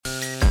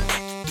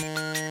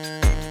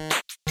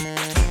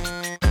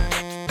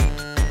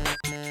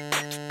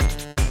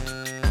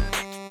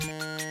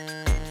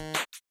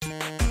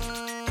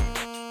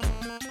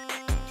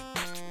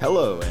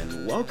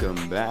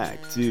welcome back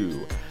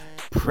to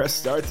Press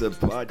Starts a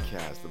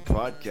Podcast, the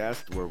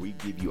podcast where we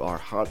give you our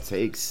hot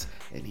takes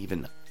and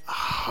even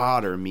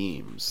hotter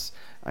memes.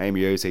 I am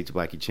your host, H.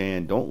 Blackie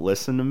Chan. Don't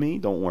listen to me.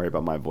 Don't worry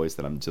about my voice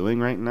that I'm doing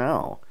right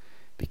now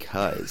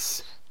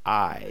because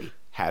I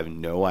have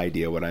no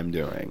idea what I'm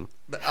doing.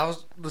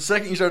 The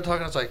second you started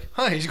talking, I was like,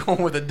 he's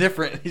going with a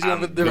different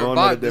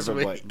vibe this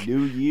week.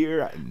 New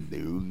year,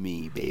 new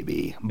me,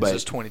 baby. This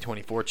is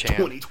 2024, Chan.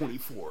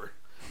 2024.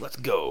 Let's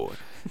go.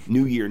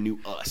 New year, new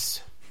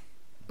us.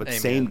 But Amen.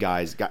 Same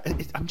guys.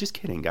 I'm just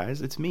kidding,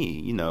 guys. It's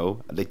me,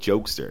 the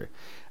jokester.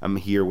 I'm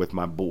here with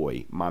my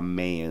boy, my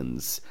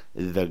mans,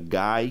 the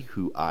guy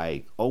who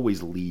I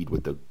always lead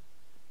with the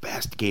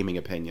best gaming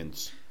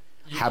opinions.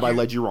 Have I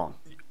led you wrong?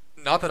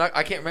 Not that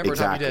I can't remember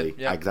Exactly. a time you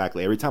did. Yeah.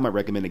 Exactly. Every time I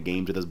recommend a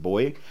game to this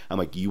boy, I'm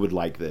like, you would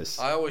like this.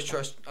 I always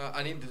trust.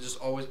 I need to just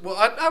always. Well,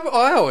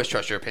 I always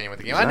trust your opinion with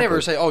the game. Exactly. I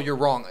never say, you're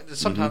wrong.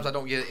 Sometimes I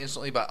don't get it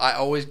instantly, but I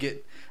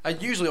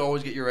usually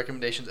always get your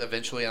recommendations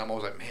eventually, and I'm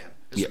always like, man,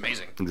 this is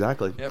amazing.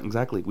 Exactly. Yep.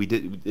 Exactly. We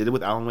did it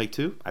with Alan Wake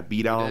 2. I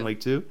beat Alan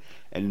Wake 2,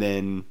 and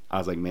then I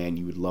was like, man,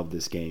 you would love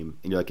this game.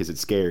 And you're like, is it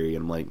scary?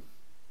 And I'm like,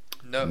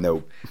 no.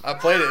 Nope. I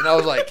played it, and I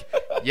was like,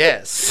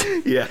 yes.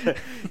 Yeah.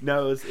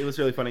 No, it was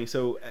really funny.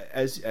 So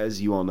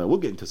as you all know, we'll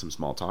get into some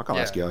small talk. I'll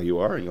ask you how you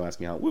are, and you'll ask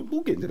me how.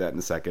 We'll get into that in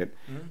a second.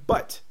 Mm-hmm.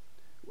 But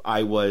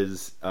I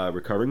was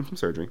recovering from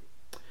surgery,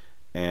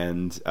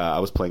 and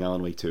I was playing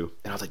Alan Wake 2,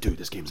 and I was like, dude,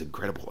 this game's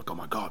incredible. Like, oh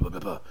my god, blah blah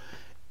blah.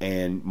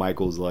 And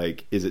Michael's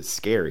like, is it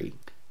scary?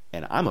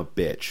 And I'm a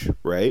bitch,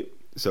 right?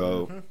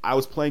 So I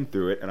was playing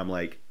through it, and I'm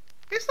like,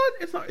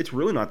 it's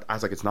really not. I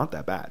was like, it's not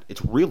that bad.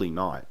 It's really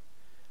not.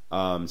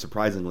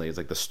 Surprisingly, it's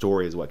like the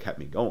story is what kept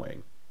me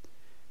going.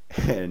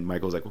 And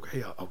Michael's like,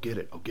 okay, I'll get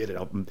it.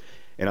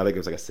 And I think it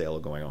was like a sale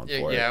going on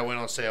for it. Yeah, I went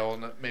on sale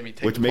and that made me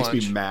take Which the makes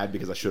plunge. me mad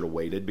because I should have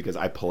waited because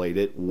I played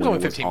it when only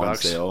it was on $15.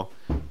 sale.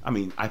 I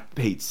mean, I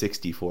paid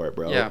 $60 for it,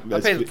 bro. Yeah, I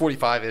paid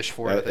 $45-ish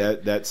for it.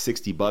 That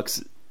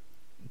 $60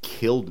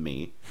 killed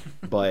me,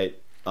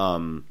 but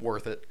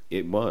worth it.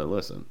 It was.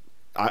 Listen,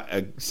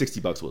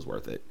 $60 was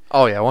worth it.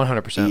 Oh yeah,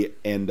 100%.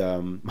 And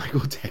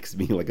Michael texted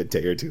me like a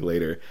day or two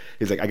later.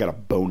 He's like, I got a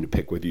bone to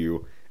pick with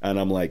you. And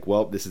I'm like,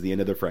 well, this is the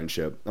end of the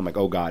friendship. I'm like,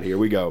 oh God, here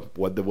we go.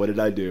 What did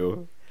I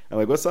do? I'm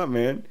like, what's up,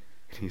 man?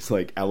 And he's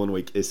like, Alan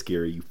Wake is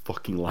scary. You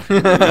fucking lied to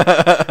me.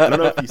 I don't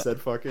know if he said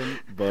fucking,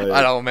 but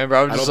I don't remember.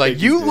 I was just like,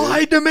 you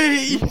lied to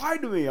me. You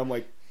lied to me. I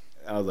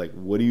was like,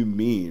 what do you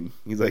mean?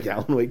 He's like,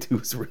 Alan Wake 2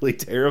 is really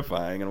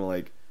terrifying. And I'm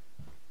like,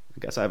 I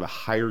guess I have a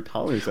higher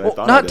tolerance than I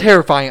thought. Not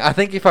terrifying. I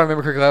think if I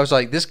remember correctly, I was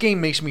like, this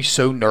game makes me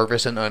so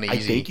nervous and uneasy. I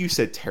think you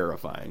said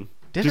terrifying.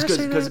 Did I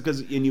say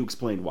that? And you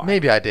explained why.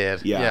 Maybe I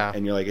did. Yeah.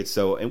 And you're like, it's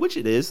so, and which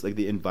it is, like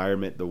the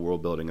environment, the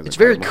world building is. It's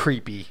very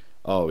creepy.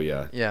 Oh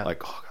yeah. Yeah.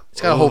 Like, oh, God,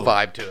 it's got a whole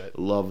vibe to it.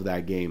 Love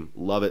that game.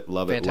 Love it.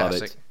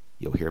 Fantastic.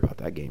 You'll hear about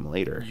that game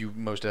later. You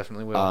most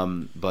definitely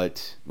will.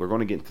 But we're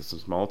going to get into some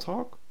small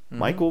talk. Mm-hmm.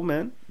 Michael,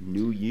 man,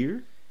 New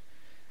Year.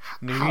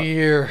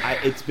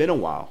 It's been a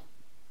while.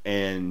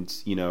 And,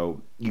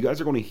 you guys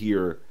are going to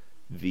hear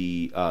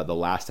the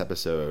last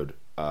episode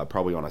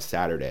probably on a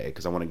Saturday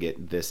because I want to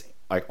get this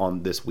like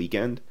on this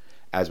weekend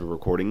as we're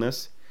recording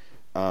this.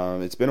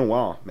 It's been a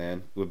while,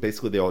 man.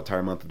 Basically the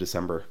entire month of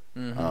December.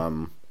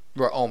 Mm-hmm.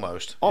 We're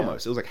almost.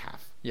 Almost. Yeah. It was like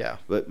half. Yeah.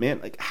 But, man,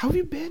 like, how have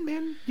you been,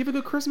 man? You have a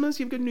good Christmas?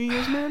 You have a good New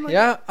Year's, man? Like,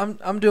 yeah,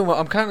 I'm doing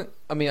well.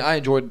 I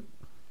enjoyed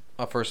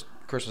my first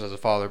Christmas as a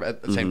father, but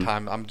at the same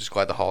time, I'm just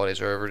glad the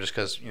holidays are over just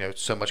because,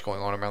 so much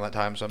going on around that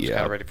time. So I'm just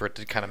kind of ready for it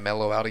to kind of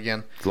mellow out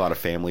again. A lot of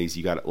families.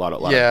 You got a lot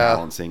of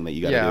balancing that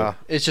you got to do. Yeah.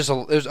 It's just,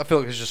 I feel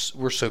like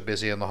we're so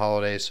busy on the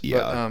holidays.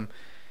 Yeah. But,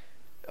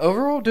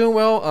 overall, doing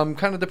well. I'm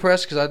kind of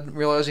depressed because I'm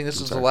realizing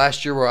this is the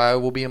last year where I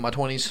will be in my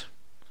 20s.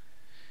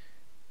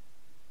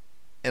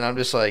 And I'm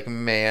just like,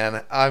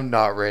 man, I'm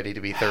not ready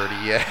to be 30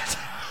 yet.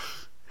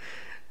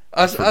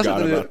 I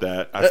forgot about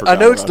that. I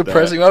know it's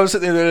depressing. When I was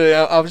sitting there the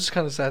other day, I was just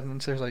kind of sad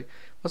and I was like,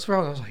 what's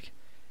wrong? I was like,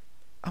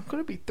 I'm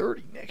going to be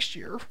 30 next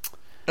year.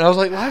 And I was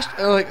like,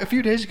 a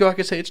few days ago, I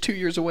could say it's 2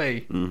 years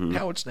away. Mm-hmm.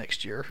 Now it's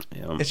next year.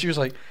 Yeah. And she was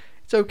like,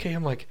 it's okay.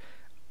 I'm like,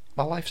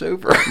 my life's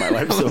over. My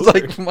life's over.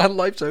 Like, my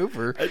life's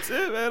over. That's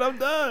it, man. I'm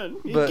done.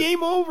 It's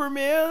game over,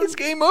 man. It's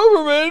game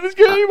over, man. It's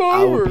game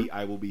over.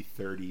 I will be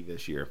 30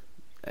 this year.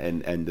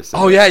 And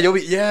December. Oh yeah, you'll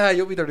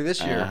be 30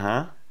 this year.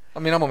 Uh-huh. I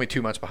mean, I'm only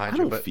 2 months behind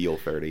you. I don't feel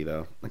 30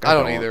 though. Like, I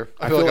don't either.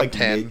 I feel like I'm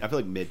 10. I feel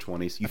like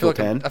mid-20s. You feel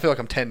 10? I feel like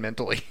I'm 10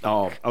 mentally.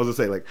 Oh, I was gonna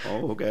say like,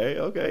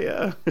 okay,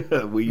 yeah.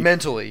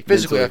 Mentally,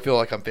 physically, I feel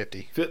like I'm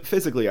 50.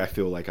 Physically, I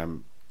feel like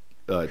I'm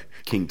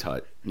King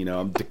Tut.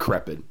 I'm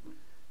decrepit,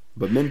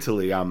 but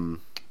mentally,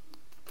 I'm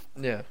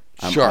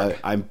sharp.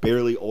 I'm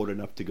barely old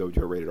enough to go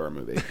to a rated R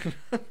movie.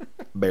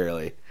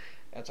 Barely.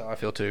 That's how I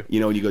feel too.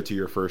 When you go to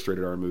your first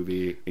rated R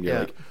movie and you're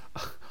like,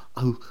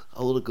 I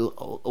want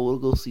to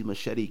go see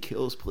Machete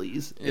Kills,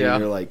 please. And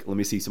you're like, let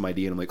me see some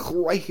ID, and I'm like,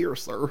 right here,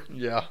 sir.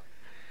 Yeah.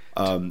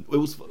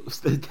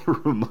 It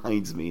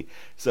reminds me.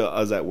 So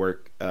I was at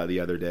work the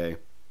other day,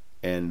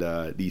 and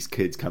these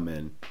kids come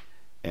in,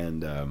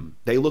 and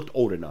they looked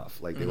old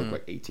enough, like they looked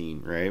like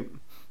 18, right?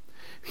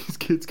 these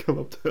kids come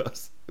up to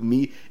us.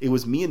 It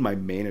was me and my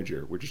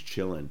manager. We're just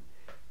chilling.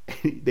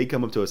 And they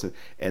come up to us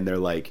and they're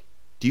like,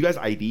 "Do you guys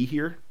ID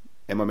here?"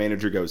 And my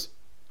manager goes,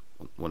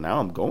 "Well, now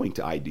I'm going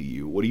to ID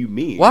you. What do you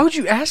mean?" Why would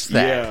you ask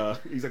that? Yeah.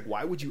 He's like,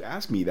 "Why would you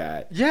ask me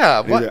that?" Yeah.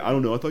 And he's What? like, "I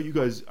don't know. I thought you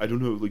guys. I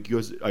don't know. Like you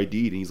guys ID'd."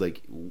 And he's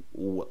like,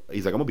 "I'm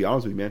gonna be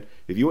honest with you, man.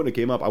 If you wouldn't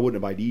have came up, I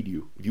wouldn't have ID'd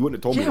you. If you wouldn't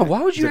have told me." Yeah,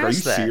 why would you He's like,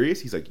 ask "Are you that?"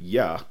 serious?" He's like,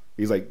 "Yeah."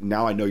 He's like,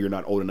 "Now I know you're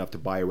not old enough to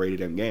buy a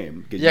rated M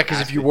game." Yeah,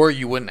 because if you were,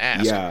 you wouldn't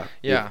ask. Yeah.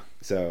 Yeah.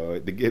 So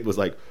the kid was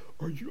like,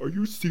 "Are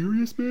you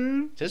serious,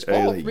 man?" It's his And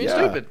he's fault like, for being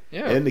stupid.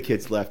 Yeah. And then the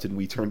kids left, and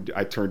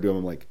I turned to him.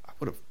 I'm like,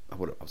 I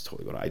was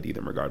totally going to ID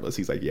them regardless.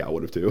 He's like, "Yeah, I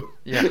would have too."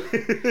 Yeah.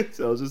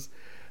 So it was just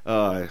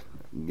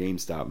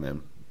GameStop,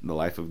 man. The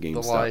life of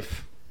GameStop. The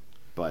life.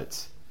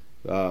 But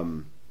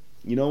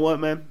you know what,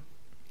 man?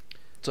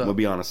 I'm gonna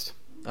be honest.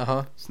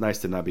 It's nice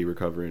to not be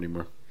recovering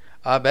anymore.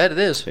 I bet it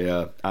is.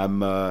 Yeah,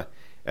 I'm.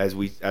 As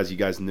you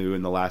guys knew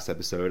in the last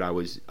episode, I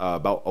was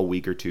about a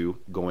week or two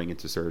going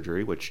into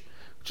surgery, which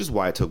is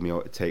why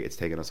it's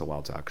taken us a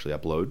while to actually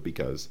upload,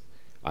 because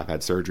I've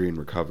had surgery and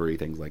recovery,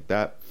 things like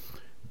that.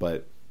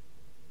 But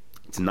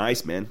it's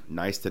nice, man.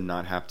 Nice to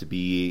not have to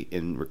be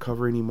in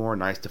recovery anymore.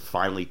 Nice to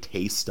finally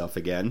taste stuff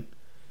again.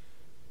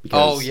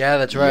 Oh yeah,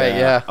 that's right.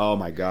 Yeah. Oh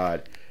my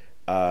god.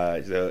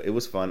 So it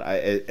was fun.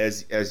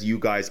 As you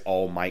guys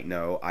all might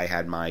know, I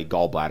had my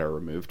gallbladder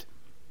removed,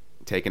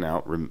 taken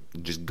out,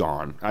 just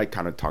gone. I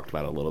kind of talked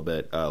about it a little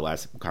bit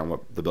last, kind of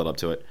what the build up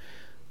to it,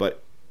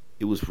 but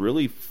it was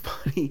really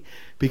funny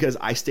because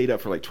I stayed up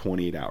for like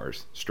 28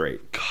 hours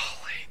straight. Golly,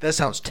 that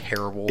sounds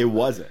terrible. It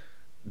wasn't,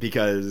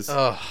 because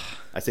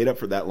I stayed up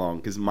for that long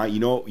because you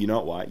know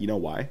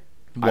why?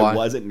 I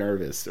wasn't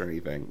nervous or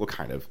anything. Well,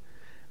 kind of.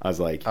 I was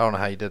like, I don't know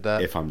how you did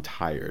that. If I'm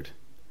tired,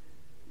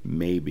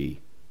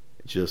 maybe,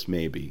 just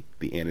maybe,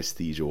 the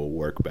anesthesia will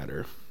work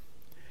better.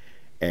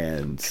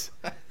 And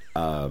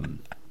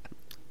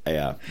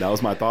yeah, that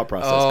was my thought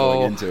process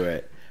going into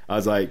it. I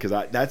was like, because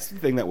that's the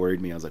thing that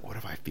worried me. I was like, what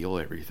if I feel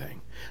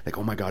everything? Like,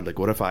 oh my god, like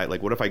what if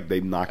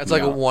they knock me out? It's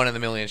like a 1 in a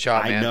million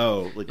shot, man. I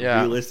know. Like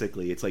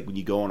realistically, it's like when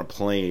you go on a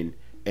plane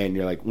and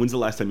you're like, when's the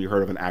last time you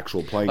heard of an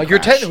actual plane like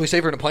crash? You're technically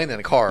safer in a plane than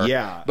a car.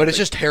 Yeah. But it's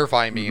just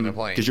terrifying being in a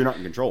plane. Because you're not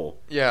in control.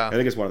 Yeah. I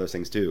think it's one of those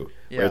things too.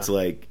 Yeah. Where it's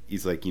like,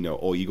 he's like, you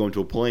go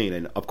into a plane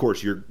and of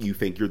course you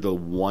think you're the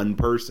one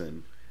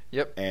person.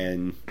 Yep.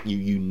 And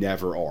you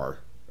never are,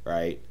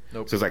 right?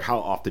 Nope. So it's like, how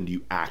often do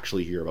you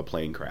actually hear of a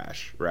plane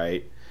crash,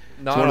 right?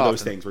 Not it's one often. of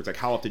those things where it's like,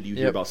 how often do you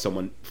hear about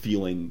someone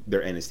feeling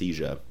their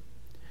anesthesia?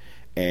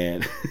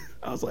 And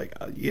I was like,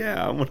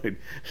 yeah, I want to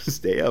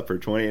stay up for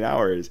 28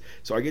 hours.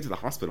 So I get to the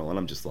hospital and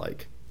I'm just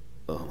like,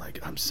 oh my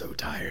God, I'm so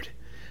tired.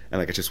 And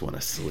like, I just want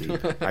to sleep.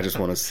 I just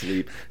want to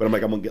sleep. But I'm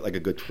like, I'm going to get like a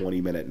good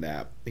 20-minute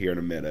nap here in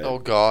a minute. Oh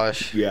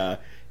gosh. Yeah.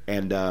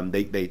 And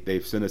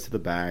they've sent us to the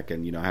back,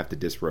 and I have to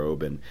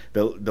disrobe, and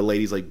the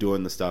lady's like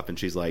doing the stuff, and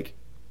she's like,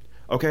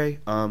 okay,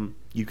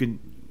 you can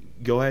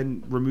go ahead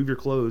and remove your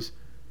clothes.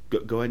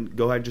 Go ahead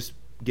and just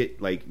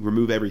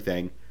remove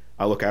everything.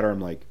 I look at her, I'm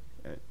like,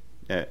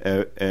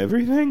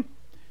 everything?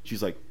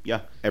 She's like,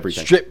 yeah,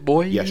 everything. Strip,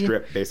 boy. Yeah,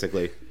 strip,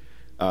 basically.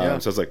 So I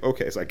was like,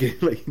 okay, so I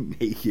get like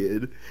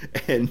naked,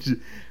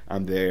 and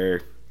I'm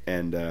there,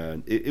 and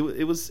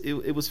it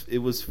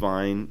was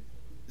fine.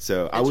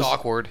 So it's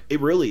awkward.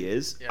 It really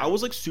is. Yeah. I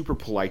was like super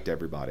polite to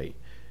everybody,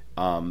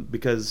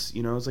 because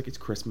it's like it's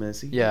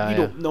Christmas.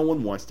 No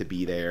one wants to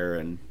be there,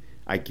 and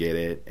I get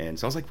it. And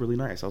so I was like really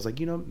nice. I was like,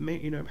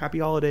 happy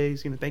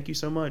holidays. Thank you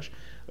so much.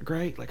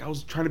 Great. Like I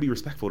was trying to be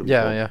respectful to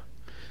people. Yeah.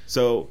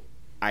 So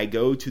I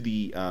go to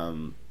the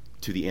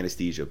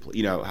anesthesia.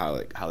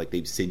 How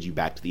they send you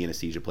back to the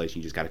anesthesia place. And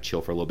you just got to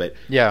chill for a little bit.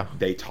 Yeah.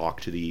 You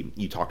talk to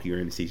your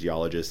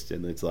anesthesiologist,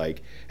 and it's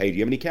like, hey, do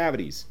you have any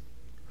cavities?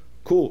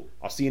 Cool,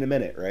 I'll see you in a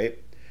minute, right?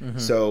 Mm-hmm.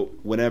 So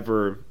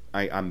whenever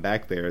I'm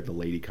back there, the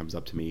lady comes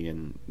up to me,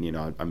 and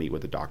I meet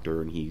with the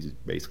doctor, and he's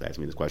basically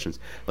asking me these questions.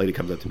 The lady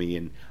comes up to me,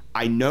 and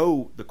I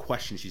know the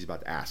question she's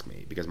about to ask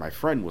me, because my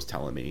friend was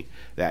telling me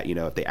that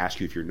if they ask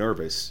you if you're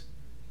nervous,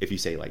 if you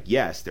say like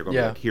yes, they're going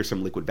to be like, here's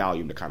some liquid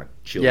Valium to kind of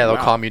chill you out. Yeah,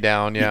 they'll calm you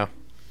down. Yeah.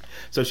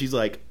 So she's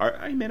like,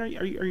 are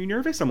you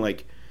nervous? I'm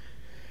like,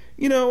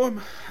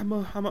 I'm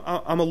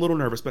a little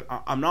nervous, but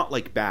I'm not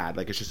like bad.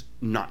 Like it's just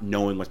not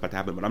knowing what's about to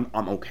happen, but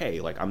I'm okay.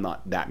 Like I'm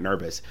not that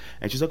nervous.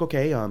 And she's like,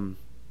 okay, I'm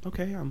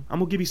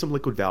gonna give you some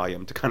liquid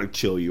Valium to kind of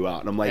chill you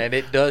out. And I'm like, and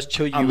it does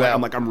chill you out. out.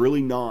 I'm like, I'm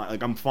really not.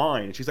 Like I'm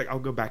fine. And she's like, I'll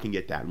go back and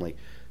get that. I'm like,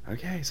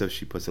 okay. So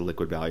she puts the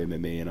liquid Valium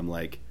in me, and I'm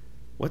like,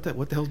 what the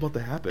hell's about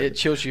to happen? It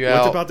chills you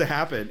out. What's about to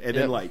happen? And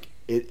then like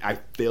I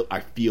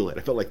feel it.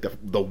 I felt like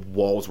the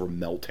walls were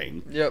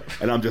melting. Yep.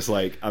 And I'm just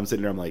like, I'm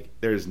sitting there. I'm like,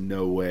 there's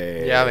no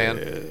way. Yeah, man.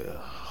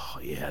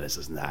 Yeah, this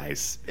is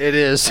nice. It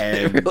is.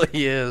 It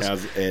really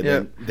is.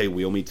 Then they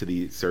wheel me to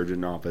the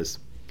surgeon office,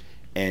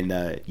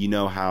 and you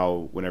know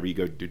how whenever you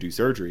go to do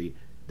surgery,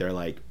 they're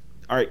like,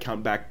 all right,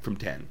 count back from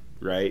 10,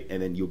 right?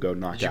 And then you'll go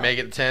knock out. Did you make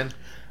it to 10?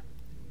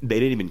 They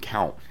didn't even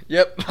count.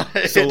 Yep.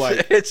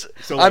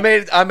 I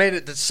made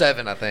it to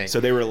 7, I think.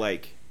 So they were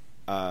like,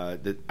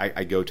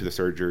 I go to the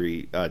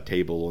surgery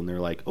table, and they're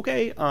like,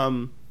 okay,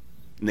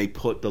 and they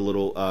put the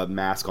little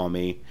mask on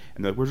me,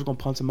 and they're like, we're just gonna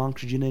pump some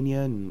oxygen in you,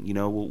 and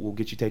we'll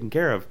get you taken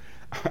care of.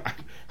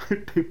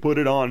 They put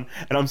it on,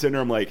 and I'm sitting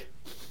there, I'm like,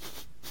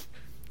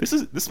 this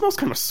smells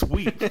kind of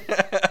sweet.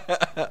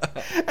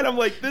 And I'm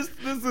like, this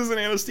isn't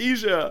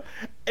anesthesia.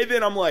 And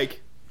then I'm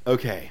like,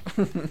 okay,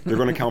 they're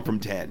gonna count from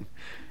 10,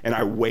 and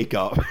I wake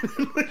up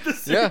with the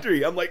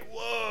surgery. I'm like,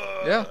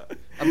 whoa. Yeah.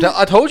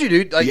 I told you,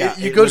 dude. Like, Yeah,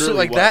 you it go to sleep literally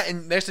like was. that,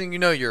 and next thing you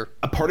know, you're.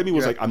 A part of me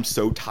was like, I'm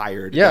so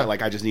tired. Yeah. That,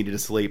 like I just needed to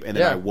sleep, and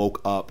then Yeah. I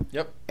woke up.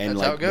 Yep. And That's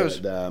like how it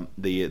goes.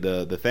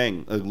 the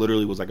thing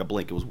literally was like a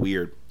blink. It was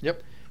weird.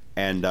 Yep.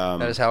 And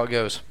That is how it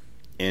goes.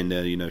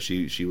 and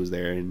she was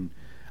there, and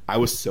I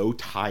was so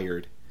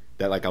tired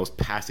that like I was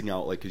passing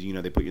out, like, because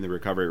they put you in the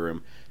recovery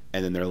room,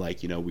 and then they're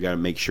like, we got to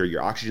make sure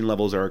your oxygen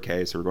levels are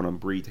okay, so we're going to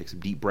breathe, take some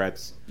deep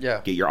breaths,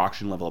 Yeah. get your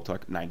oxygen level up to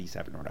like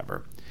 97 or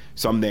whatever.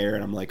 So I'm there,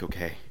 and I'm like,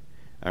 okay,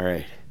 all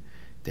right,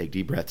 take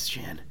deep breaths,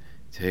 Chan.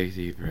 Take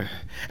deep breath.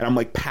 And I'm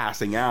like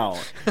passing out.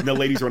 And the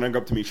lady's running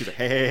up to me. She's like,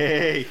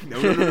 hey,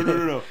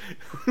 no.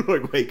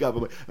 Like, wake up.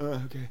 I'm like,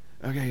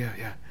 okay,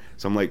 yeah.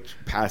 So I'm like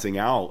passing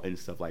out and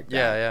stuff like that.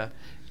 Yeah.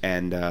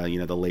 And,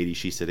 the lady,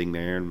 she's sitting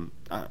there, and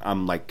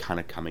I'm like kind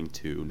of coming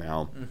to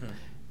now. Mm-hmm.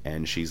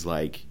 And she's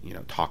like,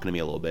 talking to me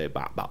a little bit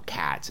about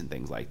cats and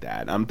things like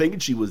that. And I'm thinking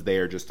she was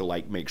there just to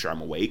like make sure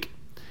I'm awake.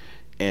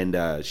 And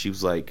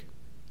she's like,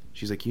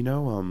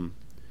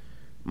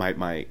 my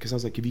because I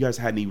was like, have you guys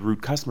had any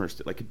rude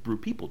customers, like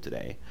rude people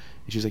today?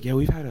 And she's like, yeah,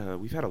 we've had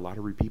a lot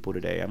of rude people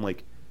today. I'm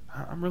like,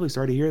 I'm really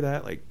sorry to hear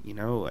that. Like,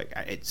 like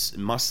it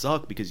must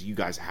suck because you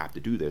guys have to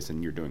do this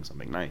and you're doing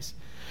something nice.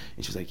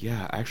 And she's like,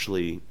 yeah,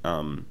 actually,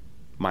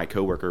 my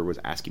coworker was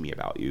asking me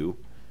about you,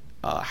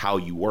 how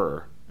you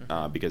were,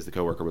 because the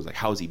coworker was like,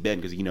 how's he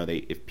been? Because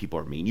if people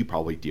are mean, you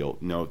probably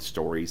know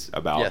stories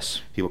about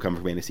Yes. people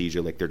coming from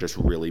anesthesia, like they're just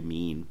really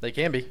mean. They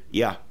can be.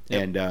 Yeah.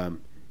 Yep.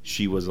 And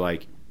she was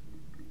like,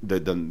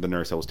 the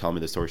nurse that was telling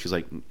me the story, she's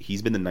like,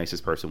 he's been the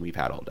nicest person we've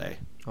had all day.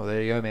 Oh,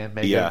 there you go, man.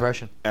 Make a good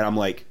impression. And I'm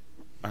like,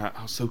 I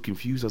was so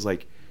confused. I was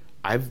like,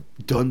 I've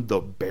done the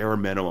bare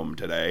minimum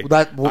today.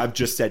 I've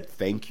just said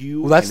thank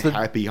you. Well, that's and the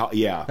happy.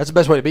 Yeah. That's the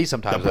best way to be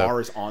sometimes. The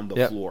bar is on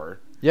the floor.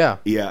 Yeah.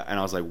 Yeah. And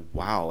I was like,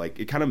 wow. Like,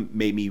 it kind of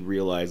made me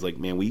realize, like,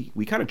 man,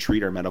 we kind of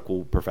treat our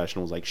medical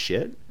professionals like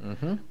shit.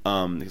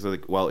 Mm-hmm. Because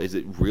like, well, is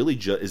it really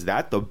is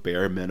that the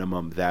bare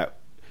minimum that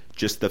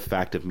just the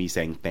fact of me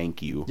saying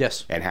thank you,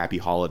 yes, and happy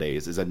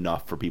holidays is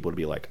enough for people to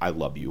be like, I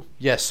love you?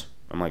 Yes.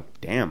 I'm like,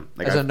 damn.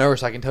 Like, as a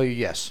nurse, I can tell you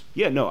yes.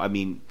 Yeah, no, I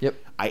mean, yep.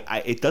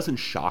 I it doesn't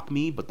shock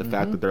me, but the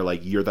fact that they're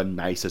like, you're the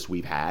nicest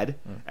we've had,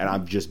 and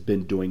I've just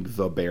been doing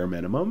the bare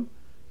minimum,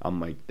 I'm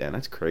like, damn,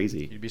 that's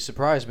crazy. You'd be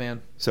surprised,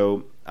 man.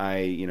 So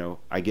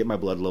I get my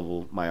blood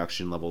level, my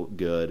oxygen level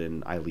good,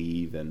 and I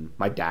leave, and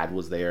my dad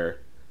was there,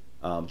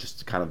 just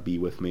to kind of be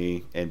with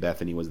me, and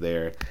Bethany was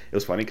there. It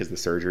was funny because the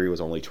surgery was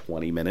only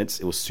 20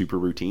 minutes. It was super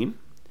routine.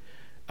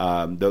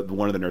 One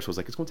of the nurses was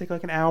like, it's going to take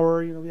like an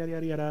hour, yada,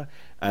 yada, yada.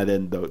 And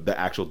then the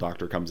actual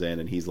doctor comes in,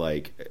 and he's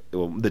like,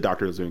 well, the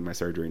doctor was doing my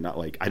surgery, not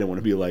like, I don't want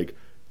to be like,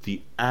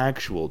 the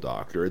actual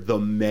doctor, the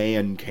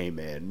man came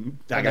in.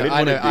 Like,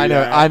 I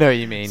know what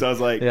you mean. So I was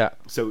like, yeah.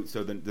 So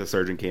then the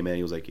surgeon came in,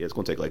 he was like, yeah, it's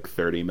going to take like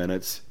 30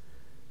 minutes.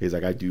 He's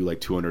like, I do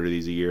like 200 of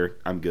these a year.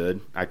 I'm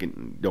good.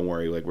 Don't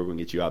worry. Like, we're going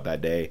to get you out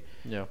that day.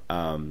 Yeah.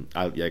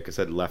 Like I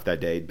said, left that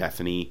day.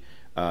 Bethany,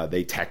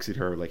 they texted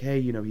her like,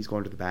 hey, he's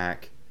going to the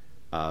back,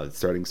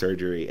 starting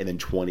surgery. And then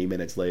 20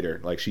 minutes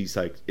later, like, she's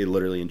like,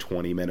 literally in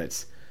 20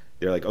 minutes,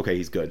 they're like, okay,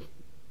 he's good.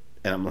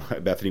 And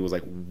Bethany was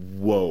like,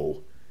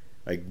 whoa.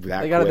 Like,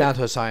 that they got quick. it down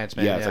to a science,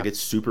 man. Yeah, it's like, it's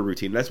super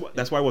routine. That's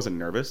why I wasn't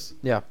nervous.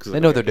 Yeah, because they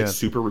know what they're it's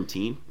doing. super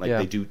routine.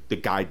 Like, the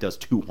guy does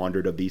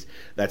 200 of these.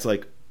 That's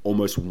like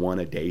almost one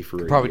a day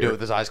for a probably year. do it with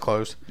his eyes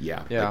closed.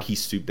 Yeah. Yeah. Like,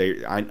 he's super.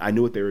 I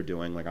knew what they were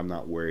doing. Like, I'm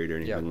not worried or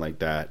anything like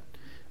that.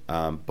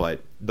 But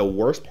the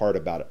worst part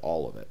about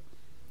all of it,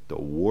 the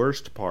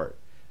worst part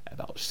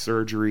about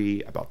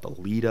surgery, about the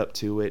lead up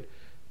to it,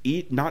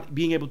 not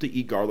being able to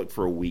eat garlic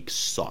for a week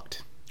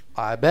sucked.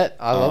 I bet.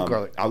 I love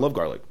garlic. I love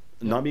garlic.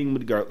 Not being able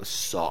to garlic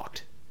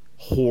sucked.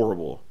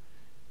 Horrible.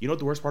 You know what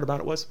the worst part about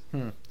it was?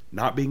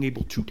 Not being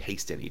able to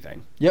taste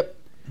anything. Yep.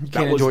 You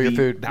can't enjoy your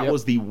food. That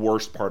was the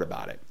worst part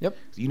about it. Yep.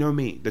 You know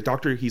me. The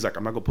doctor, he's like,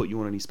 I'm not going to put you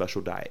on any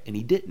special diet. And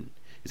he didn't.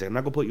 He's like, I'm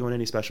not going to put you on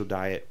any special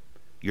diet.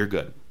 You're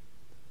good.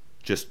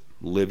 Just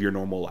live your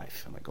normal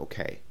life. I'm like,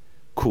 okay,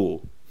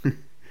 cool.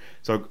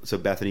 So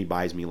Bethany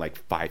buys me like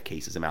 5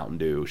 cases of Mountain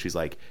Dew. She's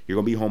like, you're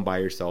going to be home by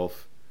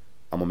yourself.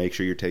 I'm going to make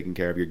sure you're taken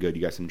care of. You're good.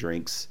 You got some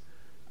drinks.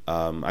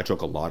 I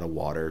drank a lot of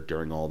water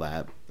during all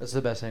that. That's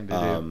the best thing to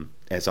do.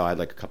 And so I had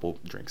like a couple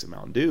drinks of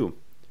Mountain Dew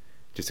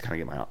just to kind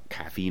of get my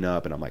caffeine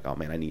up. And I'm like, oh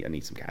man, I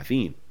need some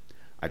caffeine.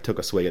 I took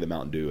a swig of the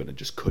Mountain Dew and I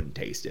just couldn't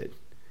taste it.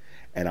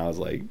 And I was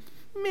like,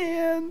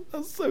 man,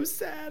 I'm so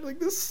sad. Like,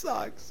 this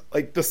sucks.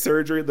 Like, the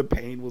surgery and the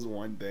pain was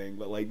one thing,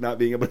 but like not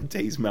being able to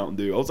taste Mountain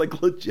Dew, I was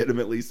like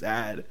legitimately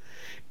sad.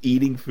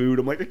 Eating food,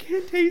 I'm like, I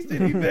can't taste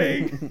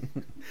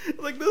anything.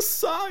 Like, this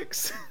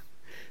sucks.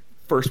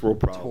 First world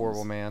problems. It's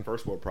horrible, man.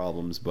 First world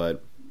problems,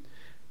 but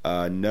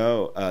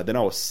no. Then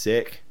I was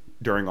sick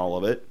during all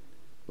of it.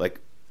 Like,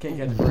 Can't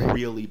catch a break.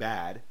 really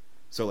bad.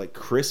 So like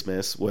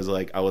Christmas was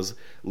like I was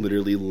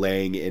literally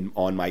laying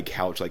on my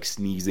couch like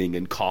sneezing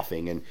and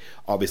coughing, and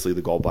obviously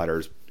the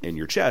gallbladder's in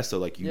your chest, so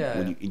like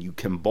when you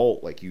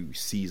convulse, like you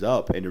seize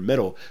up in your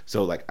middle.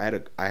 So like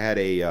I had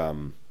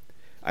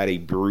a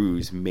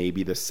bruise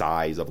maybe the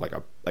size of like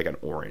an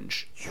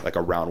orange, like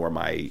around where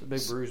my it's a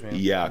big bruise, man.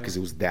 Yeah, because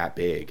it was that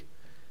big.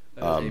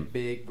 That is a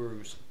big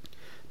bruise.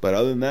 But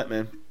other than that,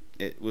 man,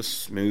 it was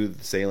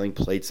smooth sailing.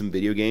 Played some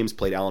video games.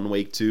 Played Alan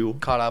Wake 2.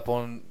 Caught up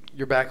on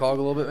your backlog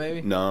a little bit,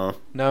 maybe? No.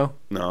 No?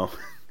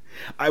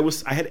 I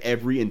had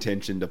every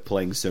intention of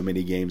playing so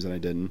many games and I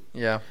didn't.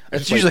 Yeah.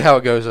 That's usually how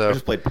it goes, though. I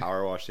just played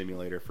Power Wash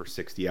Simulator for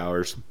 60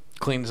 hours.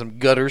 Cleaned some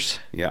gutters.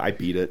 Yeah, I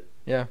beat it.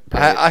 Yeah.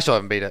 I still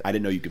haven't beat it. I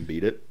didn't know you can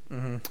beat it.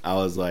 Mm-hmm. I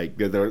was like,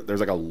 there's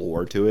like a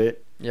lore to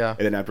it. Yeah.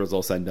 And then after it was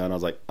all said and done, I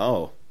was like,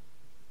 oh.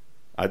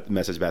 I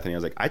messaged Bethany. I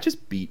was like, I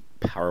just beat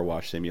Power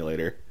Wash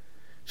Simulator.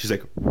 She's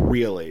like,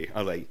 really? I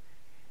was like,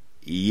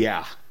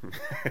 yeah,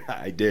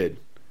 I did.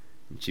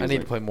 I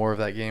need to play more of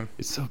that game.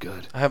 It's so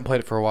good. I haven't played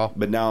it for a while.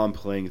 But now I'm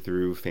playing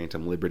through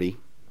Phantom Liberty.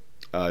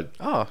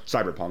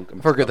 Cyberpunk.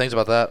 I've heard good things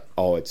about that.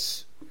 Oh,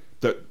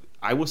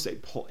 I will say,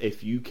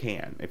 if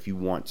you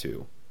want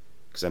to,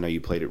 because I know you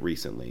played it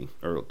recently,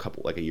 or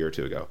like a year or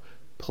two ago,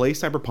 play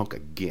Cyberpunk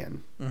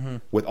again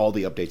with all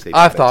the updates they've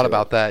I've thought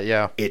about that,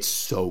 yeah. It's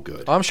so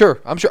good. I'm sure.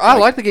 I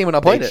liked the game when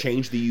I played it. They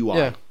changed the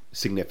UI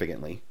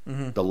significantly.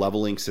 The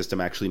leveling system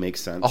actually makes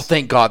sense. Oh,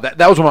 thank God.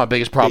 That was one of my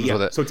biggest problems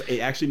with it. So it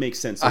actually makes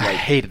sense. So I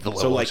hated the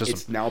leveling system.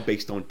 It's now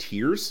based on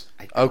tiers.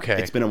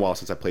 Okay. It's been a while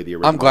since I played the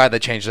original. I'm glad they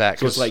changed that.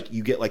 So it's like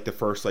you get like the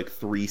first like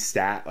 3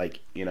 stat, like,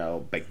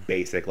 like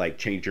basic, like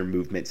change your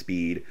movement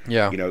speed,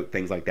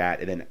 things like that.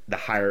 And then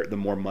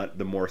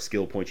the more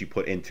skill points you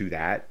put into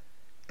that,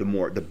 the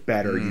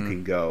better you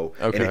can go.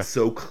 Okay. And it's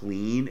so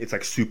clean. It's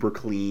like super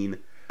clean.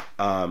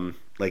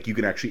 Like you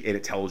can actually, and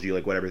it tells you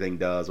like what everything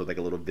does with like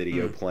a little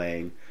video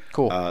playing.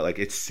 Cool. Like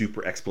it's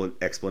super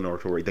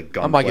explanatory. The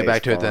gunplay I might get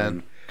back to it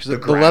then, because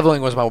the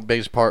leveling was my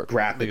biggest part.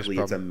 Graphically,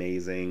 it's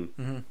amazing.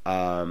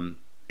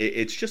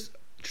 It's just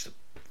it's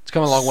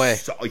come a long way.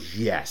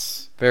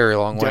 Yes, very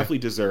long way. Definitely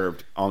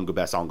deserved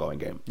best ongoing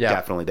game. Yeah,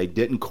 definitely. They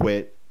didn't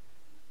quit.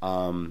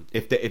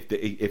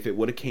 If it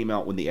would have came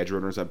out when the Edge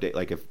Runners update,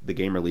 like if the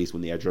game released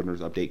when the Edge Runners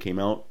update came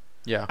out.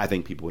 Yeah, I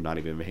think people would not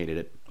even have hated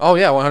it. Oh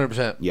yeah,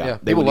 100%. Yeah,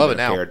 people love it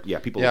now. Cared. Yeah,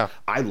 people. Yeah.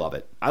 I love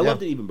it. I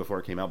loved it even before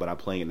it came out, but I'm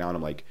playing it now and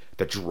I'm like,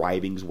 the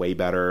driving's way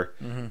better.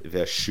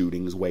 The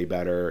shooting's way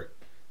better.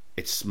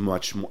 It's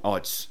much more.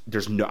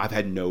 I've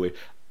had no.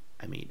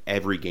 I mean,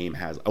 every game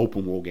has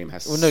open world game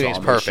has. No game's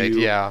perfect.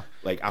 Issue. Yeah.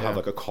 Like I'll have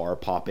like a car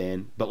pop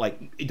in, but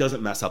like it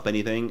doesn't mess up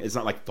anything. It's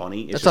not like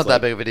funny. It's not that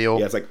big of a deal.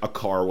 Yeah, it's like a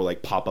car will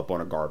like pop up on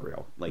a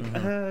guardrail, like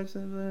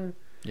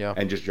yeah,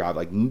 and just drive.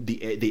 Like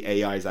the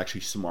AI is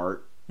actually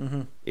smart.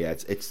 Yeah,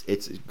 it's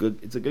good.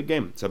 It's a good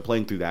game. So I'm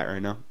playing through that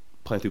right now.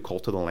 Playing through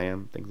Cult of the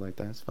Lamb, things like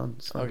that. It's fun.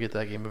 I'll get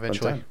that game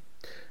eventually.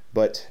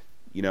 But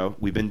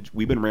we've been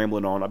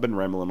rambling on. I've been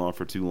rambling on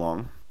for too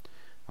long.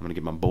 I'm gonna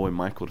get my boy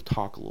Michael to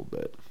talk a little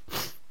bit.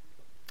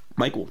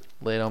 Michael,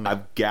 lay it on me.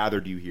 I've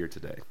gathered you here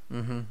today.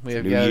 We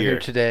have gathered here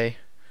today.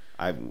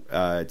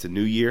 It's a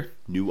new year,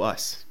 new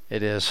us.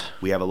 It is.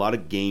 We have a lot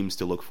of games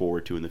to look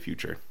forward to in the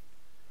future.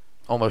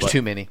 Almost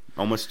too many.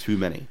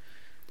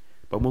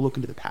 But we'll look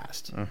into the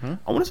past.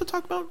 I want us to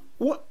talk about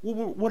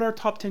what are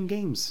top 10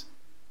 games.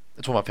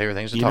 It's one of my favorite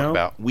things to talk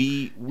about.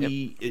 We've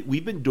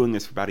been doing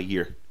this for about a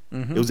year.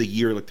 It was a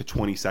year, like the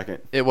 22nd.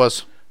 It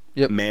was.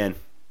 Yep. Man,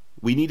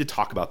 we need to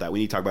talk about that. We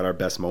need to talk about our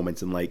best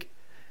moments and like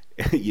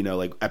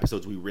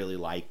episodes we really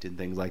liked and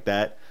things like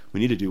that. We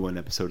need to do one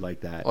episode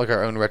like that. Like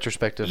our own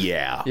retrospective.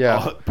 Yeah.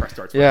 Yeah. Press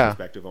Start's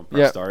retrospective on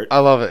Press Start. I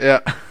love it. Yeah.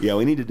 Yeah,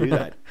 we need to do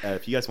that.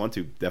 If you guys want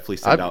to, definitely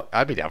send out.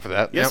 I'd be down for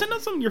that. Yeah, send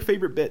out some of your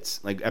favorite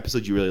bits, like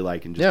episodes you really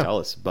like, and just tell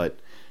us. But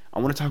I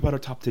want to talk about our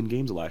top 10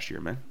 games of last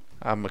year, man.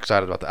 I'm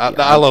excited about that.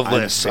 I love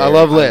lists. I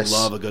love lists.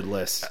 I love a good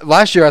list.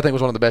 Last year, I think,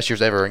 was one of the best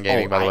years ever in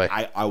gaming, by the way.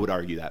 I would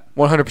argue that.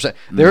 100%.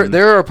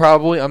 There are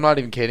probably, I'm not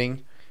even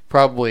kidding,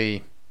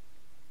 probably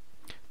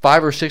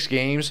 5 or 6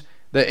 games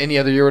that any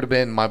other year would have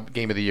been my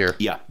game of the year.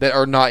 Yeah. That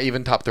are not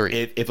even top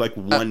 3. If like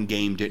one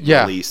game didn't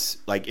release,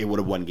 like it would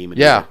have won game of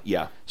the year.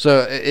 Yeah. Yeah.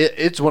 So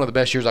it's one of the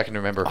best years I can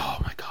remember. Oh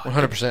my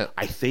god. 100%.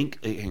 I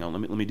think. Hang on.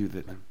 Let me do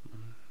that.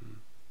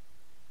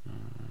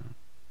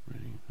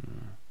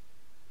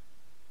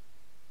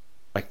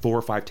 Like 4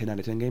 or 5 10 out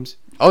of 10 games.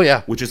 Oh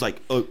yeah. Which is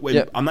like,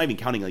 I'm not even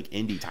counting like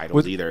indie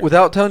titles either.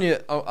 Without telling you,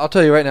 I'll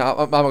tell you right now.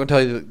 I'm not going to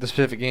tell you the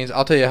specific games.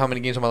 I'll tell you how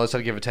many games on my list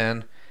I'd give a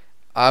 10.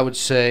 I would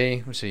say,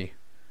 let me see.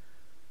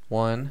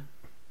 1,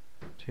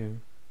 2,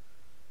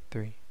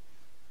 3.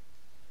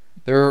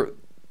 There are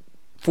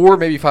 4,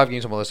 maybe 5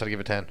 games on my list I'd give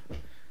a 10.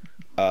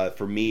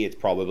 For me, it's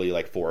probably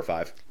like 4 or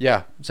 5.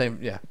 Yeah, same.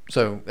 Yeah,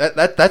 so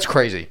that's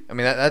crazy. I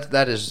mean,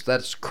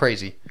 that's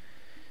crazy.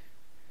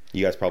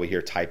 You guys probably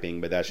hear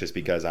typing, but that's just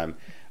because I'm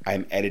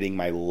editing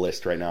my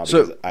list right now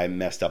because I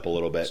messed up a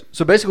little bit.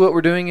 So basically, what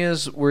we're doing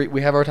is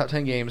we have our top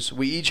 10 games.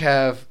 We each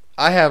have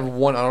I have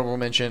one honorable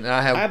mention, and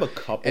I have a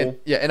couple.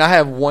 And I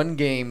have one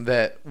game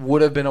that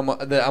would have been on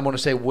that I'm going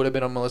to say would have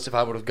been on my list if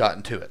I would have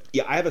gotten to it.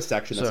 Yeah, I have a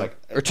section that's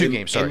or two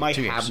games. Sorry, in my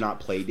two have games. not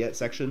played yet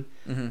section.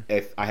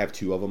 If I have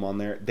two of them on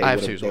there, they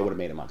would have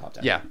made it my top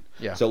 10.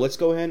 Yeah. So let's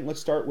go ahead. Let's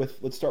start with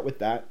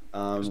that.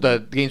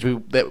 The games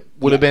that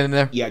would have been in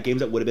there. Yeah,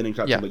 games that would have been in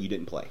top 10, but you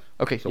didn't play.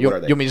 Okay, so you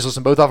want me to just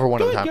listen both off or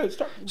one at a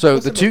time? So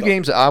the two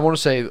games that I want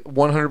to say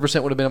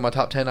 100% would have been in my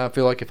top 10. I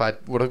feel like if I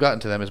would have gotten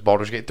to them is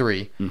Baldur's Gate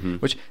 3,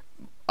 which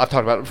I've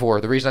talked about it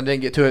before. The reason I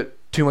didn't get to it,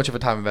 too much of a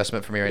time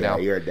investment for me right now.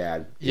 Yeah, you're a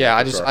dad. Yeah,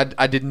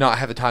 I did not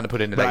have the time to put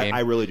into that game.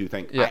 I really do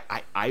think. Yeah.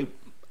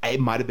 It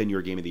might have been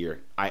your game of the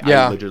year. I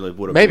legitimately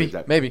would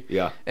have maybe.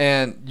 Yeah.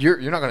 And you're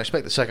not going to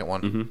expect the second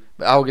one.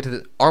 But I will get to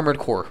the Armored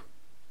Core.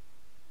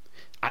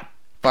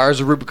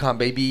 Fires of Rubicon,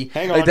 baby.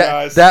 Hang on,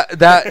 guys.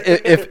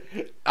 If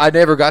I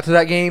never got to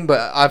that game,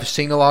 but I've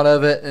seen a lot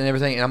of it and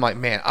everything, and I'm like,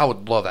 man, I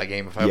would love that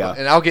game if I would.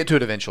 And I'll get to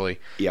it eventually.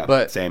 Yeah,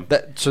 but same.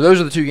 So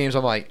those are the two games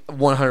I'm like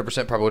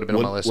 100% probably would have been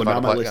on my list. Well, now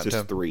my list is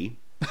 3.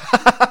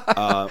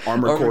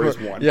 Armored Core is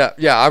 1.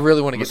 Yeah, I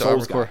really want to get to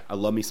Armored Core. I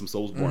love me some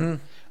Soulsborne.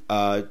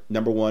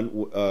 Number 1,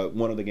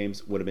 one of the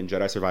games would have been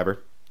Jedi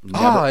Survivor.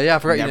 I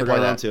forgot you never got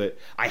played around to it.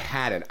 I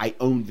hadn't. I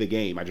owned the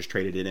game. I just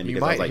traded it in. You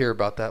because might I was hear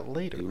about that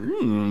later.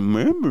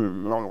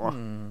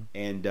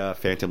 And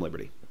Phantom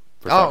Liberty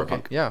for Cyberpunk.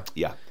 Okay.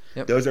 Yeah.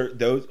 Yep.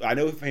 Those. I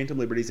know Phantom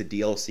Liberty is a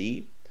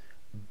DLC,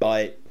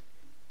 but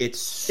it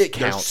counts.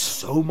 There's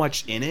so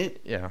much in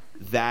it. Yeah.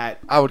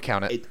 That I would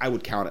count it. I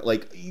would count it.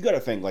 Like you got to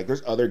think. Like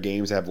there's other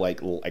games that have like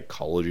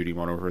Call of Duty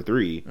Modern Warfare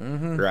 3,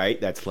 right?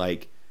 That's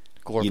like.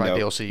 Glorified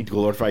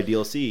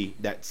DLC.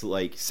 That's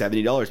like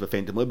 $70, but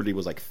Phantom Liberty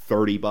was like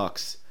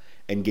 $30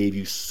 and gave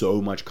you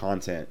so much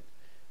content.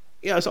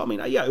 Yeah, so I mean,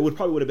 it would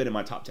have been in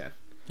my top 10.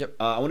 Yep.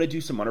 I want to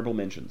do some honorable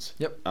mentions.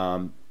 Yep.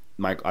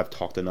 Mike, I've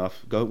talked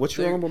enough. Go. What's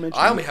your honorable mention?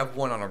 I only have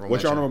one honorable mention.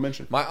 What's your honorable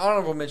mention? My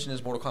honorable mention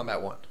is Mortal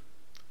Kombat 1.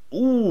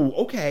 Ooh,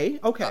 okay.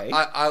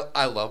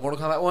 I love Mortal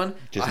Kombat 1.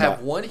 I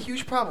have one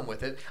huge problem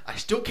with it. I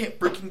still can't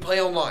freaking play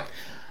online.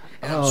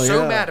 And I'm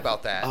so mad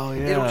about that. Oh,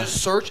 yeah. It'll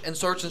just search, and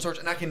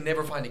I can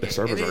never find a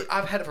game.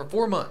 I've had it for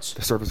 4 months.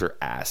 The servers are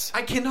ass.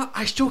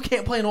 I still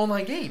can't play an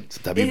online game. It's a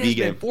WB game. It has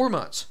been 4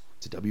 months.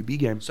 It's a WB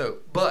game. So,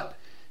 but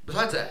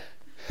besides that,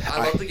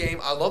 I love the game.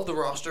 I love the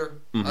roster.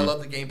 I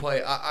love the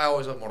gameplay. I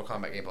always love Mortal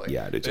Kombat gameplay.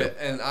 Yeah, I do too.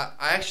 And I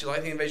actually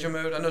like the invasion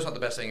mode. I know it's not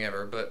the best thing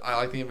ever, but I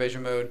like the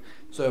invasion mode.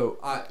 So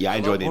I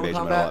enjoyed the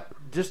invasion mode a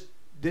lot. Just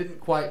didn't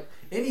quite.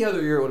 Any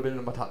other year it would have been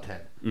in my top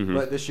 10.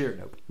 But this year,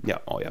 nope. Yeah.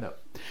 Oh yeah. Nope.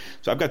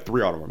 So I've got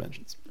 3 honorable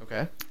mentions.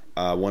 Okay.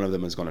 One of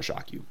them is going to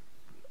shock you.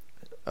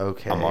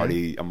 Okay. I'm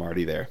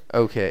already there.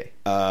 Okay.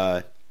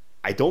 I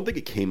don't think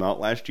it came out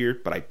last year,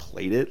 but I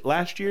played it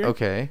last year.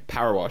 Okay.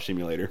 Power Wash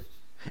Simulator.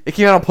 It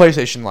came out on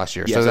PlayStation last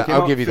year, yeah, so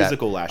I'll give you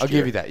that. Last I'll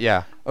give you that.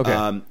 Yeah.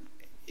 Okay.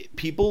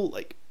 People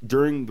like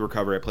during the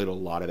recovery, I played a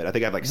lot of it. I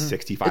think I have like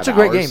 65 hours. It's a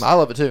great game. I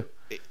love it too.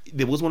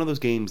 It was one of those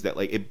games that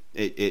like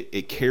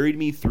it carried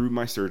me through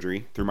my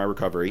surgery, through my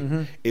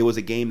recovery. It was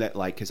a game that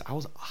like because I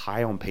was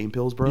high on pain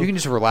pills, bro. You can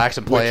just relax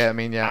and play it. I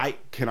mean, yeah.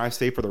 Can I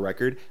say for the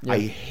record, I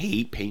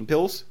hate pain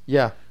pills.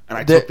 Yeah. And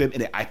I took them,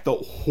 and I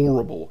felt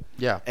horrible.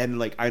 Yeah. And,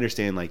 like, I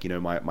understand, like, you know,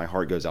 my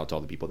heart goes out to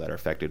all the people that are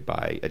affected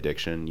by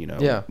addiction. You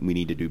know, we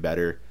need to do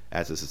better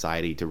as a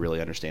society to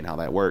really understand how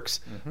that works.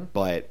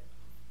 But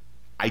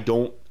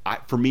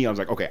for me, I was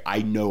like, okay,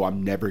 I know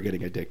I'm never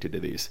getting addicted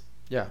to these.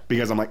 Yeah.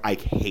 Because I'm like, I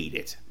hate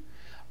it.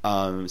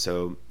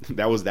 So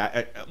that was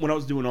that. When I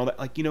was doing all that,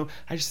 like, you know,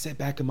 I just sat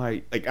back in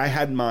my, like, I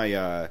had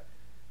my,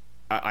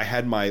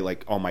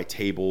 like, on my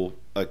table,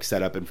 like,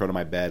 set up in front of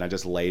my bed. I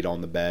just laid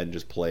on the bed and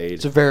just played.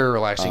 It's a very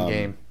relaxing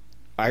game.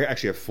 I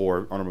actually have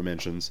 4 honorable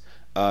mentions.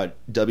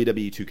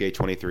 WWE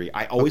 2K23.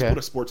 I always put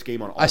a sports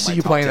game on all my I see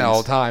you playing that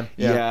all the time.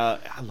 Yeah,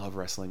 I love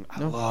wrestling. I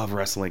love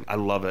wrestling. I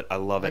love it.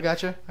 I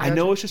gotcha. I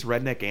know it's just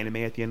redneck anime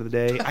at the end of the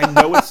day. I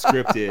know it's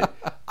scripted.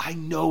 I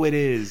know it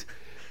is.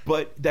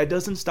 But that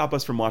doesn't stop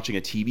us from watching a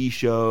TV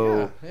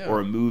show or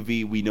a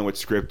movie. We know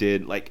it's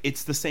scripted. Like,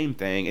 it's the same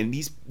thing. And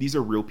these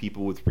are real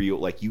people with real,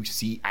 like, you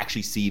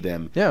actually see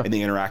them and they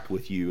interact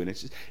with you. And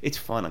it's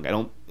fun.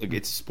 Like,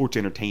 it's sports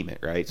entertainment,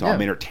 right? So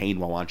I'm entertained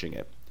while watching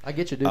it. I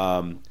get you,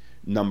 dude.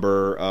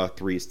 Number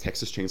 3 is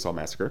Texas Chainsaw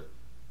Massacre.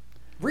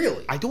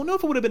 Really? I don't know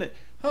if it would have been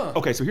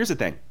Okay, so here's the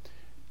thing.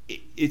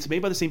 It's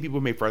made by the same people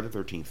who made Friday the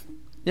 13th.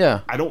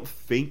 Yeah. I don't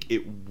think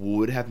it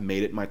would have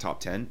made it in my top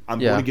 10. I'm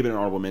going to give it an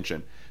honorable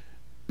mention.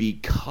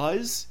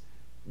 Because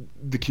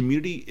the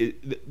community,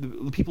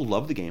 the people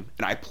love the game,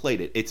 and I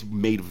played it. It's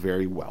made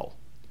very well.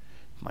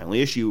 My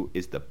only issue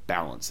is the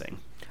balancing.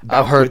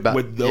 I've heard about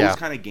with those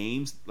kind of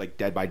games like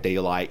Dead by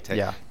Daylight.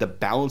 The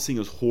balancing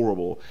is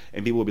horrible,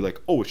 and people will be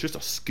like, "Oh, it's just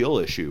a skill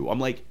issue." I'm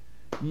like,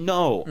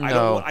 "No.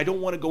 I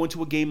don't want to go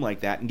into a game like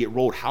that and get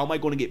rolled. How am I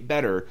going to get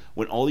better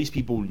when all these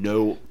people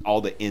know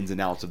all the ins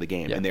and outs of the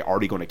game, and they're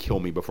already going to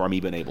kill me before I'm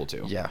even able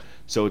to?" Yeah.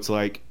 So it's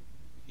like.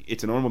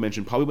 It's an honorable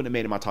mention. Probably wouldn't have made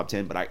it in my top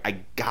 10, but I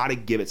gotta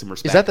give it some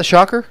respect. Is that the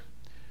shocker?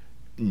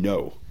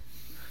 No.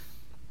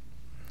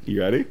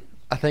 You ready?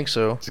 I think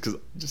so.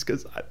 Just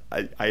because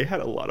I had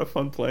a lot of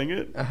fun playing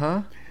it.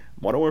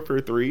 Modern Warfare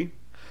 3.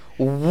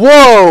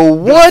 Whoa!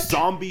 What? The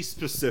zombies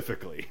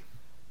specifically.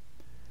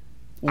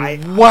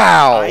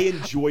 Wow! I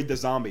enjoyed the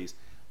zombies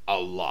a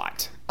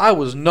lot. I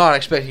was not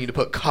expecting you to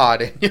put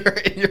COD in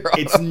your.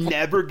 It's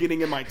never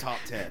getting in my top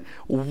 10.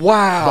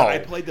 Wow! But I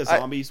played the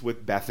zombies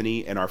with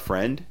Bethany and our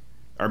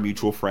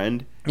mutual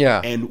friend.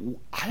 Yeah. And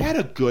I had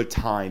a good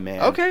time,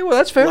 man. Okay, well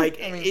that's fair. Like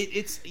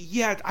it's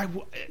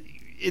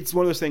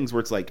one of those things where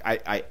it's like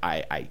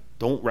I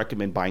don't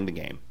recommend buying the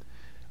game.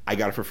 I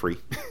got it for free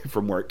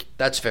from work.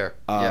 That's fair.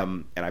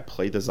 And I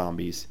played the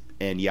zombies.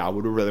 And yeah, I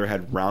would have rather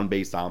had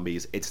round-based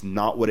zombies. It's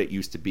not what it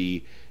used to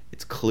be.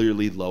 It's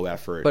clearly low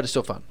effort, But it's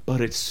still fun.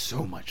 but it's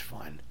so much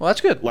fun. Well,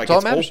 that's good. Like That's all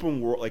it's that matters. open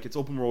world, like it's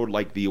open world,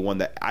 like the one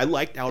that I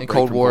liked. Outbreak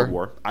Cold from War. Cold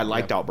War. I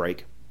liked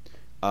Outbreak.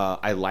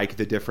 I like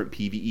the different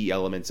PVE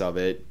elements of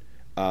it.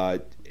 I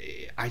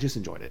just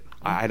enjoyed it.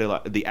 I had a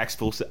lot. The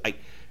exfil. I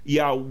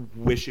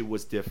wish it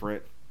was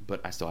different,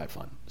 but I still had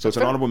fun. So it's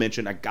an fair. honorable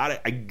mention. I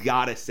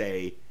gotta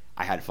say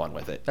I had fun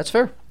with it. That's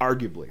fair.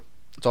 Arguably.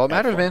 That's all that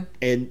matters, man.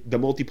 And the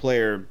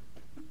multiplayer,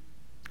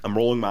 I'm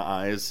rolling my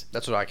eyes.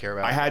 That's what I care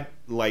about. I had,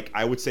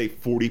 I would say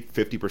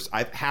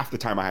 40-50%. Half the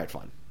time I had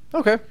fun.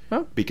 Okay.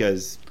 Well,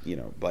 Because,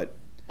 but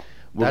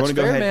we're That's going to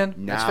go fair, ahead.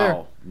 man. That's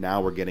fair.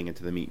 Now we're getting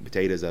into the meat and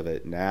potatoes of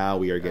it. Now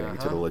we are getting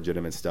into the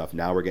legitimate stuff.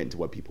 Now we're getting to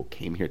what people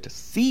came here to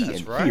see That's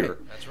and right. hear.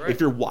 That's right. If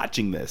you're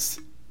watching this,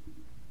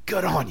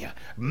 good on you.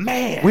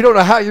 Man. we don't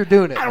know how you're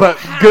doing it, I don't but know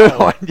how. good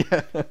on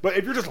you. But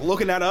if you're just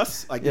looking at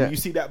us, Yeah. you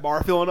see that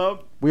bar filling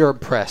up, We are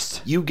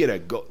impressed. you get a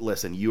go.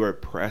 Listen, your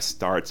press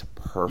starts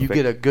perfect. You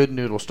get a good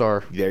noodle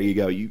star. There you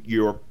go.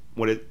 You're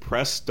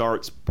press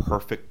starts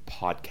perfect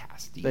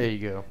podcast. There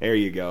you go. There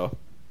you go.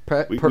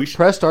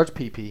 Press starts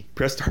PP.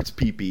 Press starts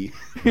PP.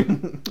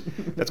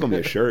 That's gonna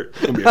be a shirt.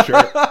 It's gonna be a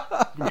shirt.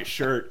 It's gonna be a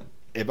shirt.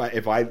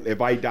 If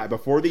I die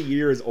before the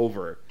year is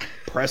over,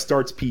 press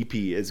starts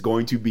PP is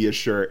going to be a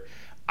shirt.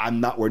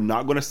 We're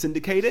not gonna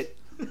syndicate it.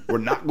 We're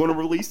not gonna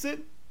release it.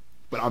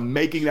 But I'm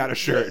making that a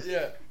shirt.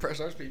 Yeah. Press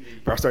starts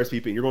PP. Press starts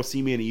PP. And you're gonna see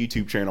me in a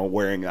YouTube channel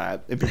wearing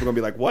that, and people are gonna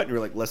be like, "What?" And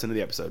you're like, "Listen to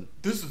the episode."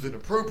 This is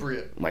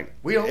inappropriate. I'm like,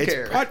 We don't it's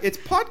care. It's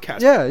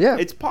podcast. Yeah.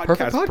 It's podcast.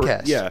 Perfect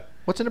podcast. Yeah.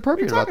 What's What are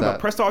inappropriate you about talking that? about?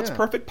 Press starts Yeah.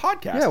 perfect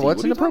podcast. Yeah, what's What are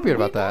you inappropriate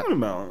talking about What are you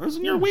talking about?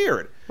 Listen, you're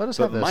weird. Let us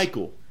but have this.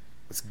 Michael,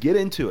 let's get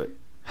into it.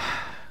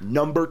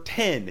 Number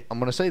 10. I'm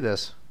going to say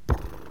this.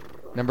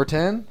 Number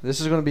 10, this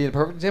is going to be a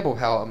perfect example of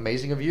how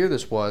amazing of a year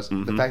this was.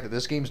 The fact that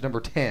this game's number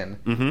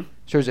 10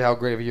 shows you how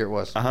great of a year it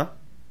was. Uh huh.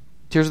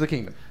 Tears of the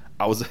Kingdom.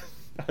 I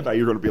thought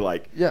you were going to be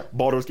like, Yeah.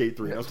 Baldur's Gate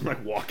 3. I was going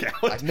to walk out.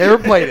 I've never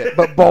played it,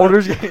 but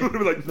Baldur's I Gate. would be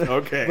like,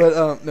 okay.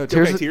 But no,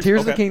 Tears of the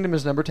Okay. Kingdom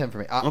is number 10 for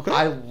me. Okay.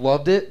 I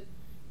loved it.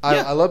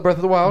 Yeah. I love Breath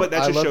of the Wild. But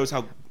that just shows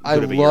how good I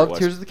of a year it love was.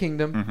 Tears of the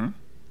Kingdom. Mm-hmm.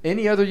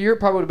 Any other year, it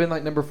probably would have been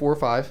like number 4 or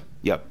 5.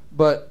 Yep.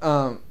 But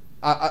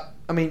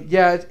I mean,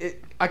 yeah,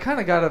 I kind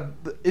of got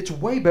it's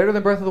way better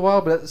than Breath of the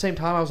Wild, but at the same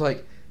time, I was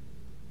like,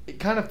 it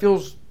kind of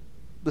feels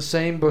the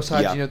same.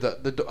 Besides, Yeah.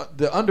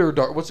 the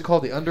Underdark. What's it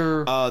called?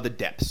 The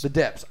depths. The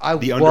depths.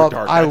 The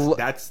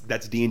Underdark.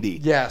 That's D&D.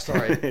 Yeah,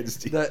 sorry.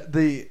 It's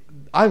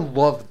I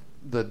love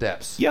the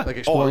depths. Yeah. Like Oh,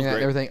 exploring it was that and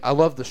great. everything. I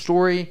love the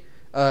story.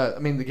 I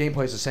mean, the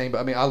gameplay's the same, but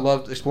I mean, I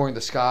loved exploring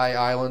the sky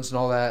islands and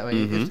all that. I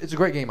mean, it's a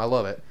great game. I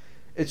love it.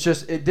 It's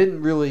just it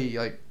didn't really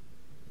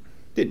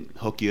Didn't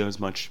hook you as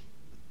much.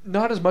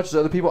 not as much as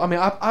other people. I mean,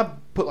 I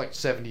put like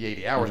 70,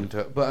 80 hours into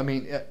it, but I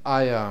mean,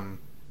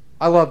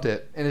 I loved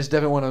it, and it's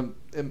definitely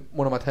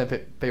one of my 10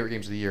 favorite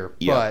games of the year.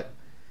 Yeah.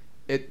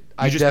 But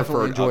I just definitely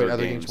preferred enjoyed other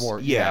other games. games more.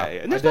 Yeah, I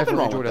and there's nothing definitely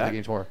wrong enjoyed with other that.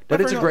 games more.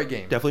 But it's a great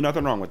game. Definitely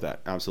nothing wrong with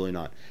that. Absolutely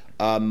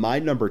not. My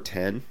number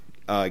 10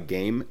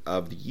 game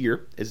of the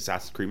year is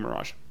Assassin's Creed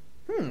Mirage.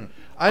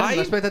 I didn't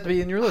expect that to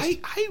be in your list.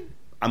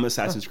 I'm an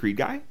Assassin's Creed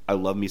guy. I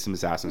love me some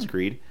Assassin's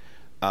Creed.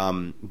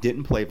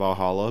 Didn't play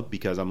Valhalla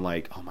because I'm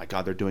like, oh my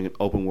god, they're doing an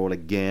open world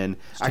again.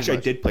 Actually, much.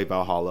 I did play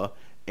Valhalla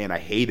and I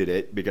hated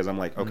it because I'm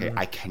like, okay,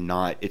 I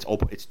cannot. It's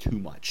open. It's too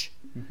much.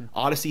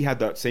 Odyssey had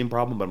that same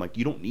problem, but I'm like,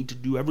 you don't need to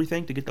do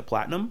everything to get the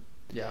platinum.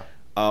 Yeah.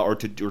 Or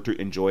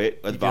to enjoy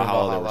it. With do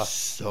Valhalla, there Valhalla. was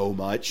so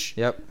much.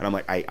 Yep. And I'm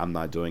like, I'm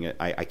not doing it.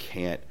 I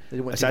can't. They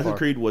went too Assassin's far.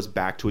 Creed was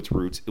back to its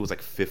roots. It was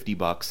like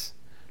 $50.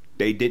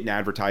 They didn't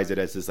advertise it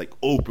as this like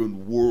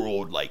open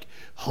world, like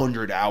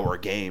 100-hour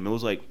game. It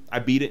was like I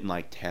beat it in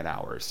like 10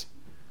 hours.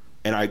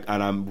 And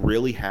I'm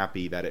really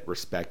happy that it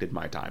respected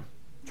my time.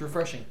 It's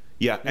refreshing.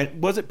 Yeah.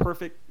 And was it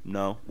perfect?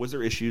 No. Was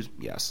there issues?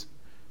 Yes.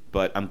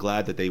 But I'm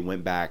glad that they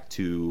went back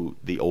to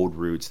the old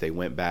roots. They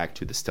went back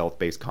to the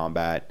stealth-based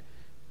combat.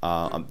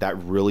 That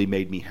really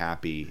made me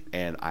happy,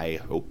 and I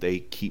hope they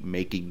keep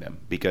making them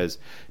because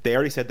they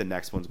already said the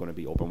next one's going to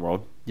be open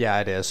world. Yeah,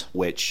 it is.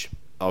 Which,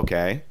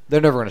 okay, They're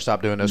never going to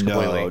stop doing those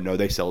completely. no,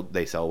 they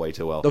sell way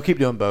too well. They'll keep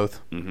doing both.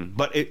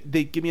 But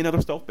they give me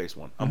another stealth-based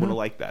one. I'm going to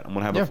like that. I'm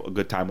going to have a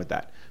good time with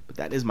that. But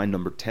that is my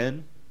number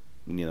 10.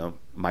 You know,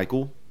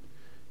 Michael,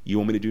 you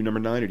want me to do number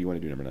 9, or do you want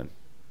to do number 9?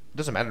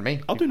 Doesn't matter to me.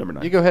 I'll do number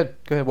 9. You go ahead.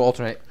 Go ahead. We'll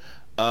alternate.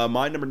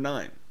 My number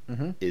 9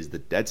 is the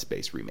Dead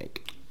Space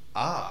remake.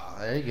 Ah,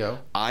 there you go.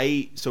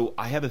 I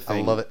have a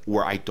thing love it.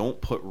 where I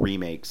don't put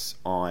remakes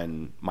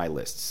on my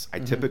lists. I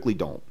typically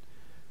don't.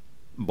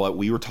 But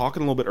we were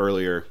talking a little bit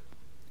earlier,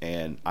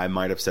 and I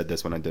might have said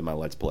this when I did my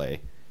Let's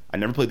Play. I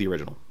never played the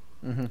original.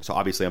 So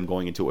obviously I'm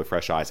going into it with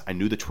fresh eyes. I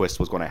knew the twist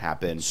was going to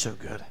happen. So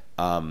good.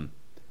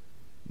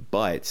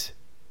 But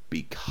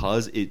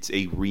because it's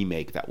a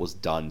remake that was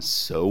done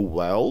so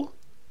well,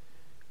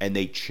 and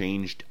they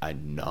changed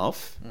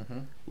enough,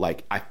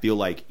 like I feel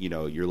like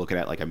you're looking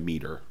at like a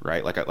meter,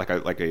 right? Like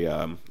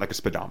a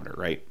speedometer,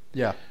 right?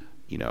 Yeah.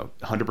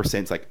 100%.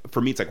 It's like for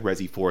me, it's like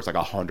Resi 4. It's like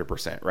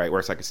 100%, right? Where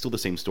it's like it's still the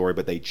same story,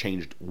 but they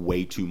changed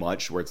way too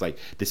much. Where it's like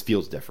this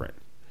feels different.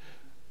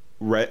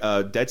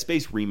 Dead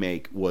Space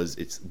remake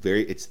it's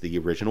the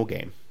original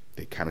game.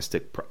 They kind of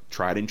stick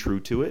tried and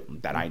true to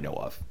it that I know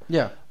of.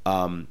 Yeah.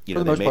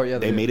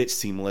 They made it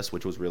seamless,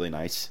 which was really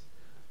nice.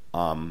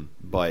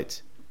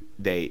 But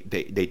they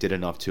did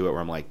enough to it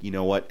where I'm like, you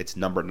know what? It's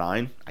number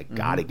 9. I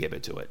gotta give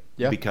it to it.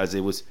 Yeah. Because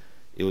it was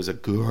a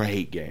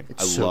great game.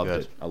 I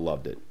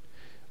loved it.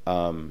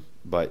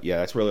 But yeah,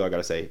 that's really all I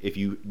gotta say. If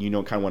you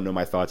kind of want to know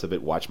my thoughts of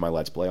it, watch my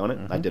Let's Play on it.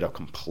 I did a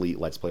complete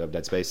Let's Play of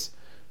Dead Space.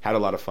 Had a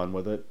lot of fun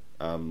with it.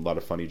 A lot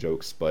of funny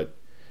jokes, but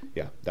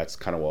yeah, that's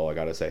kind of all I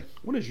gotta say.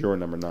 What is your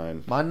number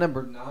 9? My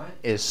number 9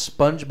 is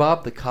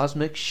SpongeBob the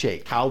Cosmic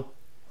Shake. How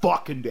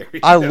fucking dare you?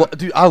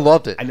 Dude, I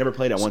loved it. I never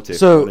played it. I want to.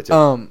 So,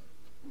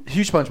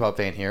 huge SpongeBob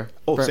fan here.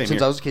 Same since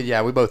here. I was a kid,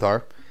 yeah, we both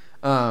are.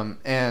 So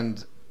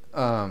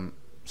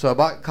I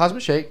bought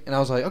Cosmic Shake, and I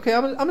was like, okay,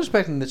 I'm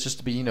expecting this just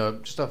to be,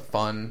 just a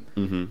fun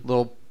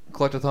little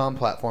collectathon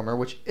platformer,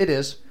 which it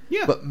is.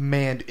 Yeah. But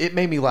man, it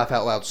made me laugh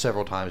out loud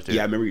several times, dude.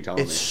 Yeah, I remember you telling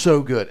me. It's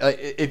so good.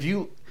 If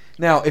you're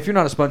not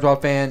a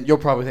SpongeBob fan, you'll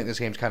probably think this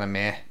game's kind of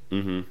meh.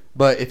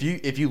 But if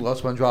you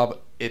love SpongeBob,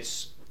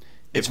 it's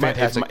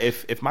fantastic.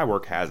 If my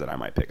work has it, I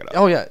might pick it up.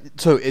 Oh yeah,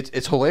 so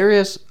it's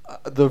hilarious.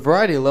 The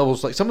variety of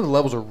levels, like some of the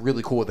levels are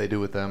really cool. What they do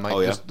with them,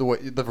 like just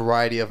the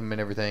variety of them and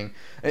everything.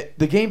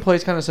 The gameplay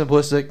is kind of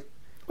simplistic.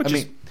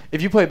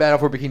 If you play Battle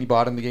for Bikini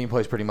Bottom, the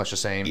gameplay is pretty much the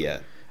same. Yeah.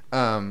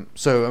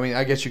 So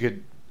I guess you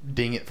could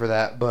ding it for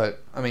that,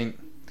 but and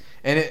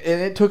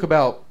it took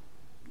about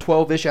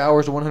 12-ish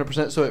hours to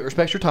 100%, so it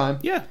respects your time.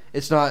 Yeah.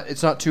 It's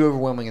not too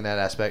overwhelming in that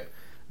aspect.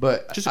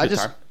 But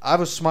I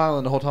was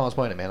smiling the whole time I was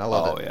playing it, man. I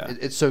love it. Yeah.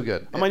 It's so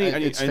good. I think I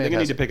need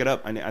to pick it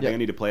up. I think I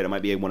need to play it. It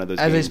might be one of those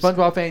games. As a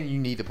SpongeBob fan, you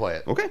need to play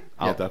it. Okay.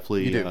 I'll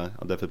definitely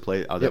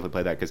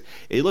play that because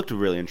it looked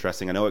really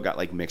interesting. I know it got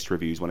like mixed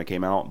reviews when it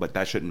came out, but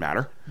that shouldn't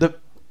matter. The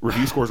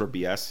review scores are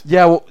BS.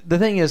 Yeah, well, the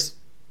thing is,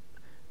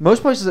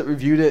 most places that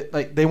reviewed it,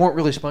 like, they weren't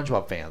really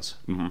SpongeBob fans.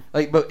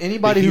 Like, but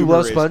anybody who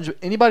loves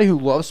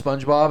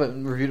SpongeBob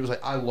and reviewed it was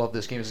like, I love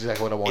this game. It's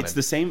exactly what I wanted. It's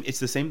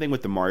the same thing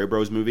with the Mario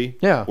Bros movie.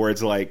 Yeah. Where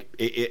it's like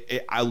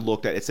I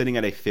looked at it's sitting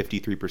at a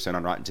 53%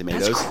 on Rotten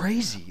Tomatoes. That's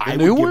crazy.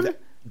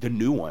 The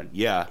new one,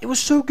 yeah. It was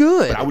so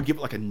good. But I would give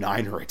it like a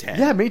 9 or a 10.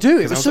 Yeah, me too.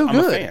 It was so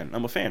good.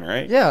 I'm a fan,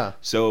 right? Yeah.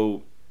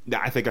 So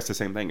I think that's the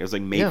same thing. It was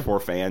like made for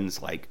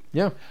fans, like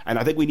And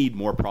I think we need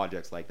more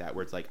projects like that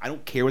where it's like I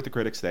don't care what the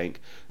critics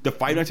think. The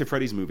Five Nights at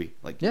Freddy's movie,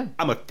 like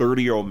I'm a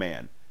 30-year-old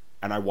man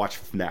and I watch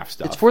FNAF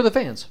stuff. It's for the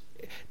fans.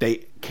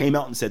 They came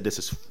out and said this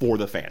is for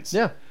the fans.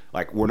 Yeah,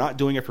 like we're not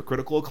doing it for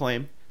critical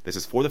acclaim. This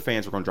is for the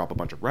fans. We're going to drop a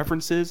bunch of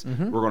references.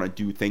 We're going to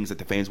do things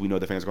that we know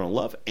the fans are going to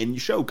love, and you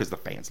show because the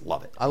fans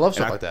love it. I love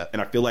stuff like that.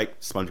 And I feel like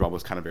SpongeBob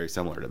was kind of very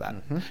similar to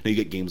that. Now you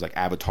get games like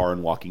Avatar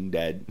and Walking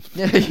Dead,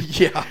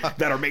 that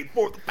are made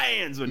for the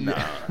fans. But no,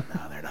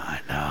 they're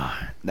not. No.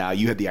 Now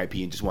you had the IP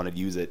and just wanted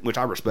to use it, which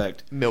I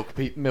respect. Milk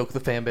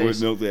the fan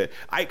base.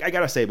 I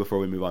gotta say before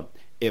we move on,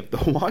 if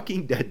the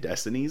Walking Dead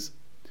Destinies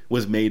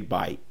was made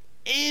by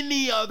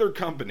any other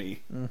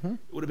company, it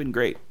would have been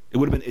great.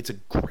 It's a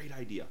great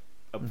idea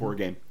for a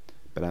game,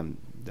 but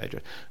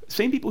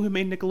same people who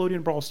made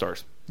Nickelodeon Brawl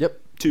Stars.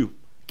 Yep. 2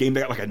 game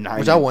that got like a 9.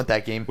 Which I want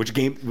that game. Which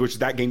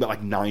that game got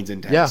like 9s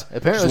and 10s. Yeah,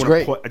 apparently it's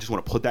great. I just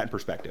want to put that in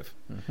perspective.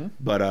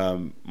 But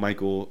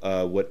Michael,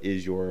 what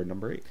is your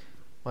number 8?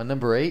 My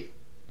number 8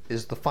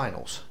 is The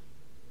Finals.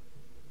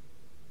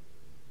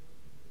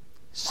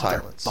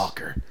 Silence.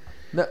 Motherfucker.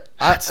 No,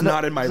 that's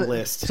not in my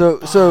list. So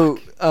with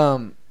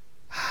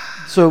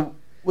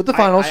The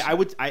Finals, can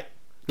I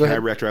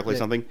retroact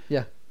something?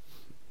 Yeah.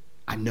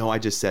 I know I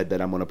just said that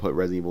I'm going to put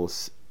Resident Evil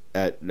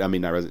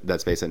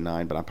Dead Space at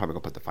 9, but I'm probably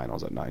going to put The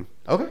Finals at 9.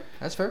 Okay,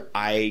 that's fair.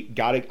 I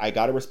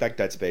gotta respect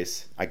Dead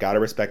Space.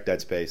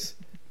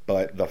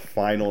 But The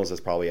Finals is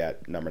probably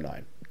at number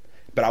 9.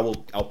 But I'll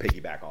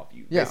piggyback off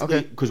you. Yeah, okay.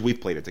 Because we've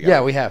played it together.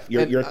 Yeah, we have.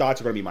 Your thoughts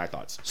are going to be my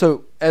thoughts.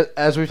 So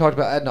as we've talked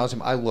about ad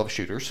nauseum, I love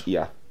shooters.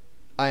 Yeah.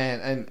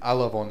 And I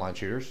love online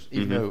shooters,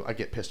 even though I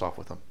get pissed off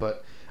with them.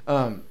 But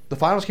The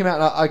Finals came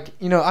out,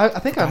 and I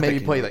think I maybe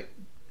played like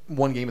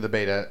one game of the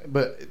beta,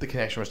 but the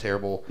connection was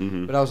terrible.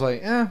 But I was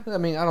like, I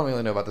don't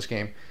really know about this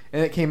game.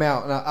 And it came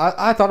out, and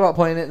I thought about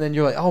playing it, and then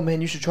you're like, oh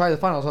man, you should try The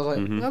Finals. I was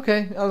like,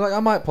 okay. I was like, I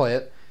might play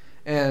it.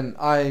 And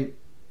I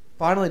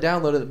finally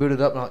downloaded it,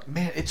 booted it up, and I'm like,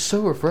 man, it's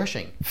so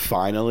refreshing.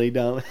 Finally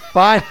done.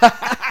 Fine.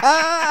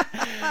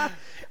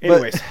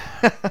 Anyways.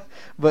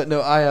 But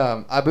no,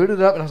 I booted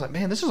it up, and I was like,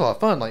 man, this is a lot of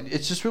fun. Like,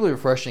 it's just really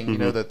refreshing. You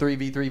know, the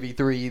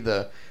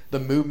 3v3v3, the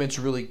movement's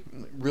really,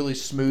 really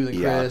smooth and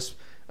crisp.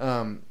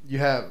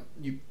 the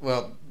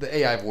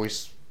AI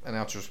voice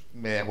announcers,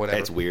 man, whatever.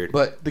 It's weird.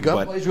 But the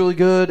gunplay is really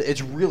good.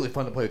 It's really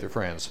fun to play with your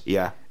friends.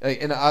 Yeah.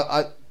 And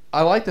I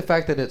like the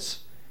fact that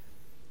it's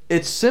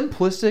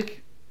simplistic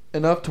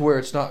enough to where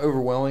it's not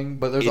overwhelming,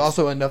 but there's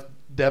also enough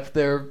depth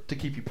there to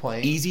keep you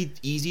playing.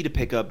 Easy to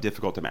pick up,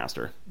 difficult to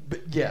master.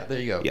 But yeah, there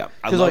you go. Yeah.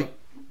 Because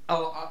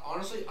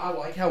honestly, I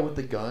like how with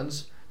the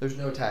guns, there's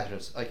no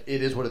attachments. Like,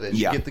 it is what it is.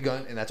 Yeah. You get the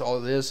gun, and that's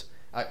all it is.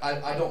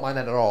 I don't mind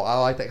that at all. I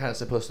like that kind of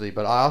simplicity.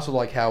 But I also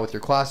like how with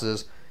your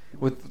classes,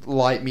 with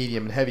light,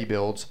 medium, and heavy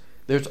builds,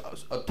 there's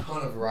a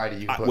ton of variety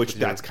you can put. Which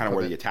that's kind of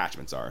where the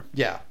attachments are.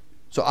 Yeah.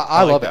 So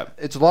I love like it.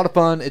 It's a lot of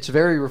fun. It's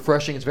very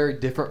refreshing. It's very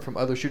different from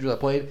other shooters I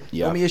played.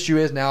 Yeah. The only issue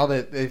is now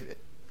that they've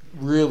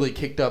really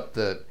kicked up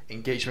the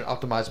engagement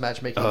optimized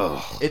matchmaking.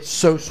 It's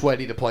so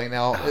sweaty to play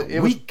now.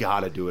 We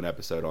gotta do an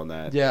episode on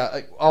that.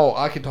 Yeah.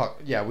 I can talk.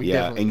 Yeah,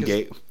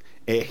 definitely.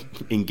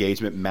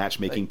 Engagement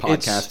matchmaking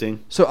podcasting.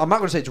 So I'm not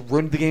going to say it's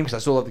ruined the game because I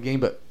still love the game,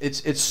 but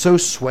it's so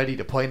sweaty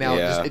to play now.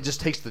 Yeah. It just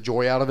takes the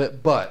joy out of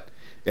it. But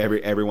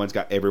everyone's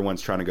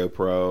trying to go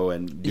pro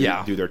and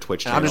do their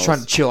Twitch channels. I'm just trying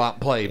to chill out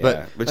and play. Yeah.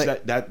 But Which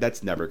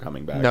that's never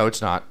coming back. No,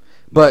 it's not.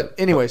 But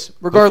anyways,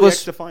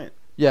 regardless, Defiant.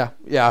 Yeah,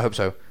 I hope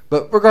so.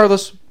 But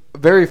regardless,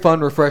 very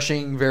fun,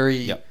 refreshing,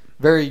 very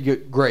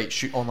good,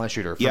 great online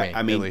shooter for me.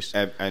 I mean, at least.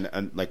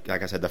 And like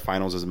I said, the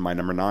finals is my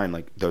number 9.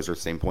 Like, those are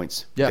the same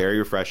points. Yeah. Very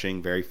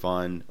refreshing, very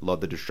fun.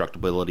 Love the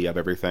destructibility of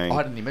everything. Oh,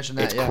 I didn't even mention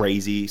that. It's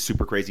crazy,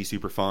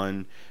 super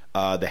fun.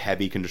 The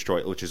heavy can destroy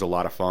it, which is a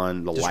lot of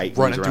fun. The just light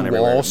running moves around through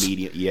everywhere. walls.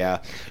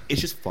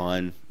 It's just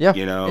fun. Yeah,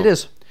 you know, it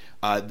is.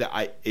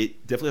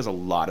 It definitely has a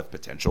lot of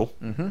potential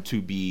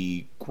to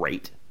be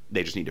great.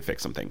 They just need to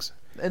fix some things,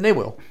 and they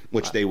will.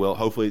 Which they will.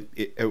 Hopefully,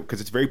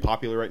 because it's very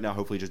popular right now.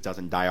 Hopefully, it just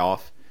doesn't die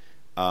off.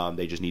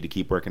 They just need to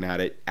keep working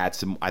at it. I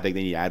think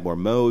they need to add more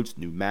modes,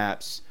 new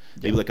maps,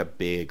 maybe like a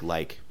big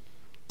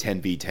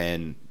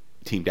 10v10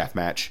 team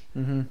deathmatch,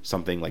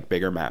 something like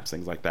bigger maps,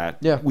 things like that.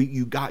 Yeah,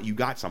 you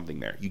got something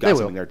there. You got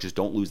something there. Just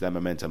don't lose that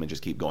momentum and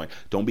just keep going.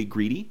 Don't be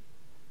greedy.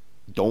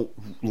 Don't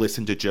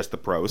listen to just the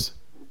pros,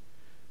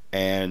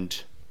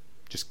 and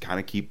just kind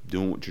of keep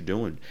doing what you're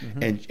doing,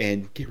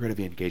 and get rid of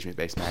the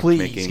engagement-based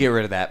matchmaking. Please get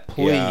rid of that.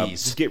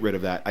 Please, just get rid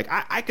of that. Like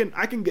I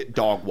can get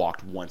dog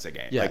walked once a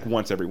game, like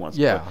once every once.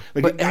 Yeah,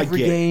 but every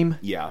game.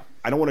 Yeah,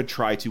 I don't want to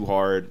try too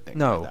hard.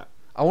 No, like that.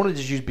 I want to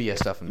just use BS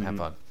stuff and have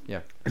fun.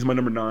 Yeah, it's my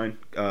number 9,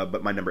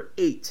 but my number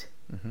 8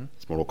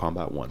 is Mortal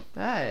Kombat 1.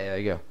 Hey, there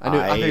you go.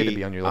 I figured it'd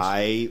be on your list.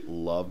 I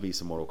love me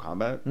some Mortal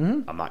Kombat.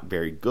 I'm not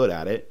very good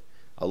at it.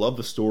 I love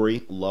the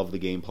story. Love the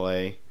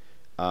gameplay.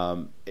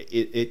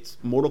 It's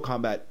Mortal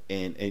Kombat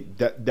and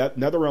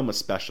NetherRealm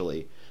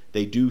especially.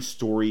 They do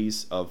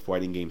stories of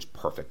fighting games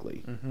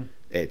perfectly.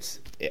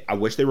 I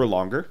wish they were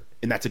longer,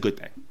 and that's a good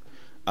thing.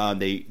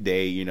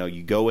 They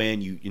you go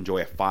in, you enjoy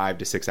a 5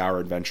 to 6 hour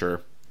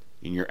adventure,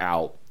 and you're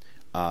out.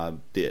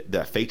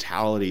 The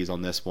fatalities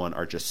on this one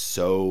are just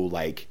so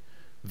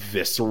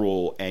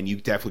visceral, and you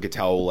definitely could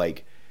tell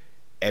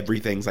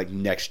everything's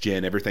next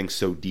gen. Everything's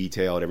so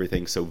detailed.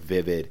 Everything's so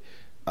vivid.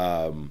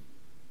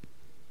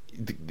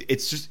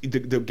 It's just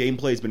the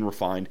gameplay has been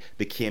refined.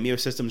 The cameo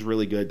system's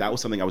really good. That was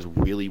something I was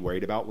really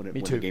worried about when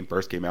the game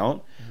first came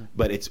out.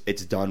 But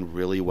it's done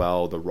really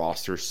well. The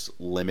roster's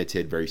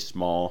limited, very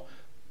small.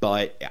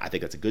 But I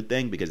think that's a good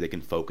thing because they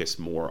can focus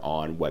more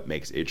on what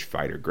makes each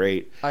fighter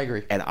great. I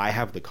agree. And I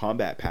have the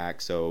combat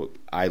pack, so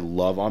I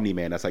love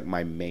Omni-Man. That's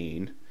my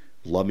main.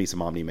 Love me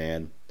some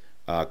Omni-Man.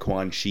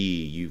 Quan Chi,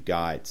 you've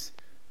got...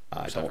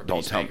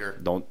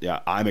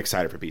 I'm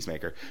excited for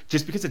Peacemaker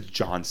just because it's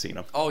John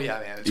Cena. Oh yeah,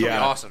 man, it's gonna be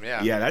awesome.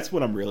 Yeah, that's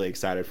what I'm really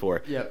excited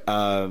for. Yep.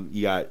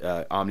 You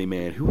got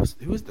Omni-Man. Who was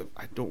the?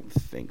 I don't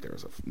think there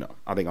was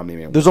I think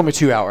Omni-Man. There's only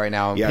 2 out right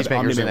now. Yeah,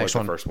 Peacemaker's Omni-Man the next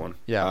was the first one.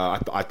 Yeah,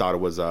 I thought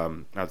it was. I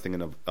was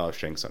thinking of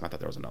Shang Tsung. I thought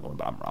there was another one,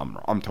 but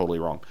I'm totally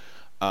wrong.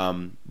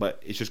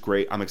 But it's just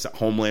great. I'm excited.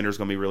 Homelander's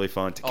gonna be really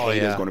fun.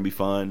 Takeda's gonna be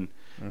fun.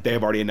 They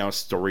have already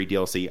announced story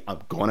DLC. I'm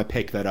gonna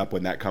pick that up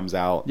when that comes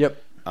out.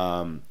 Yep.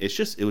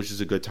 It was just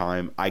a good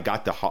time. I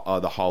got the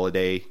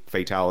holiday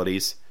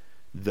fatalities;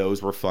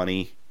 those were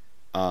funny.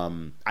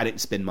 I didn't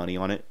spend money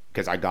on it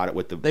because I got it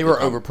with They were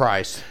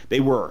overpriced.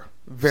 They were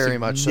very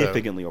much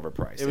significantly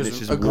overpriced. It was it's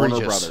just egregious.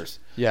 Warner Brothers.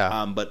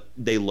 Yeah. But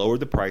they lowered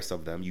the price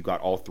of them. You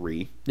got all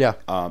 3. Yeah.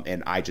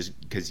 And I just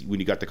because when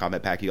you got the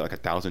combat pack, you got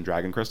 1,000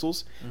 Dragon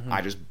Crystals.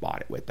 I just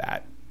bought it with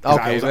that.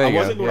 Okay, I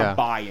wasn't going to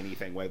buy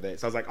anything with it,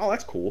 so I was like, "Oh,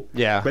 that's cool."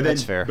 Yeah, but then,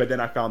 that's fair. But then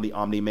I found the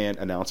Omni-Man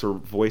announcer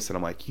voice, and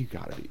I'm like, "You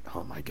gotta be!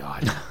 Oh my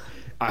god!"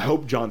 I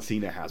hope John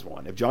Cena has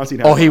one. If John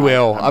Cena, has he one,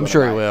 will. I'm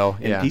sure he will.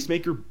 And yeah.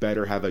 Peacemaker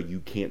better have a "You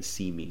can't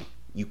see me."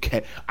 You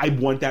can't. I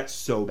want that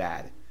so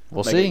bad.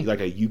 We'll see. Like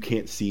a "You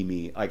can't see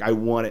me." I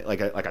want it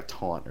like a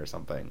taunt or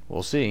something.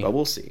 We'll see. But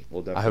we'll see.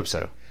 We'll definitely. I hope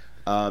so.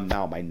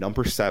 Now my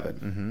number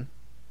 7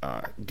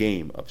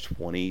 game of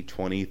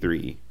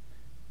 2023.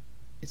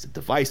 It's a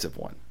divisive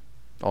one.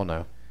 Oh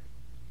no.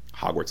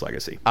 Hogwarts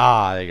Legacy.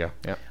 There you go.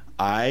 Yeah.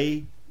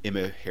 I am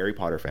a Harry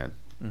Potter fan,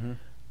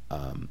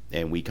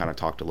 and we kind of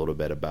talked a little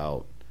bit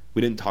about.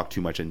 We didn't talk too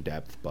much in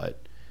depth,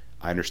 but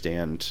I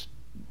understand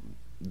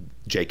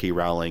J.K.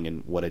 Rowling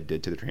and what it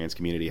did to the trans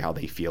community, how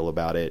they feel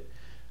about it.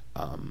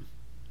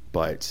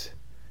 But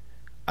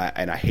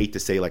I hate to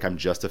say like I'm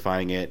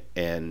justifying it,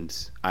 and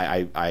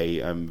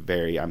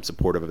I'm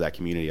supportive of that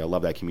community. I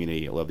love that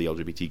community. I love the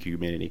LGBTQ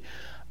community.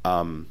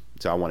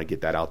 So I want to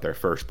get that out there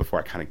first before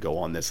I kind of go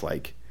on this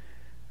like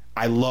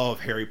I love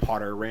Harry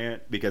Potter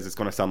rant, because it's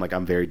going to sound like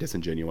I'm very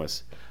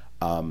disingenuous.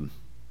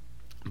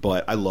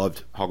 But I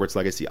loved Hogwarts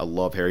Legacy. I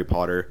love Harry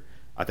Potter.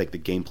 I think the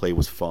gameplay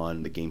was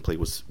fun. The gameplay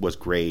was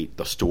great.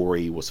 The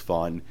story was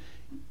fun.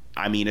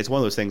 I mean, it's one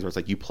of those things where it's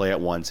like you play it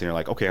once and you're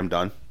like, okay, I'm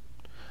done.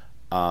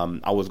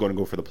 I was going to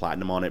go for the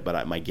platinum on it,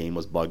 but my game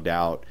was bugged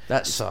out.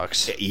 That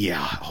sucks.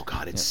 Yeah. Oh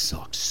God, it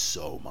sucks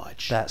so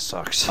much. That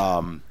sucks.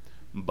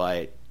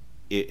 But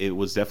it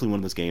was definitely one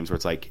of those games where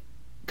it's like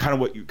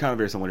kind of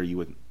very similar to you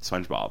with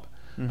SpongeBob.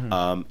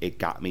 Mm-hmm. It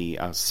got me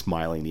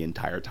smiling the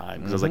entire time,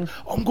 because I was like,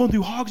 oh, I'm going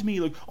through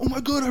Hogsmeade, like, oh my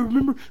God, I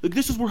remember, like,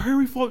 this is where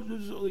Harry fought,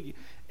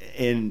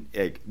 and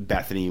me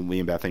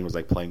and Bethany was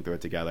like playing through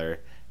it together,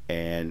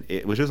 and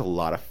it was just a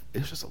lot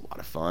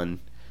of fun.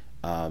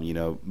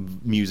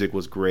 Music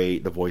was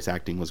great, the voice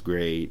acting was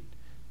great.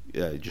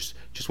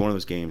 Just one of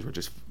those games where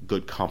just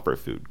good comfort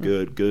food,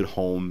 good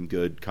home,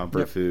 good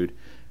comfort food.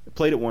 I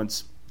played it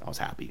once. I was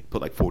happy.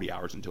 Put like 40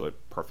 hours into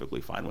it.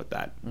 Perfectly fine with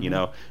that.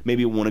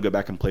 Maybe I want to go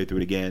back and play through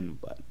it again.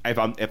 But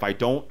if I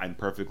don't, I'm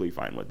perfectly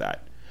fine with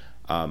that.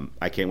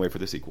 I can't wait for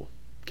the sequel.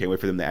 Can't wait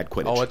for them to add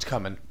Quidditch. Oh, it's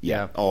coming.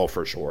 Yeah. Oh,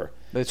 for sure.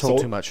 They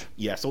sold too much.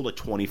 Yeah, sold like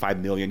 25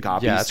 million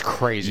copies. Yeah, it's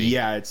crazy.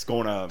 Yeah, it's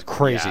going to... It's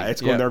crazy.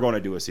 Yeah, they're going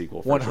to do a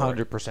sequel.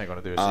 100%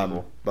 going to do a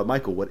sequel. But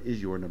Michael, what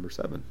is your number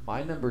 7?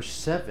 My number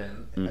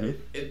 7,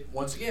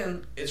 once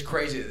again, it's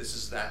crazy that this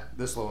is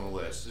this low on the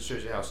list. It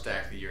shows you how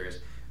stacked the year is.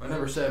 My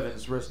number 7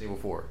 is Resident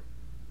Evil 4.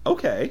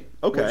 Okay.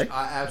 Which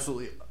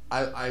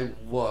I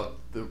love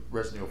the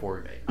Resident Evil 4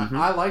 remake.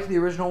 I liked the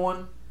original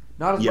one.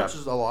 Not as much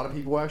as a lot of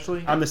people,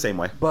 actually. I'm the same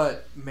way.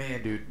 But,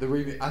 man, dude,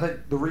 I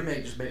think the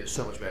remake just made it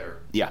so much better.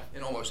 Yeah.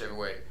 In almost every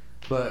way.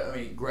 But, I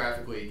mean,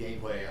 graphically,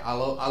 gameplay, I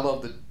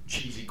love the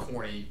cheesy,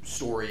 corny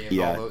story and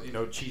all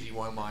the, cheesy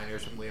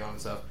one-liners from Leon and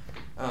stuff.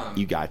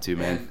 You got to,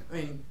 man. And, I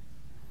mean,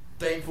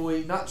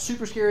 thankfully, not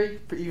super scary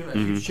for even a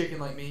huge chicken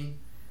like me.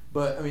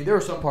 But, I mean, there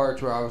were some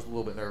parts where I was a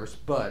little bit nervous.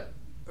 But,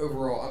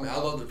 overall, I mean, I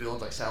love the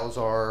villains like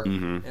Salazar.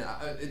 And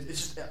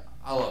it's just,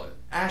 I love it.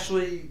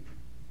 Ashley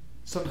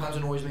sometimes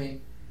annoys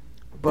me.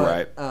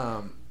 But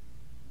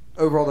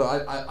overall, though,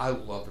 I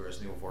love the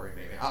Resident Evil 4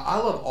 remake. I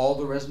love all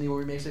the Resident Evil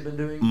remakes they've been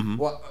doing.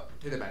 Well,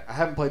 take that back. I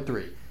haven't played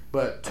 3,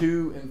 but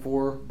 2 and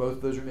 4, both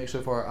of those remakes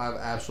so far, I've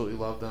absolutely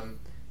loved them.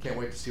 Can't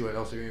wait to see what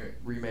else they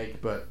remake.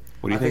 But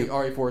I think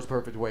RE4 is a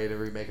perfect way to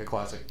remake a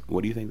classic.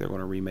 What do you think they're going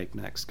to remake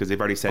next? Because they've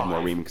already said 5.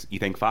 More remakes. You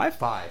think 5?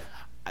 5.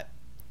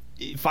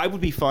 5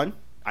 would be fun.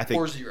 I think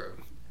 4 0.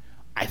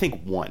 I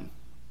think 1.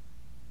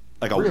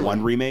 Like a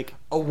 1 remake?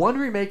 A 1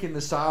 remake in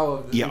the style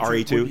of the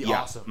RE2 would be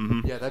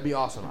awesome. Yeah, that'd be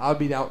awesome. I would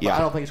be down. Yeah. But I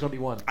don't think it's going to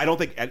be 1. I don't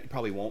think it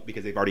probably won't,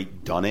 because they've already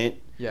done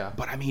it. Yeah.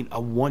 But I mean,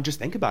 a 1, just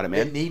think about it,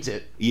 man. It needs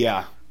it.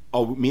 Yeah.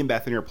 Oh, me and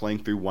Bethany are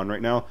playing through 1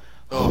 right now.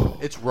 Oh,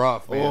 it's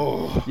rough, man.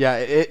 Oh. Yeah,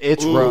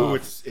 it's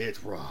rough.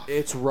 It's rough.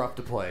 It's rough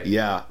to play.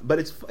 Yeah, but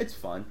it's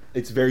fun.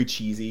 It's very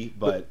cheesy,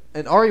 but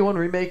an RE1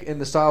 remake in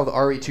the style of the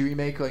RE2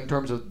 remake, like in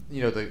terms of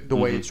the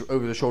way it's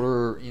over the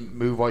shoulder,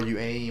 move while you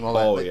aim, all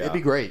that. Oh, yeah. It'd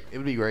be great. It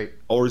would be great.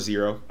 Or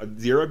 0.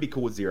 0 would be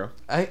cool with 0.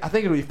 I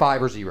think it would be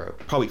 5 or 0.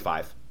 Probably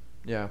 5.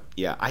 Yeah.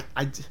 Yeah.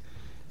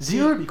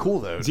 0 would be cool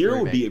though.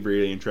 0 would be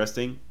really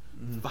interesting.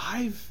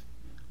 5,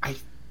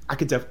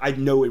 I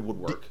know it would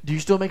work. Do you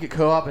still make it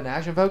co-op and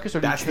action focused,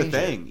 or do you change the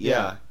thing? It?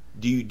 Yeah.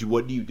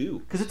 What do you do?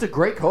 Because it's a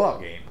great co-op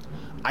game.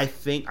 I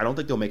don't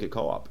think they'll make it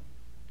co-op.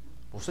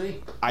 We'll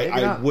see.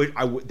 I would.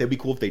 That'd be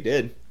cool if they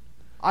did.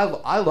 I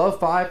love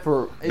 5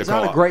 for. It's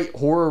not a great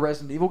horror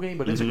Resident Evil game,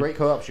 but it's a great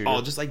co-op shooter.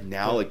 Oh, just like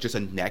now, like just a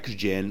next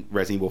gen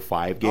Resident Evil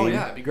 5 game. Oh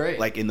yeah, it'd be great.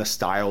 Like in the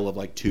style of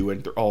like 2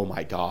 and 3. Oh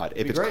my god,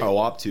 if it's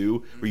co-op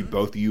too, where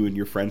you and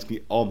your friends can.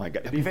 Oh my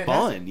god, it'd be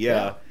fun.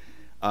 Yeah.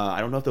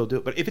 I don't know if they'll do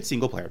it, but if it's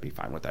single player, I'd be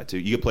fine with that too.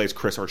 You could play as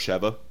Chris or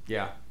Sheva.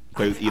 Yeah.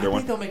 Play with either one. I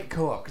think they'll make it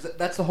co-op because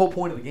that's the whole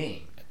point of the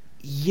game.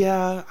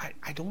 Yeah,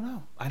 I don't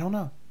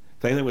know.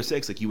 Same thing with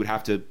 6. Like you would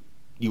have to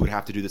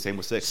do the same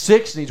with 6.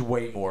 6 needs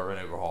way more of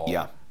an overhaul.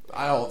 Yeah.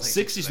 I don't think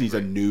 6 just needs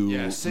a new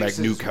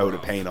new coat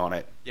of paint on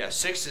it. Yeah,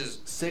 6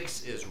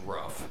 is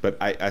rough. But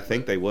I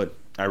think they would.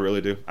 I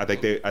really do. I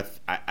think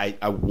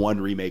a 1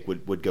 remake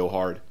would go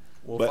hard.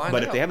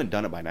 But if they haven't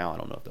done it by now, I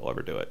don't know if they'll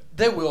ever do it.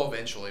 They will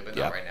eventually, but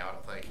not right now, I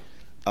don't think.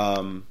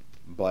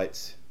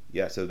 But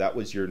yeah, so that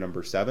was your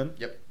number 7.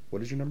 Yep.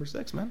 What is your number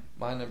 6, man?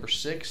 My number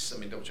 6. Let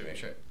me double check, make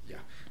sure. Yeah,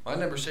 my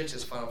number 6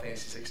 is Final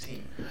Fantasy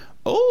 16.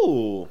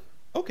 Oh,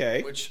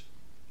 okay. Which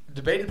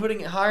debated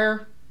putting it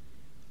higher,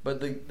 but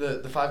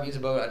the 5 games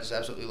above it I just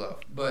absolutely love.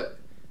 But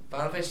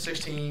Final Fantasy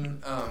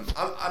 16, I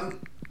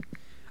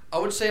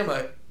would say I'm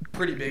a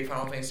pretty big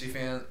Final Fantasy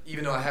fan,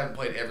 even though I haven't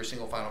played every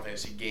single Final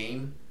Fantasy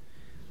game.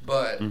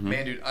 But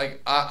man, dude,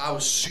 I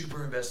was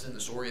super invested in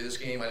the story of this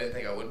game. I didn't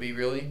think I would be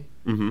really.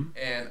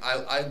 And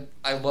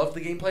I loved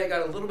the gameplay. It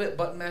got a little bit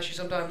button mashy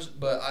sometimes,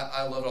 but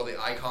I loved all the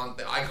icon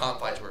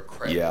fights were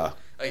incredible. Yeah.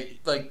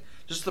 Like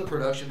just the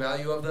production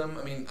value of them.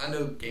 I mean, I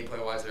know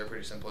gameplay wise they're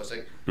pretty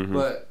simplistic,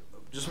 but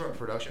just from a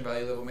production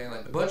value level, man,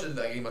 like the budget of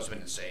that game must have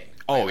been insane.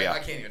 Oh, like, yeah. I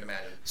can't even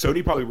imagine.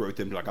 Sony probably wrote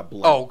them like a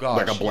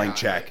blank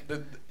check.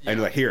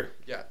 And like, here.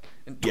 Yeah.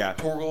 And Yeah.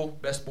 Torgal,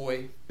 best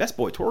boy. Best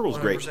boy, Torgal's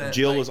great. 100%,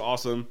 Jill like- is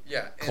awesome.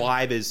 Yeah. and-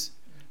 Clive is.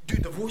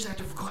 Dude, the voice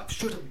actor for Clive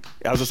should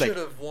I was just like,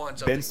 have won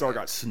something. Ben Starr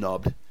got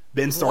snubbed.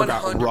 Ben Starr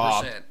got 100%.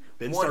 robbed.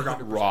 Ben Starr got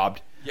 100%.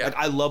 robbed. Yeah. Like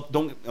I love.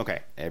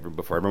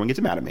 Before everyone gets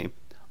mad at me,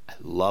 I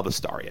love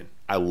Astarion.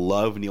 I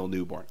love Neil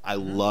Newborn. I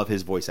love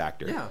his voice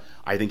actor. Yeah.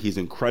 I think he's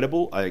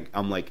incredible.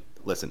 I'm like,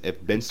 listen,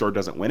 if Ben Starr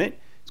doesn't win it,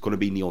 it's going to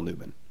be Neil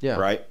Newman. Yeah.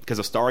 Right? Because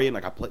Astarion,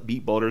 like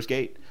beat Baldur's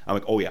Gate. I'm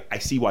like, oh yeah, I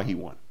see why he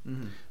won.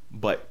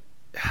 But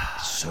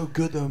So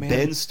good though, man.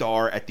 Ben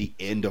Starr at the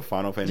end of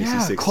Final Fantasy yeah,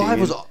 16. Clive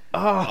was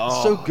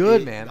so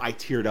good, man. I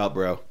teared up,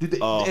 bro.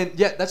 Dude, and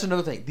yeah, that's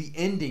another thing. The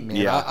ending, man.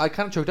 Yeah. I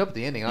kind of choked up at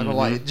the ending. I'm not gonna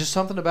lie. Just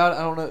something about it.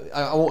 I don't know.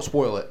 I won't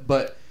spoil it,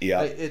 but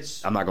Yeah.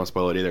 it's. I'm not going to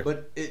spoil it either.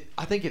 But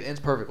I think it ends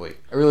perfectly.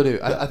 I really do.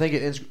 I think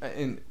it ends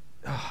in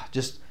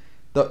just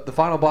the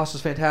final boss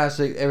is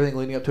fantastic. Everything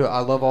leading up to it. I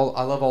love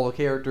all the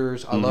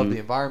characters. I love the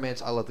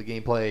environments. I love the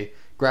gameplay.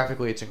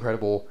 Graphically, it's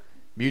incredible.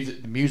 The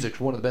music's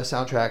one of the best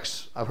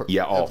soundtracks I've heard.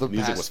 Yeah, of the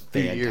music past was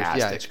few years. Yeah,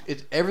 fantastic.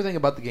 it's everything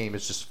about the game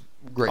is just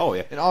great. Oh,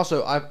 yeah. And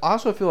also, I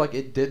also feel like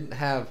it didn't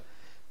have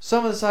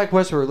some of the side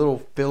quests were a little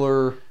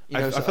filler. You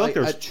know, I feel like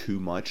there was too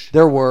much.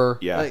 There were.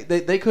 Yeah. Like,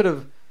 they could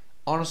have,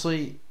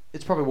 honestly,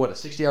 it's probably, a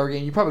 60-hour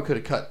game? You probably could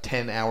have cut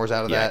 10 hours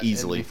out of that.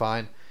 Easily. And be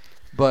fine.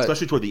 But,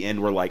 Especially toward the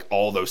end where like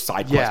all those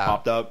side quests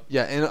popped up.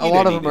 Yeah, and You a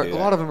lot didn't of need to do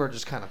them that. are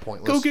just kind of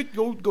pointless.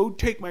 Go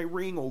take my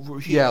ring over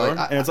here. Yeah,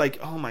 like, and it's like,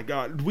 oh my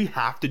god, do we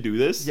have to do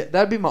this? Yeah,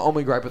 that'd be my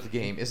only gripe with the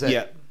game is that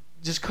Yeah.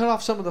 just cut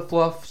off some of the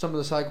fluff, some of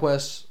the side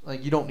quests.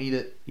 Like, you don't need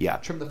it. Yeah.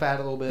 Trim the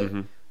fat a little bit.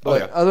 Oh,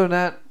 But yeah. other than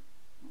that,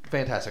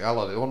 fantastic. I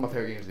love it. One of my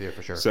favorite games of the year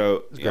for sure.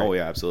 So, It's great. oh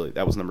yeah, absolutely.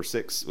 That was number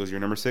 6. Was your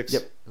number 6?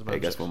 Yep, it was my Hey, number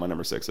guess 6. what my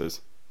number 6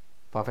 is?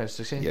 Final Fantasy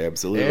 16? Yeah,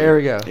 absolutely. There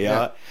we go.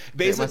 Yeah.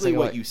 Basically, Yeah,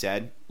 what like- you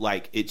said,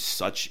 like, it's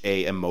such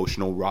a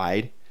emotional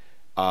ride.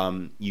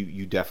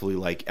 You definitely,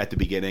 like, at the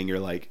beginning, you're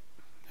like,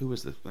 who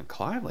was this? Like,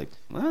 Clive? Like,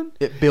 what?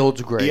 It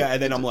builds great. Yeah,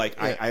 and then I'm like,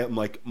 yeah. I'm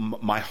like,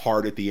 my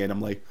heart at the end, I'm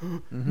like,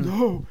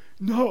 no,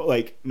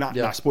 like,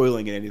 not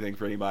spoiling it anything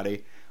for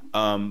anybody.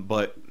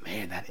 But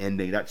man, that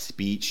ending, that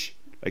speech,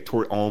 like,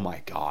 oh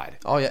my god.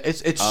 Oh yeah,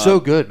 it's so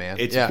good, man.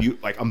 It's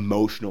like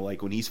emotional.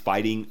 Like when he's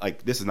fighting,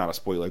 like this is not a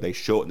spoiler. They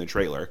show it in the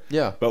trailer.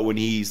 Yeah. But when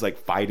he's like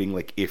fighting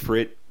like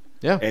Ifrit,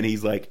 Yeah. and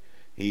he's like,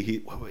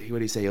 what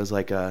did he say? It was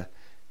like,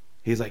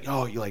 he's like,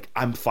 oh, you're like,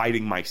 I'm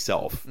fighting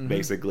myself,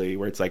 basically.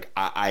 Where it's like,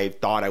 I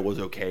thought I was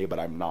okay, but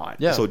I'm not.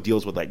 Yeah. So it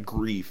deals with like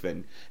grief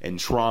and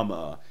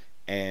trauma.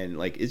 And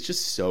like it's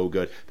just so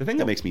good. The thing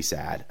that makes me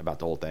sad about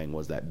the whole thing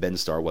was that Ben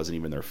Starr wasn't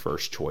even their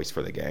first choice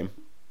for the game.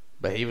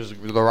 But he was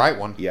the right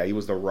one. Yeah, he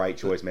was the right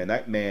choice, man.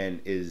 That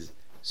man is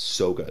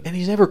so good. And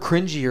he's never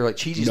cringy or like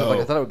cheesy stuff No. like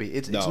I thought it would be.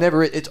 It's No.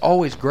 never. It's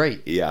always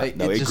great. Yeah, Like,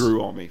 no, it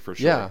grew on me for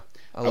sure. Yeah,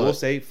 I will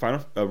say,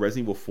 Resident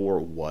Evil 4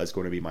 was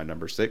going to be my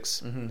number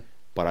 6,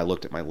 but I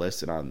looked at my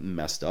list and I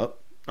messed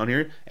up on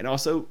here. And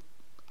also,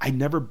 I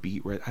haven't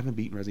beaten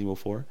Resident Evil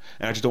 4,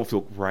 and I just don't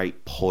feel right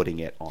putting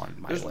it on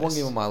my There's list. one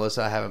game on my list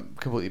that I haven't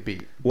completely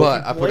beat,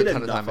 Well, but I put a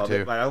ton of time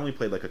into. I only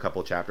played like a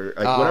couple chapters.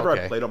 Like Oh, whatever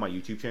okay. I played on my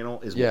YouTube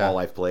channel is Yeah. all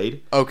I've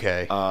played.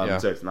 Okay, yeah.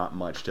 So it's not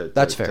much to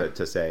That's fair.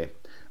 to say.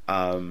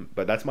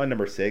 But that's my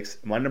number 6.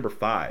 My number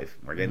 5.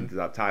 We're getting to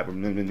that tie. We're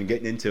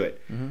getting into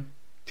it.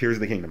 Tears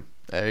of the Kingdom.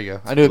 There you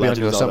go. I knew it'd be able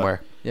to Legend go of Zelda.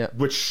 somewhere. Yeah.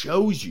 Which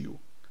shows you,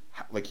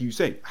 like you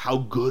say, how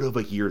good of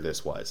a year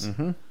this was.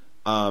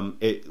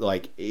 It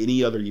like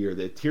any other year.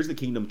 The Tears of the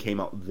Kingdom came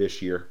out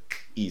this year,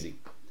 easy.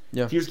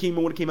 Yeah. Tears of the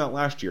Kingdom would have came out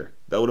last year.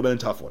 That would have been a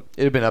tough one.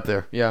 It'd have been up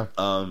there. Yeah.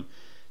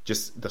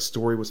 Just the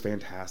story was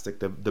fantastic.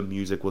 The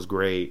music was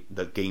great.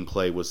 The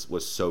gameplay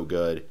was so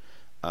good.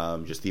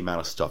 Just the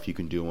amount of stuff you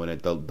can do in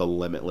it. The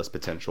limitless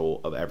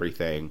potential of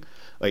everything.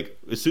 Like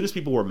as soon as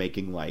people were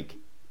making like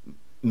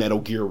Metal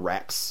Gear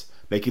Rex,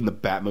 making the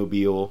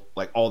Batmobile,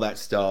 like all that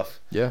stuff.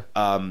 Yeah.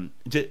 And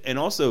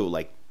also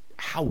like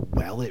how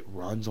well it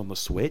runs on the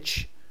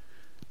Switch.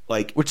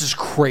 Like, Which is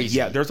crazy.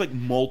 yeah, there's like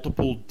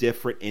multiple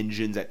different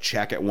engines at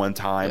check at one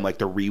time. Yeah. Like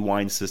the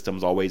rewind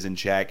system's always in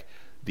check.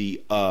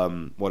 The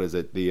what is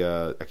it? The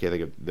I can't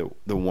think of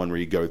the one where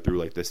you go through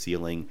like the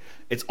ceiling.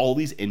 It's all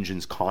these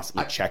engines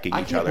constantly checking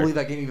I each can't other. believe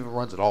that game even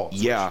runs at all. on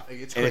Switch. Yeah, Like,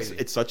 it's and crazy.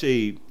 it's such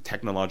a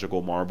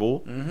technological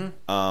marvel.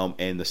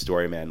 And the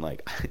story, man,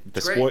 like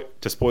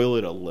to spoil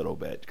it a little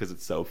bit because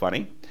it's so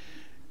funny.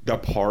 The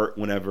part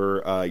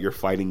whenever you're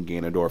fighting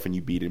Ganondorf and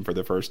you beat him for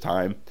the first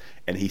time,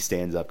 and he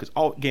stands up because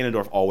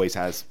Ganondorf always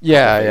has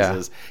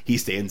phases. He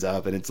stands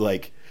up and it's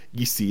like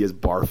you see his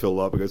bar fill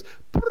up. It goes.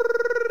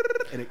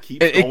 And it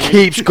keeps It going.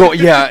 keeps going.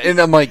 Yeah, and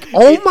I'm like,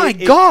 oh my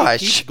It gosh.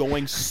 keeps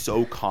going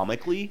so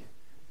comically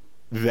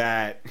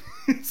that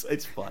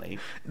it's funny.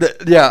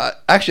 Yeah,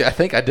 actually, I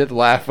think I did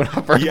laugh when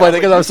I first Yeah, played it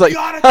because I was you like,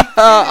 gotta be kidding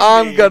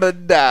I'm me. gonna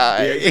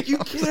die. Yeah, you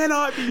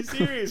cannot be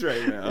serious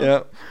right now.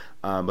 Yeah.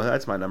 But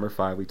that's my number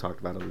 5. We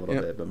talked about it a little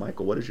Yep. bit. But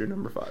Michael, what is your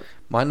number 5?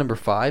 My number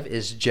 5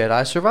 is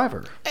Jedi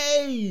Survivor.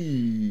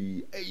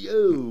 Hey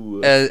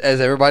yo, As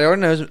everybody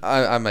already knows,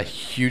 I'm a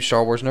huge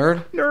Star Wars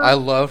nerd. Nerd. I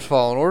loved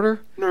Fallen Order.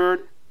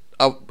 nerd.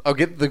 I'll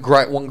get the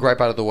one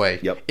gripe out of the way.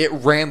 Yep. It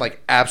ran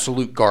like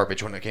absolute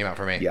garbage when it came out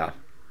for me. Yeah,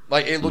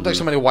 Like it looked like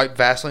somebody wiped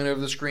Vaseline over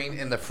the screen,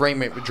 and the frame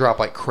rate would drop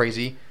like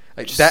crazy.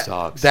 Like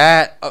Sucks.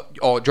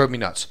 it drove me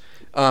nuts.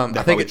 I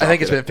probably think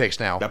dropped it's it. been fixed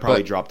now. that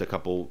probably but, dropped a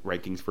couple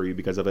rankings for you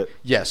because of it.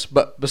 yes,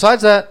 but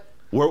besides that,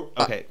 We're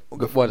okay.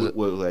 what is it?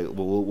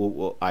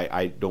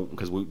 I don't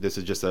because this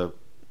is just a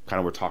kind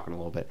of we're talking a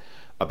little bit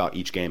about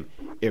each game.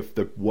 If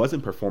there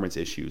wasn't performance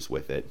issues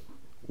with it,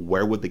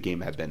 where would the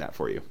game have been at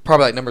for you?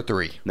 probably like number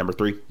 3. Number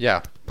 3.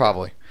 Yeah,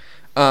 probably.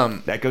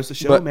 That goes to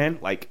show, But- man.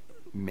 Like,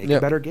 make Yeah.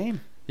 a better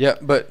game. Yeah,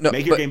 but no.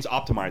 Make your but games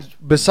optimized.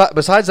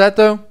 besides that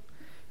though,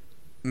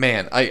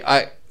 man,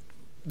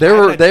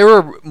 there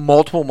were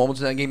multiple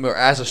moments in that game where,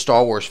 as a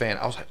Star Wars fan,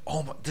 I was like,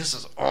 "Oh my, this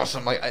is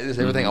awesome! Like, this is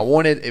everything I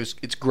wanted.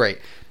 It's great.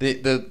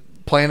 The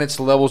planets,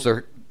 the levels,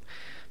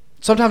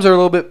 sometimes they're a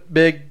little bit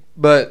big,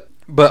 but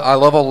I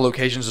love all the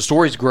locations. The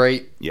story's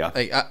great. Yeah.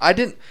 Like, I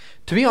didn't,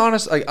 to be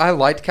honest, like I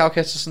liked Cal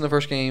Kestis in the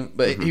first game,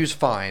 but he was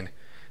fine.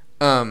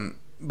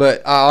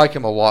 But I like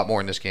him a lot more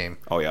in this game.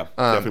 Oh yeah,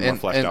 definitely more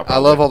fleshed out. I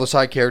probably. love all the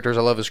side characters.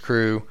 I love his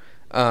crew.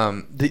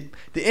 The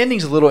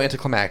ending's a little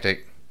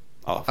anticlimactic.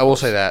 Oh, of I will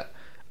course. say that.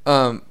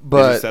 Does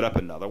But it set up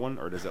another one,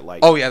 or does it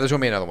like? oh yeah, there's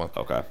gonna be another one.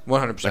 okay.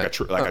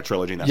 100%. Like a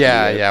trilogy. And that's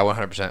Yeah, gonna be it? yeah,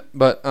 100%.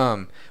 But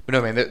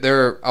no, man,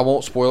 there. I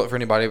won't spoil it for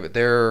anybody, but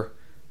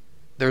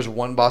there's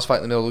one boss fight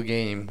in the middle of the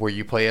game where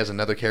you play as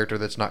another character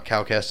that's not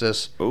Cal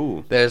Kestis.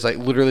 Ooh. That is like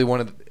literally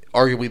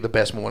arguably the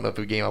best one of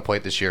the game I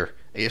played this year.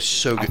 It's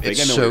so I good. think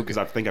It's I know so because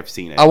good. I think I've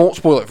seen it. I won't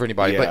spoil it for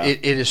anybody, but Yeah.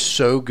 it is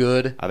so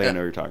good. I think I know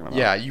what you're talking about.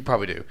 Yeah, you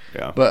probably do.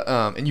 Yeah. But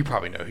and you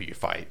probably know who you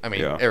fight. I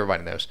mean, Yeah.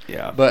 everybody knows.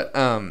 Yeah.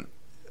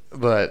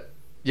 But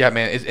yeah,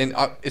 man,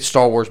 it's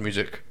Star Wars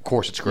music. Of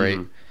course, it's great.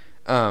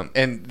 Mm-hmm.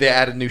 And they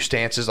added new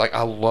stances. Like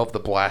I love the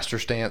blaster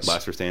stance.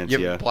 Blaster stance, You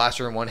have yeah. a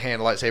blaster in one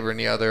hand, a lightsaber in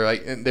the other.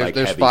 Like and Like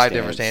there's heavy 5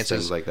 different stance,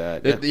 stances things like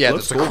that. Yeah, Yeah. there's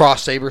Looks the cool.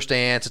 cross saber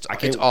stance.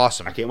 It's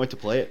awesome. I can't wait to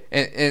play it.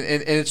 And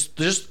it's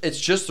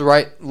just the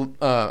right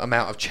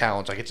amount of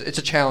challenge. Like it's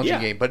a challenging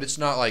Yeah. game, but it's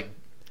not like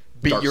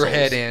beat Dark your Souls,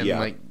 head in. yeah.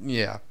 Like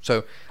yeah.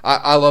 So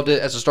I loved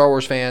it as a Star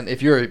Wars fan.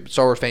 If you're a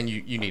Star Wars fan,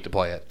 you need to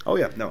play it. Oh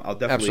yeah, no,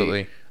 I'll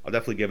Absolutely.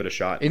 definitely give it a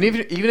shot. And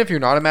even if you're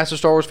not a massive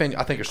Star Wars fan,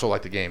 I think you'll still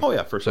like the game. Oh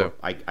yeah, for So- sure.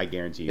 I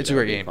guarantee you. It's a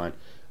that'll great be game.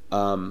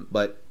 Fine.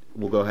 But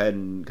we'll go ahead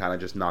and kind of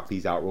just knock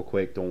these out real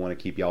quick. Don't want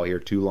to keep y'all here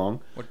too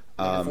long. What,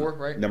 number 4,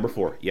 right? Number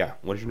 4, yeah.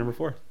 What is your number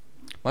 4?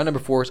 My number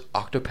 4 is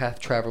Octopath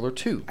Traveler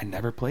 2. I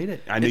never played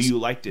it. I knew It's- you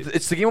liked it.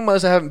 It's the game on my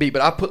list I haven't beat,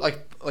 but I put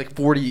like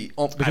 40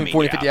 between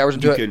 40 and 50 hours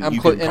into You it. can- I'm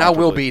you close, can and I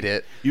will comfortably- beat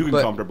it. You can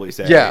but- comfortably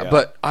say, yeah,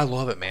 but I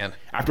love it, man.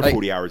 after Like,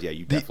 40 hours, yeah,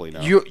 you definitely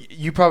know.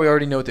 You probably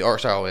already know what the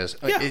art style is.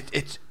 Yeah.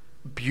 It's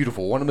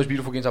beautiful. One of the most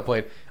beautiful games I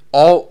played.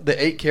 All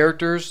the 8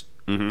 characters,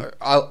 Mm-hmm.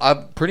 I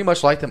pretty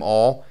much like them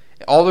all.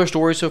 All their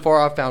stories so far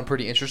I've found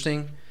pretty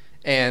interesting,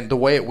 and the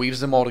way it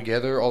weaves them all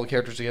together, all the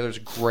characters together, is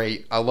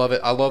great. I love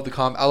it. I love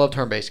I love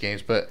turn-based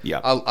games, but Yeah.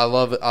 I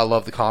love it. I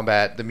love the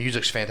combat. The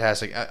music's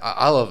fantastic.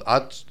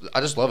 I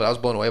just love it. I was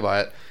blown away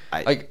by it.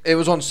 Like it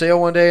was on sale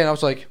one day, and I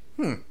was like,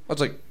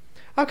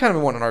 I've kind of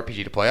been wanting an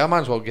RPG to play. I might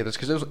as well get this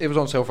because it was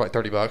on sale for like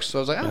 $30. So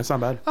I was like, That's not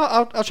bad.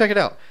 I'll check it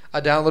out.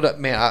 I downloaded it.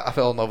 Man, I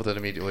fell in love with it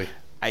immediately.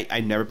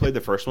 I never played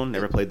the first one.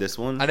 Never played this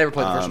one. I never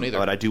played the first one either.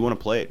 But I do want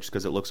to play it just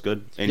because it looks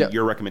good. And Yeah.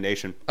 your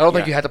recommendation. I don't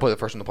think Yeah. you had to play the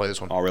first one to play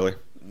this one. Oh, really?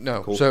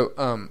 No. Cool.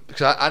 So,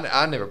 because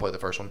I never played the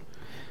first one,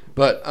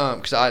 but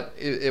because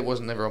it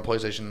wasn't never on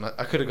PlayStation.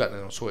 I could have gotten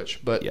it on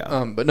Switch, but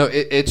Yeah. but no,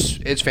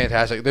 it's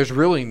fantastic. There's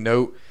really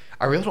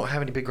I really don't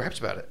have any big gripes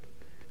about it.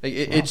 Like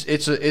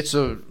it's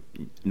a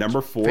Number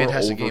 4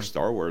 Fantastic over game.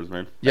 Star Wars,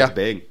 man. Yeah. That's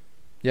big.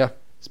 yeah.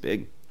 It's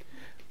big.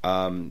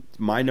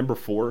 My number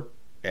 4,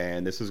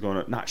 and this is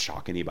going to not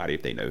shock anybody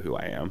if they know who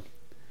I am.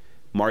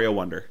 Mario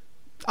Wonder.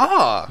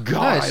 Ah,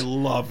 God, nice. I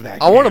love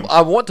that. I game.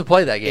 want to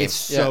play that game. It's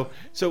so.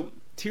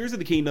 Tears of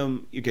the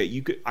Kingdom. Okay,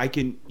 you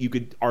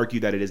could argue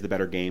that it is the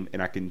better game,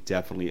 and I can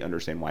definitely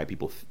understand why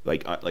people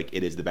like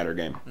it is the better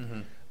game.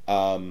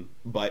 Mm-hmm.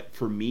 But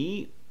for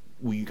me,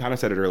 you kind of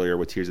said it earlier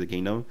with Tears of the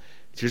Kingdom.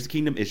 Tears of the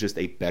Kingdom is just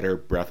a better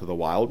Breath of the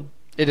Wild.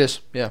 It is.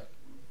 Yeah.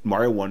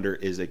 Mario Wonder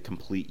is a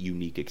complete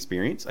unique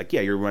experience. Like,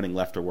 yeah, you're running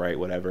left or right,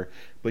 whatever,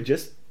 but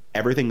just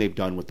everything they've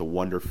done with the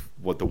Wonder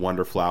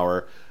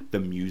Flower, the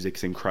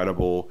music's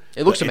incredible.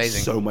 It looks It's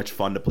amazing. so much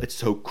fun to play. It's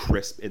so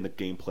crisp in the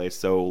gameplay. It's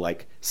so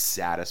like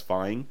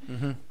satisfying.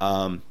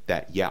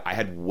 That yeah, I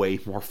had way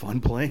more fun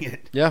playing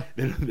it. Yeah.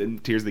 than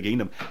Tears of the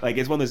Kingdom. Like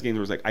it's one of those games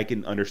where it's like I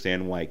can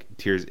understand why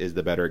Tears is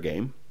the better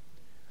game,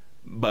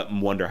 but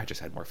Wonder I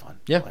just had more fun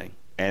playing.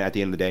 And at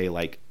the end of the day,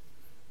 like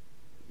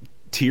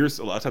Tears,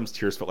 a lot of times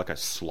Tears felt like a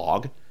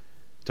slog.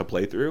 to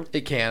play through.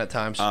 It can at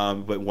times.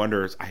 But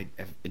Wonders, I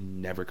have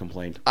never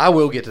complained. I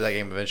will get to that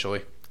game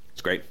eventually.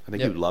 It's great. I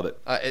think you would love it.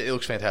 It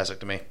looks fantastic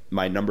to me.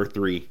 My number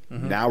 3.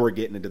 Now we're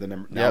getting into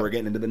the we're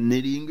getting into the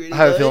nitty and gritty. I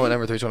have a feeling what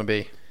number 3 is going to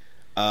be.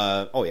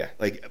 Oh yeah,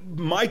 like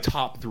my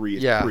top 3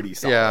 is pretty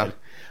solid.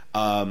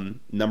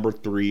 Number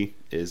 3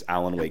 is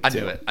Alan Wake 2.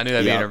 I knew it. I knew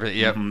that'd be number 3.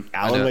 Yep.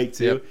 Alan Wake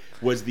 2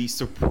 was the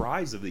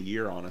surprise of the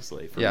year,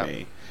 honestly, for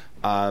me.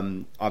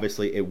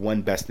 Obviously, it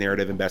won Best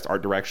Narrative and Best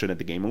Art Direction at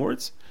the Game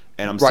Awards,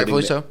 and I'm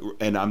rightfully sitting so.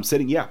 And I'm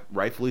sitting,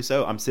 rightfully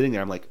so. I'm sitting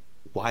there. I'm like,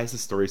 why is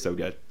this story so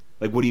good?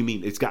 Like, what do you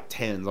mean? It's got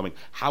 10s. I'm like,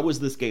 how is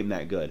this game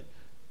that good?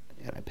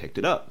 And I picked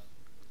it up,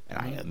 and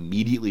I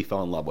immediately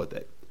fell in love with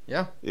it.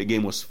 Yeah, the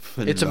game was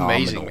phenomenal. It's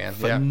amazing, man.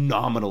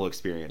 Phenomenal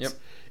experience. Yep.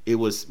 It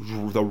was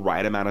the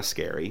right amount of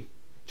scary,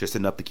 just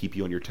enough to keep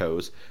you on your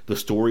toes. The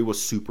story was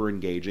super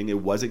engaging. It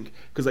wasn't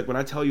because, like, when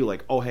I tell you,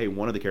 like, oh, hey,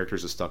 one of the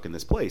characters is stuck in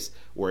this place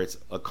where it's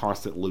a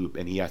constant loop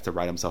and he has to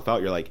write himself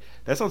out. You're like,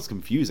 that sounds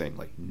confusing.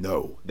 Like,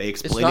 no, they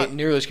explain it's not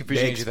nearly as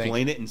confusing as you think. They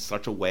explain it in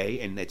such a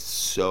way, and it's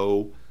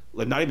so.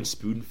 Like, not even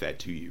spoon fed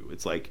to you.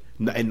 It's like,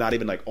 and not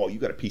even like, oh, you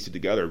got to piece it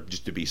together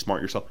just to be smart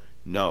yourself.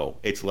 No,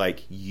 it's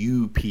like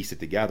you piece it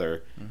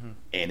together,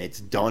 and it's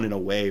done in a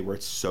way where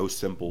it's so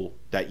simple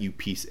that you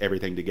piece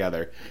everything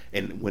together.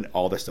 And when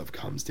all this stuff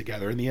comes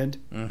together in the end,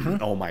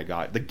 oh my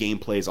god, the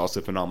gameplay is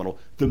also phenomenal.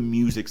 The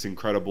music's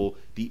incredible.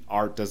 The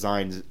art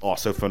design is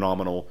also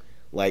phenomenal.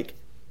 Like,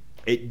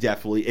 it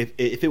definitely,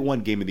 if it won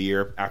Game of the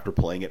Year after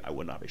playing it, I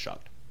would not be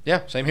shocked.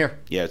 Yeah, same here.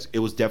 Yes, it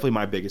was definitely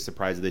my biggest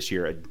surprise of this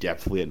year.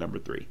 Definitely at number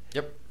 3.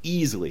 Yep,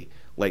 easily.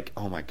 Like,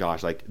 oh my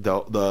gosh, like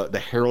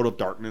the Herald of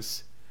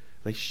Darkness.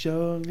 Like,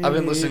 show me. I've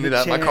been listening to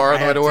that in my car on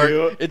the way to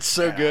work. It's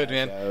so good,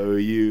 man. Show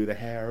you the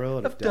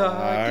Herald of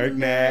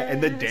Darkness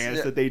and the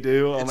dance that they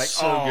do. I'm like,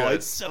 so good.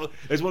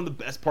 It's one of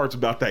the best parts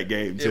about that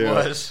game too. It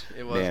was.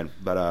 Man,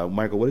 but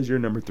Michael, what is your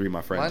number 3,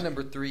 my friend? My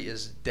number 3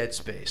 is Dead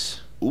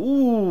Space.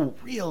 Ooh,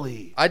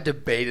 really? I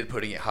debated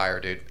putting it higher,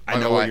 dude. I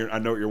know what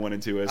your 1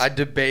 and 2 is. I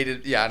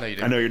debated. Yeah, I know you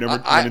did. I know your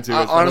number 1 and 2 is.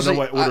 Honestly, I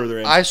don't know what order they're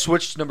in. I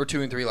switched number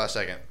 2 and 3 last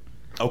second.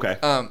 Okay.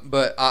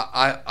 But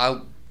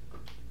I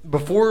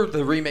before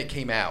the remake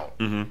came out,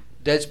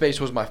 Dead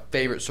Space was my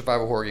favorite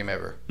survival horror game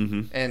ever,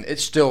 and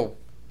it's still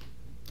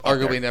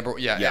arguably number.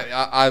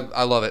 Yeah.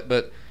 I love it.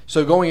 But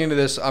so going into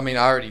this, I mean,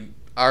 I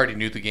already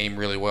knew the game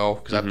really well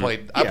because I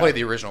played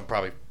the original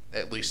probably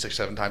at least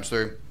 6-7 times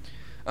through.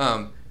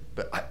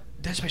 But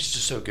Dead Space is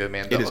just so good,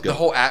 man. The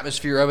whole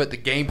atmosphere of it, the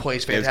gameplay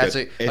is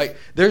fantastic. Like,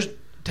 there's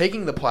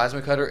taking the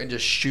plasma cutter and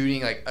just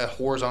shooting like a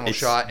horizontal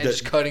shot and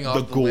just cutting off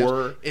the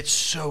gore. limbs. It's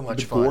so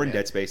much fun. The gore in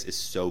Dead Space is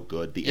so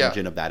good. The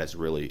engine of that is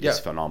really is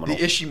phenomenal.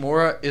 The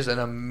Ishimura is an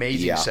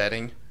amazing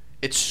setting.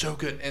 It's so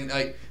good, and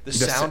like the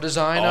sound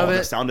design of it.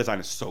 The sound design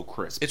is so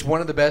crisp. It's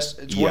one of the best.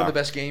 It's one of the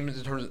best games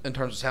in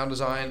terms of sound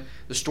design.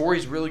 The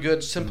story's really good,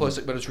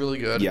 simplistic, but it's really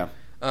good. Yeah.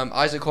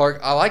 Isaac Clarke,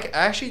 I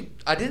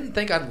didn't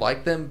think I'd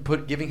like them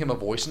giving him a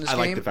voice in this game.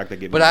 I like the fact they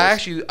gave him but a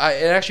voice. it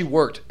actually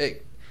worked.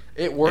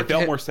 It worked. It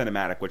felt more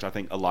cinematic, which I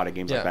think a lot of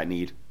games like that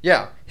need.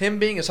 Yeah, him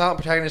being a silent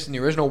protagonist in the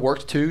original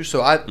worked too.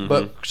 So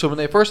so when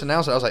they first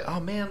announced it, I was like, oh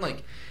man,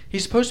 like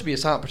he's supposed to be a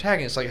silent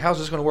protagonist. Like, how's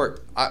this going to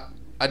work?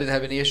 I didn't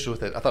have any issues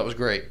with it. I thought it was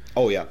great.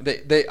 Oh yeah.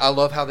 I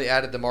love how they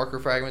added the marker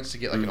fragments to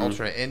get like an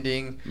alternate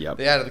ending. Yep.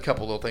 They added a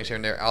couple little things here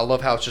and there. I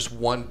love how it's just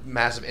one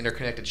massive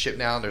interconnected ship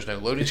now, and there's no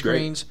loading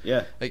screens. Great.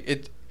 Yeah.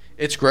 Like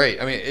it's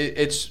great. I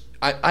mean,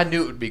 I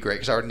knew it would be great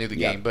because I already knew the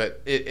game,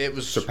 but it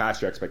was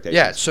surpassed your expectations.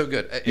 Yeah, it's so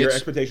good. Your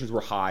expectations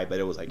were high, but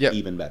it was like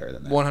even better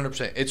than that.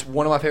 100%. It's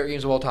one of my favorite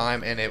games of all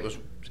time, and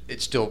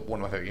it's still one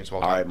of my favorite games of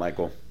all time. All right,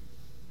 Michael.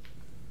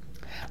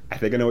 I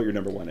think I know what your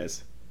number 1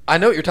 is. I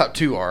know what your top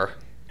 2 are,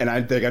 and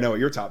I think I know what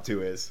your top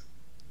 2 is.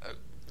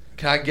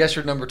 Can I guess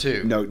your number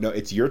 2? No,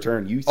 it's your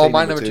turn. You say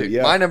my number 2.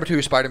 Yeah. My number 2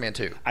 is Spider-Man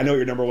 2. I know what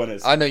your number 1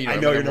 is. I know you know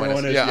what your number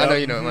 1 is. Yeah, I know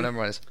you know what my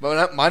number 1 is.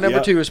 But my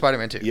number 2 is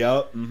Spider-Man 2.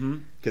 Yep.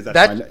 Because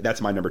that's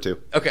my number 2.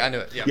 Okay, I knew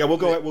it. Yeah. Yeah, we'll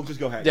go. We'll just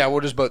go ahead. Yeah,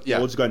 we'll just both. Yeah,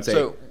 we'll just go ahead and say.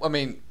 So I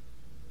mean,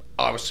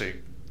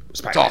 obviously,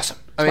 Spider-Man. It's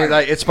awesome. I mean,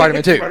 like, it's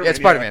Spider-Man 2. It's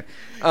Spider-Man.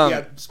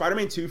 Yeah,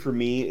 Spider-Man 2 for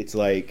me, it's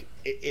like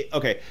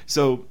okay.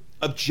 So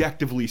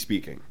objectively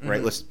speaking,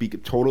 right? Let's speak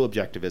of total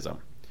objectivism.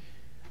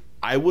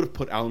 I would have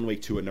put Alan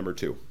Wake 2 at number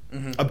 2.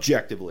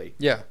 Objectively.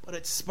 Yeah. But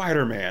it's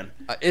Spider-Man.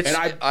 I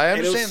understand.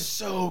 And it was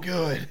so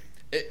good.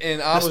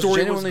 And I was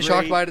genuinely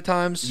shocked by it at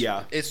times.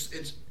 Yeah.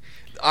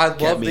 I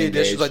love the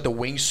additions, like the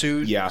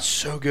wingsuit. Yeah.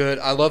 So good.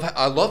 I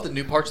love the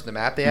new parts of the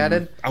map they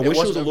added. I wish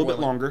it was a little bit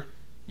longer.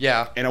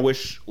 Yeah. And I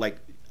wish, like,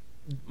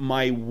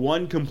 my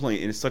one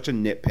complaint, and it's such a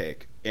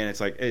nitpick, and it's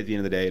like, at the end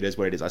of the day, it is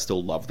what it is. I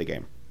still love the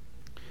game.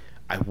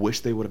 I wish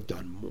they would have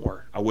done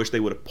more. I wish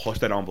they would have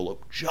pushed that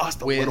envelope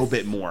just a little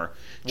bit more.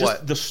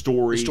 Just the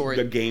story,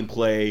 the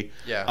gameplay.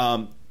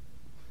 Yeah.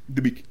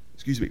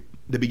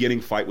 The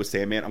beginning fight with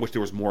Sandman. I wish there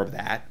was more of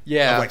that.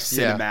 Yeah. Of like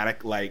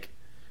cinematic, like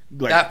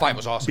that fight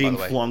was awesome. Being by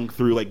the way. flung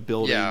through like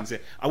buildings. Yeah.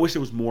 I wish there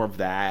was more of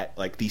that.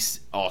 Like these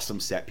awesome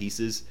set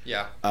pieces.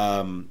 Yeah.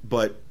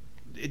 But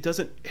it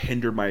doesn't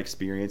hinder my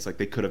experience. Like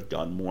they could have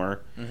done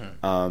more.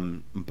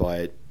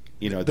 But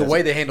The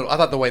way they handled, I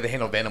thought the way they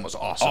handled Venom was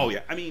awesome. Oh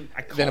yeah, I mean,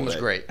 I called Venom it. was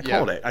great. I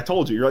called it. I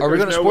told you. You're like, are we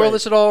going to spoil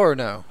this at all or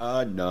no?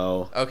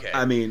 No. Okay.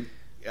 I mean,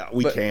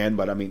 we can,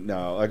 but I mean,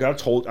 no. Like I'm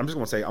just going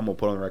to say, I'm going to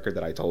put on the record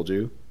that I told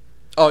you.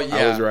 Oh yeah,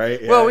 I was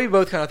right. Yeah. Well, we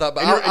both kind of thought,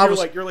 but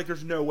you're like,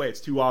 there's no way,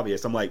 it's too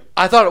obvious. I'm like,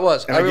 I thought it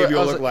was. And I gave you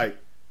a look like,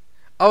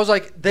 I was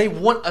like, they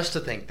want us to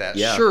think that,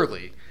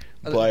 surely.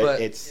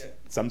 But it's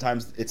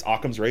sometimes it's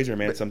Occam's razor,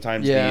 man.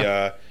 Sometimes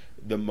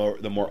the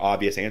more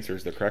obvious answer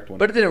is the correct one.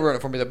 But it didn't ruin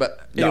it for me though.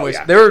 But anyways,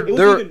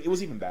 it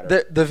was even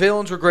better. The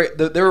villains were great.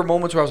 There were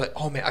moments where I was like,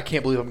 oh man, I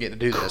can't believe I'm getting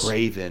to do this.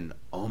 Kraven,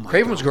 oh my god,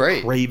 Kraven was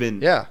great.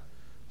 Kraven, yeah.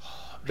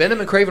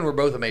 Venom and Kraven were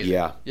both amazing.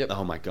 Yeah. Yep.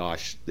 Oh my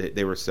gosh,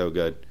 they were so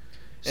good.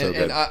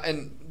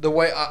 And the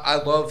way I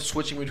love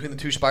switching between the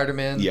two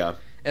Spider-Men. Yeah.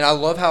 And I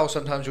love how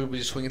sometimes you'll be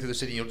just swinging through the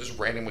city and you'll just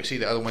randomly see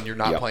the other one you're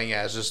not playing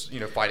as, just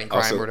fighting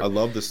crime. Also, or whatever. I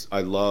love this.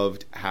 I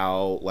loved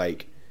how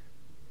like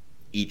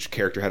each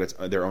character had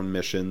their own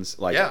missions.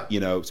 Like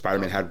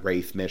Spider-Man had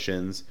Wraith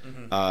missions.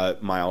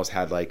 Mm-hmm. Miles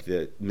had like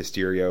the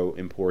Mysterio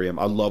Emporium.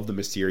 I love the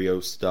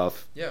Mysterio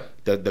stuff. Yeah.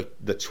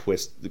 The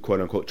twist, the quote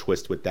unquote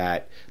twist with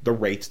that. The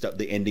Wraith stuff.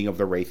 The ending of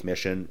the Wraith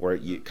mission where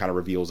it kind of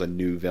reveals a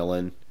new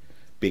villain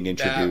being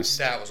introduced.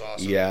 That was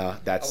awesome. Yeah,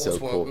 that's so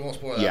cool. We won't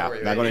spoil that. Yeah, for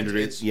you. not going to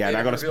introduce. Yeah,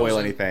 not going to spoil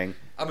anything.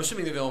 I'm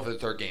assuming the villain for the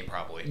third game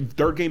probably.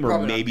 Third game or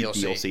probably maybe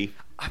DLC.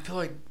 I feel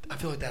like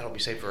that'll be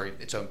saved for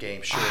its own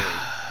game.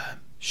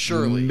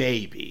 Surely.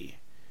 Maybe.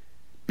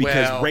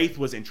 Because Wraith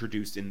was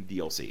introduced in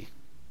DLC.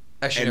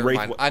 Actually, never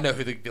mind. I know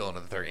who the villain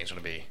of the third game is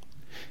going to be.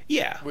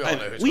 Yeah, we all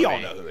know who we all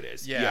know who it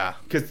is. Yeah,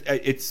 because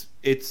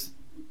it's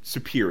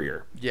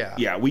superior.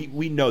 Yeah,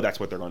 we know that's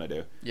what they're going to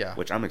do. Yeah,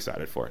 which I'm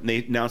excited for. And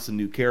they announced some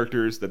new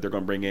characters that they're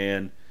going to bring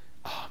in.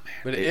 Oh man,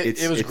 but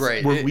it was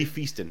great. We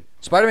feasting.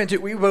 Spider-Man 2.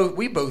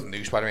 We both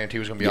knew Spider-Man 2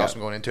 was going to be awesome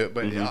going into it,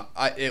 but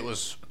it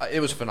was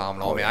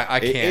phenomenal. I mean, I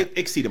can't. It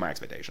exceeded my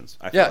expectations.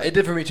 It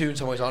did for me too in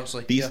some ways.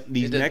 Honestly, these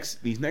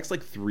next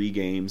like 3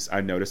 games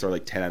I've noticed are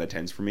like 10 out of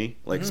 10s for me.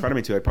 Like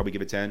Spider-Man 2, I'd probably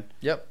give it 10.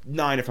 Yep.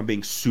 9 if I'm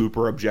being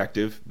super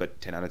objective, but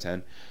 10 out of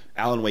 10.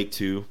 Alan Wake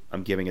 2,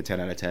 I'm giving it 10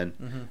 out of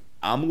 10.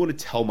 I'm going to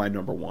tell my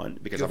number 1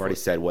 because I've already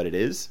said what it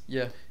is.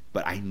 Yeah.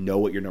 But I know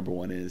what your number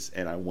 1 is,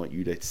 and I want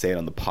you to say it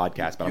on the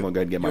podcast. But I'm going to go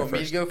ahead and get my first. You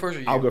want me to go first?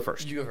 Or I'll go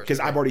first. You go first. Because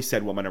I've already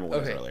said what my number 1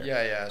 is earlier.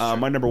 Yeah.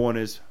 My number 1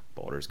 is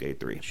Baldur's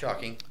Gate 3.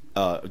 Shocking.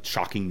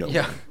 Shocking no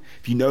Yeah. one.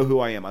 If you know who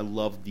I am, I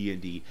love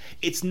D&D.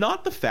 It's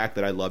not the fact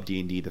that I love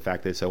D&D, the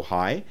fact that it's so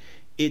high.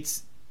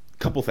 It's a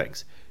couple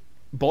things.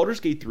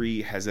 Baldur's Gate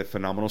 3 has a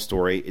phenomenal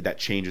story that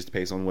changes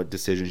based on what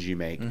decisions you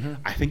make.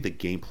 I think the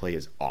gameplay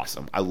is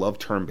awesome. I love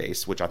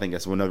turn-based, which I think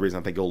that's another reason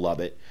I think you'll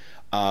love it.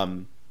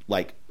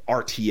 Like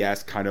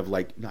RTS, kind of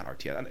like, not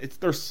RTS,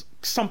 there's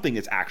something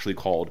it's actually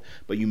called,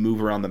 but you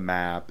move around the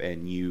map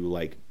and you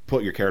like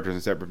put your characters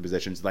in separate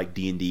positions like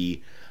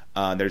D&D.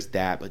 There's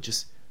that, but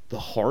just the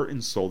heart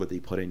and soul that they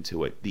put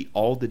into it,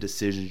 all the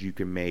decisions you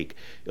can make.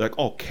 You're like,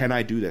 oh, can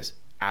I do this?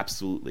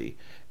 Absolutely.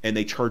 And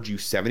they charge you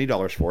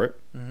 $70 for it.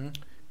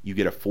 You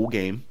get a full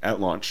game at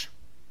launch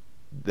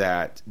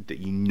that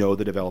you know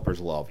the developers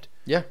loved.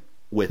 Yeah.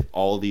 With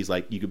all of these,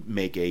 like, you could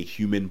make a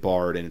human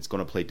bard and it's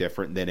going to play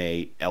different than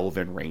a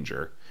elven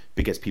ranger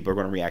because people are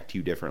going to react to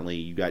you differently.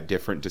 You got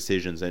different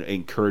decisions and it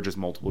encourages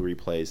multiple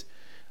replays.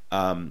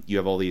 You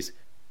have all these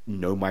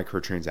no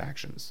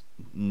microtransactions,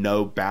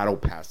 no battle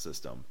pass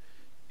system.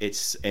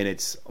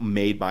 It's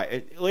made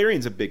by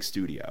Larian's a big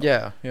studio.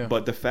 Yeah.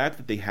 But the fact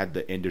that they had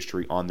the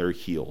industry on their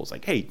heels,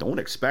 like, hey, don't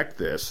expect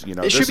this. You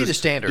know, it should be the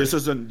standard. This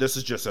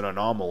is just an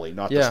anomaly,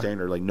 not the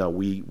standard. Like, no,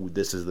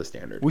 this is the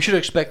standard. We should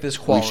expect this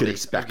quality. We should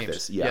expect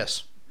this. Yeah.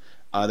 Yes.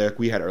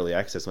 We had early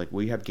access. Like,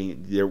 we have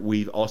game there.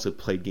 We've also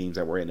played games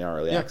that were in our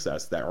early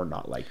access that are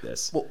not like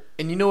this. Well,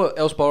 and you know what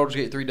else Baldur's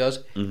Gate 3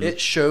 does?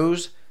 It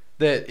shows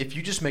that if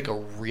you just make a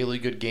really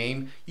good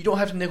game, you don't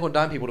have to nickel and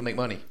dime people to make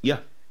money.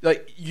 Yeah.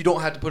 Like, you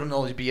don't have to put in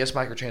all these BS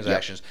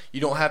microtransactions. Yep.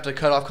 You don't have to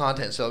cut off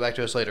content and sell it back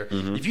to us later.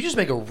 If you just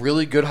make a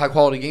really good,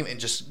 high-quality game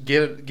and just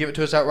give it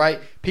to us outright,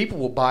 people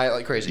will buy it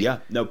like crazy. Yeah.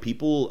 No,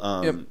 people,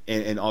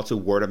 and also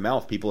word of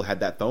mouth, people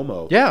had that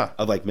FOMO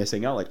of, like,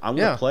 missing out. Like, I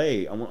want to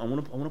play, I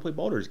want to play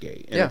Baldur's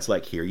Gate. And it's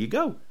like, here you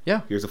go.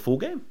 Yeah. Here's a full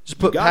game. Just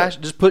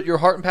put your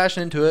heart and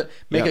passion into it,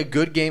 make a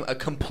good game, a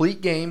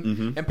complete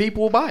game, and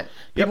people will buy it.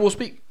 People will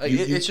speak. Like,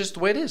 it's just the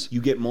way it is.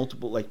 You get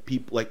multiple, like,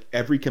 people, like,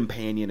 every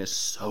companion is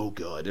so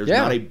good. There's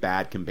not a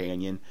bad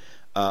companion.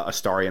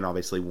 Astarion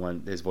obviously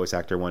won his voice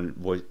actor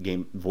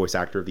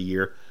of the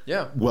year.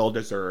 Yeah, well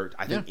deserved.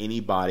 I think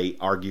anybody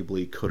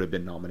arguably could have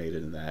been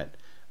nominated in that.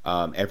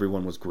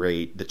 Everyone was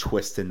great. The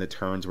twists and the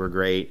turns were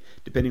great.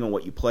 Depending on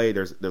what you play,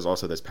 there's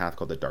also this path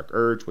called the Dark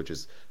Urge, which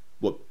is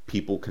what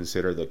people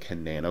consider the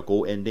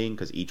canonical ending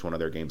because each one of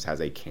their games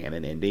has a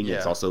canon ending.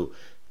 It's also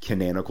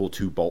canonical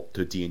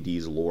to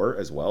D&D's lore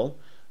as well.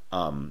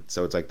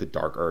 So it's like the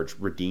Dark Urge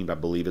Redeemed, I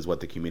believe, is what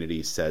the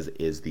community says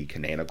is the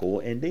canonical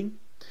ending.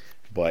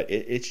 But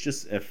it's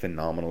just a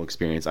phenomenal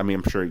experience. I mean,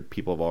 I'm sure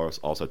people have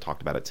also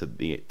talked about it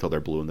till they're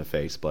blue in the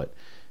face, but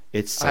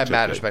It's I have such a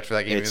mad good- respect for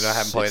that game, even though I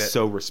haven't played it's it.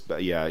 So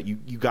respect, yeah, you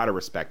got to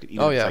respect it.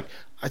 Even Oh, if it's yeah. like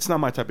it's not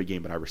my type of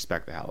game, but I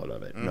respect the hell out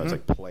of it. You know, it's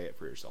like play it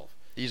for yourself,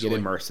 Easily. get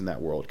immersed in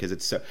that world because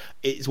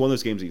it's one of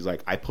those games that he's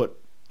like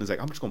it's like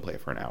I'm just gonna play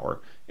it for an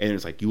hour, and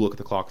it's like you look at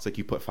the clock, it's like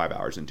you put 5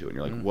 hours into it, and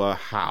you're like, well,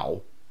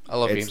 how? I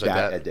love It's games like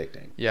that.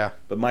 addicting. Yeah.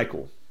 But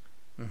Michael,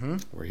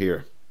 we're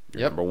here.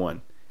 You're Yep. number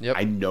one. Yep.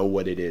 I know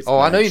what it is. Oh,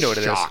 and I know I'm you know what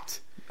it is.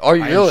 shocked. Are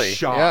you I am really?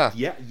 shocked.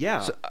 Yeah.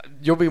 Yeah. So,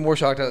 you'll be more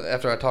shocked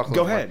after I talk a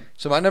little Go more. ahead.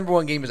 So my number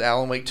one game is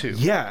Alan Wake 2.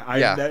 Yeah,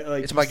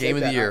 It's my game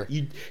of the year.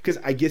 Because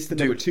I guess the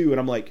number Dude. 2, and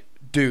I'm like,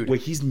 Dude.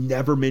 wait, he's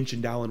never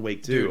mentioned Alan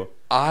Wake 2. Dude,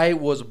 I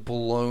was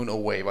blown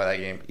away by that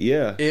game.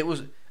 Yeah. It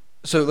was.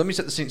 So let me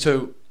set the scene.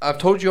 So I've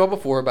told you all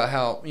before about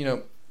how,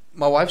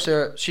 my wife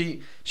Sarah,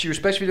 she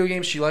respects video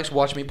games. She likes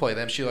watching me play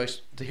them. She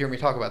likes to hear me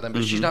talk about them.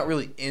 But she's not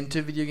really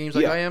into video games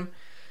like Yeah. I am.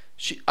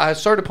 I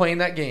started playing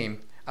that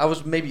game. I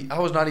was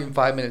not even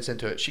 5 minutes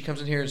into it. She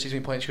comes in here and sees me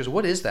playing. She goes,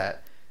 "What is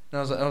that?" And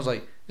I was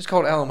like, "It's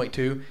called Alan Wake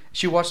 2."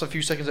 She watched a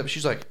few seconds of it.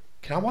 She's like,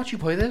 "Can I watch you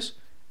play this?"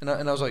 And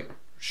I was like,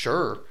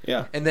 "Sure."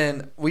 Yeah. And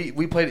then we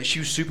played it. She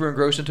was super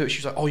engrossed into it. She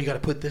was like, "Oh, you got to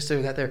put this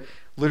there, that there."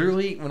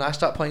 Literally, when I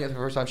stopped playing it the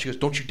first time, she goes,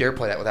 "Don't you dare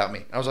play that without me."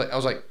 And I was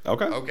like,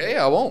 okay,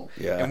 I won't.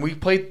 Yeah. And we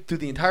played through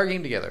the entire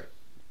game together.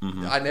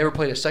 I never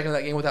played a second of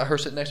that game without her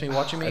sitting next to me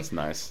watching me. That's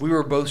nice. We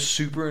were both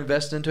super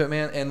invested into it,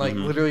 man. And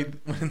literally,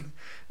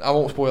 I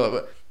won't spoil it,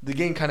 but the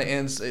game kind of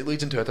ends. It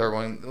leads into a third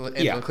one,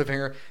 ends on a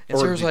cliffhanger. And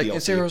Or Sarah's like,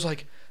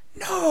 DLC.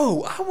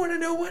 "No, I want to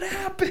know what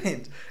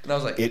happened." And I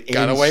was like, It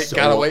 "Gotta ends wait, so-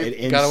 gotta wait, it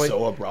ends gotta wait,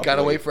 so abruptly.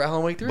 gotta wait for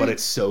Alan Wake 3." But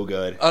it's so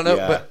good. Oh no,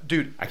 Yeah. but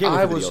dude, I can't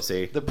wait for the was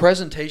DLC. the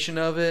presentation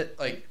of it,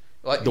 like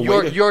The you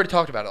way already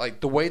talked about it, like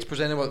the way it's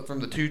presented from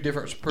the two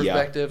different Yeah.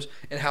 perspectives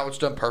and how it's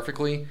done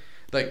perfectly,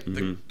 like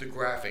the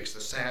graphics,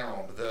 the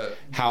sound, the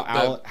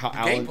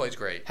gameplay's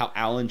great. How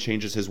Alan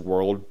changes his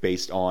world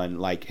based on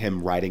like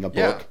him writing a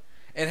Yeah, book.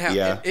 and how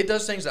Yeah. it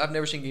does things that I've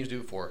never seen games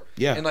do before.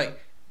 Yeah.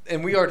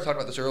 And we already talked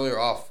about this earlier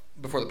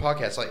before the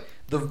podcast. Like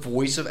the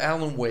voice of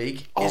Alan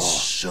Wake is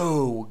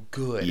so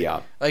good.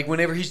 Yeah. like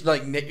whenever he's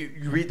like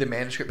you read the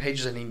manuscript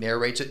pages and he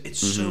narrates it, it's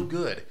so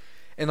good.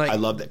 And like I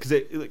love that because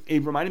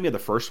it reminded me of the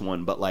first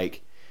one, but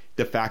like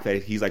the fact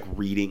that he's like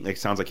reading, like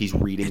sounds like he's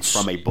reading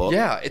from a book.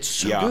 Yeah, it's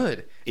so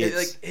good.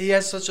 It's- He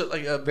has such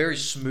a very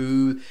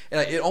smooth,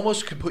 and it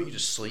almost could put you to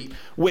sleep. his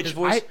Which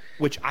voice.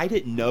 I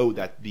didn't know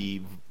that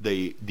the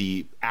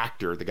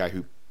actor, the guy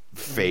who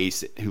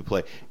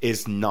play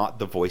is not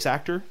the voice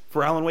actor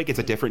for Alan Wake. It's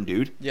a different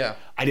dude. Yeah.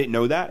 I didn't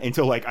know that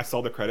until like I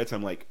saw the credits.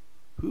 I'm like,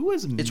 who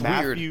is It's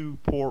Matthew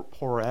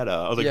Porretta?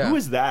 I was like, Yeah. who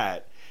is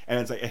that? And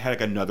it's like it had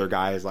like another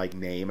guy's like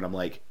name, and I'm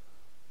like,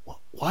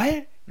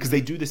 what? Because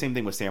they do the same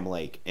thing with Sam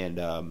Lake and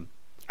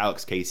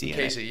Alex Casey. in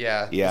it. Casey,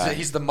 yeah, Yeah.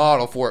 he's the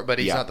model for it, but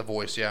he's Yeah. not the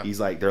voice. Yeah, He's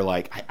like, they're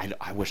like,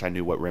 I wish I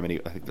knew what Remedy.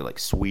 I think they're like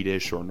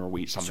Swedish or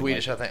Norwegian, something.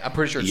 Swedish. like, I think I'm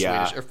pretty sure it's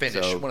Swedish or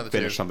Finnish. so One of the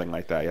Finnish, two. something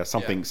like that. Yeah,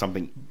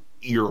 something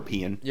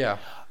European. Yeah,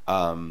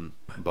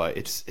 But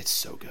it's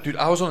so good. dude,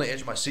 I was on the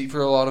edge of my seat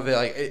for a lot of it.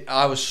 Like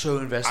I was so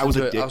invested. I was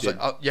into it. I was like,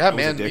 addicted. yeah, I was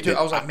man, me too. addicted.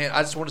 I was like, man,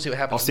 I just want to see what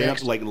I'll happens stay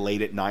next. up like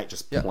late at night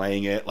just Yeah.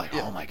 playing it. Like,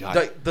 Yeah. oh my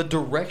god. The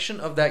direction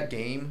of that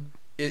game,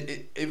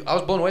 I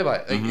was blown away by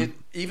it. Like,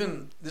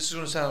 even this is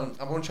going to sound.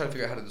 I'm going to try to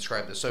figure out how to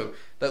describe this. So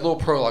that little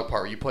prologue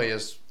part where you play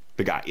as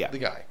the guy, yeah, the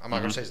guy. I'm not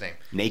going to say his name.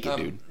 Naked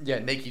dude. Yeah,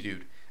 naked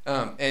dude.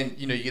 And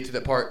you get through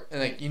that part,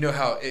 and like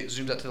how it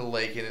zooms out to the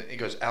lake, and it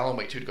goes Alan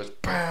Wake 2. It goes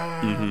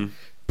bam,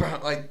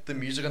 bam, like the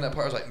music on that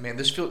part. I was like, man,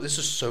 this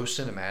is so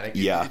cinematic.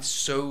 Yeah. It's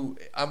so.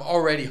 I'm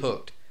already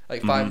hooked.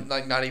 Like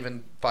like not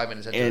even 5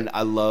 minutes into And it.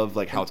 I love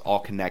like how it's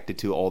all connected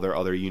to all their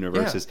other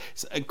universes.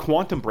 So,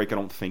 Quantum Break, I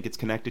don't think it's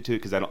connected to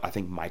because I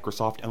think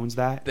Microsoft owns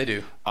that. They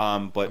do. But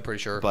I'm pretty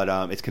sure. But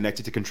it's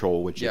connected to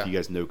Control, which Yeah. if you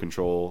guys know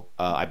Control,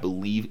 I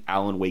believe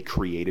Alan Wake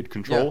created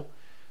Control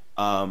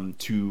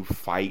to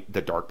fight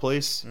the Dark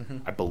Place.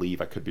 I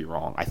believe, I could be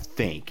wrong. I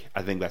think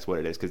that's what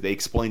it is because they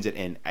explains it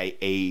in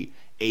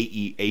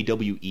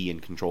AWE in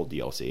Control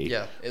DLC.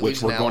 Yeah, at which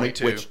least in we're Alan going Wake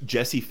to, 2. which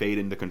Jesse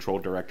Faden, the Control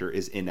director,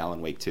 is in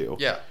Alan Wake 2.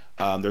 Yeah.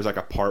 There's like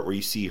a part where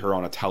you see her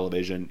on a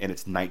television and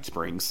it's Night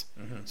Springs.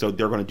 So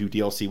they're going to do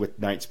DLC with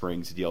Night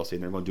Springs DLC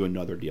and they're going to do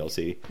another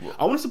DLC.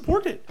 I want to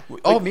support it.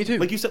 Oh, Like- me too.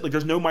 Like you said, like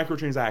there's no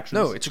microtransactions.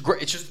 No, it's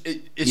great. It's just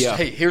it's Yeah.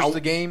 hey, here's I'll- the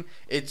game.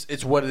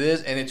 It's what it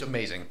is, and it's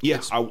amazing. Yeah,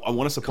 It's I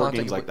want to support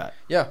content games like that.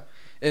 Yeah,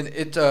 and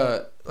it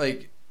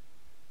like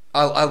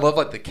I love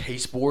like the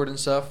case board and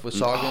stuff with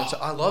Saga and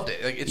stuff. I loved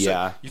it. Like it's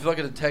Yeah. you feel like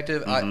a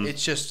detective.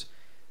 It's just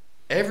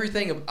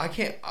everything. I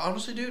can't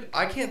honestly, dude.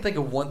 I can't think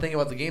of one thing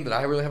about the game that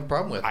I really have a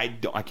problem with.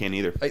 I can't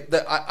either. Like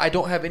that, I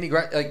don't have any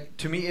like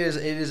to me it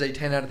is a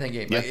 10 out of 10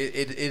 game. Like Yeah.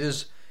 it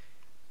is.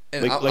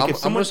 And Like- I'm, like I'm, if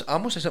someone- I'm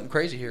gonna say something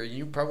crazy here.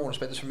 You probably won't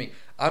expect this from me.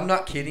 I'm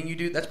not kidding you,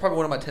 dude. That's probably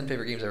one of my 10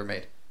 favorite games ever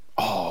made.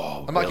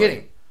 Oh, I'm not really?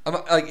 kidding. I'm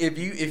not, like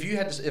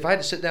if I had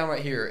to sit down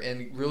right here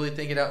and really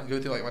think it out and go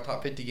through like my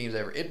top 50 games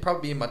ever, it'd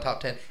probably be in my top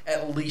 10,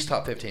 at least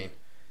top 15.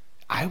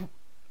 I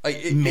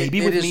Like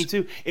Maybe with me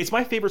too. It's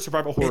my favorite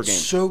survival horror game. It's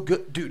so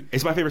good, dude.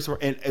 It's my favorite,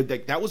 and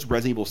like, that was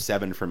Resident Evil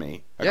 7 for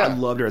me. Like, Yeah. I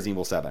loved Resident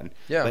Evil 7.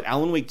 Yeah. But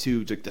Alan Wake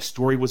 2, like, the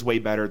story was way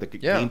better. The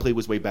gameplay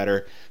was way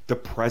better. The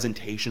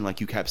presentation,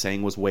 like you kept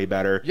saying, was way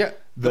better. Yeah,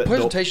 the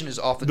presentation is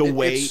off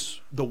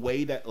the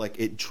way that like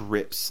it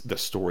drips the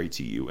story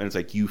to you, and it's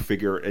like you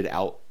figure it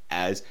out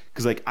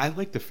because like I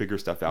like to figure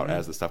stuff out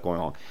as the stuff going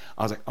on.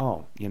 I was like,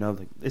 oh,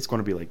 like it's going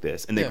to be like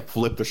this, and they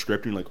flip the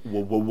script and you're like,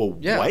 whoa,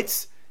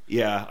 what?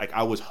 Yeah, like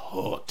I was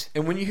hooked.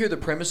 And when you hear the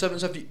premise of it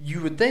and stuff,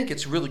 you would think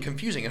it's really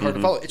confusing and hard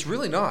to follow. It's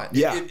really not.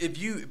 Yeah. If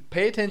you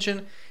pay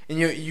attention, and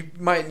you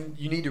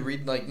need to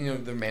read like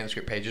the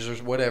manuscript pages or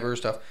whatever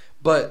stuff,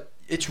 but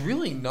it's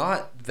really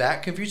not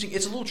that confusing.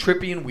 It's a little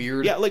trippy and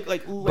weird. Yeah, like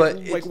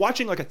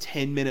watching like a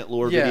 10-minute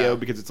lore video,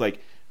 because it's like,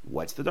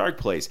 what's the dark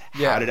place?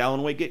 How did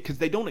Alan Wake get? Because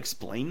they don't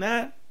explain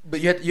that.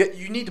 But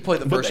you need to play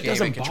the first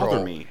game in Control.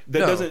 Bother me. That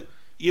doesn't.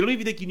 You don't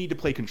even think you need to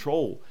play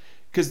Control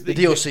because the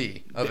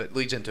DLC of it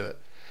leads into it.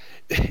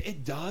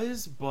 It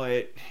does,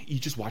 but you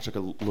just watch like a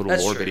little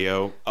That's lore true.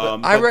 video.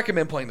 I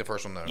recommend playing the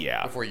first one though.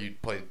 Yeah. Before you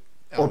play.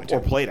 Or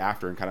play it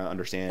after and kind of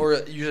understand. Or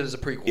use it as a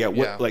prequel.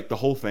 Yeah, like the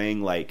whole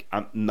thing. Like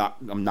I'm not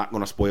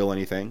going to spoil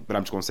anything, but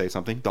I'm just going to say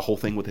something. The whole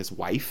thing with his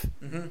wife,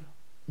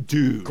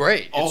 dude,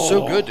 great. It's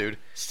so good, dude.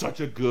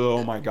 Such a good.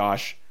 Oh my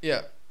gosh.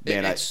 Yeah,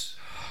 man,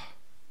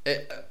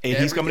 and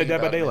he's coming to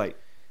Dead by Daylight.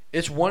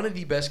 It's one of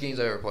the best games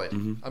I've ever played.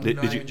 I'm not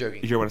even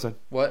joking. Did you hear what I said?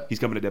 What? He's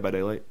coming to Dead by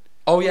Daylight.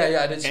 Oh yeah,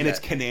 I did see and that. It's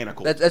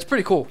canonical. That's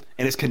pretty cool.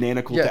 And it's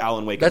canonical to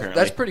Alan Wake. Apparently,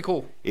 that's pretty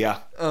cool. Yeah.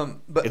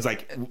 But it's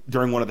like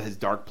during one of his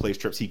dark place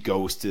trips, he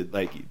goes to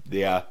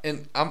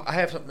And I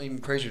have something even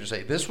crazier to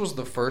say. This was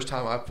the first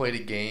time I played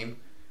a game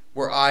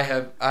where I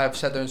have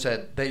sat there and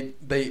said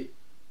they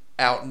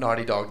out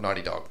Naughty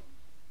Dog.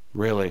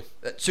 Really?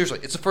 Seriously,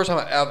 it's the first time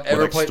I've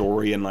ever played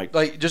story and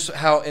like just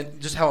how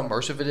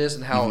immersive it is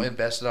and how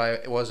invested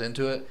I was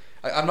into it.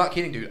 I'm not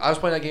kidding, dude. I was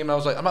playing that game and I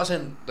was like, I'm not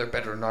saying they're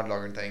better than Naughty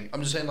Dog or anything.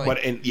 I'm just saying like,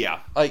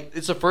 like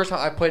it's the first time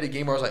I played a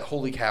game where I was like,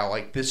 holy cow,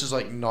 like this is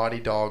like Naughty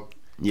Dog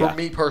for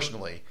me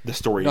personally. The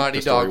story, Naughty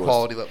Dog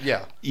quality,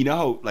 yeah. You know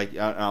how like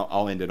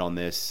I'll end it on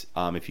this.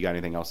 If you got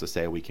anything else to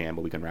say, we can,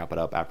 but we can wrap it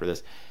up after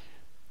this.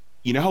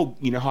 You know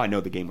how I know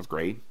the game was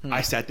great?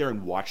 I sat there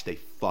and watched a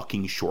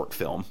fucking short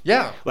film.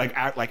 Yeah. Like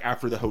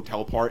after the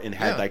hotel part and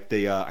had like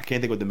the I can't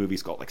think what the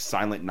movie's called, like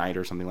Silent Night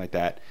or something like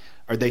that.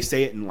 Or they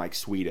say it in like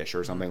Swedish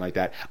or something like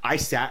that. I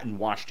sat and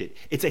watched it.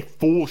 It's a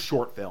full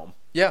short film.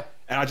 Yeah.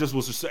 And I just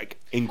was just like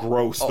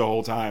engrossed the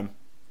whole time.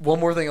 One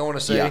more thing I want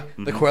to say.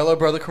 The Coelho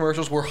Brother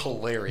commercials were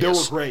hilarious. They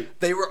were great.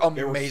 They were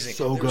amazing.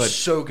 They were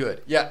so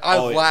good. Yeah, I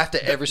laughed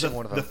at every single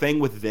one of them. The thing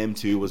with them,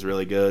 too, was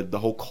really good. The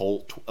whole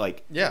cult,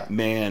 like,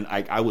 man,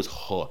 I was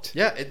hooked.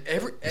 Yeah,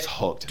 it's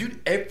hooked. Dude,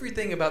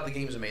 everything about the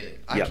game is amazing.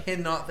 I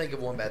cannot think of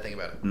one bad thing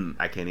about it.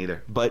 I can't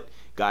either. But,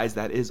 guys,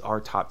 that is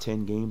our top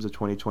 10 games of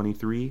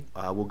 2023.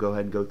 We'll go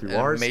ahead and go through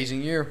ours.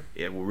 Amazing year.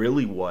 It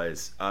really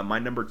was. My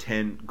number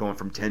 10, going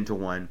from 10 to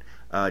 1.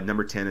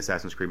 Number 10,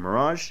 Assassin's Creed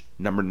Mirage.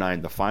 Number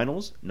 9, The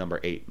Finals.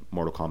 Number 8,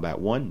 Mortal Kombat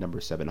 1. Number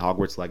 7,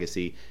 Hogwarts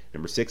Legacy.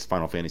 Number 6,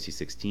 Final Fantasy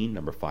 16.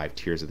 Number 5,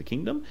 Tears of the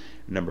Kingdom.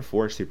 Number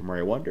 4, Super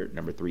Mario Wonder.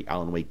 Number 3,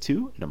 Alan Wake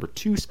 2. Number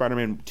 2,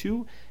 Spider-Man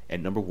 2.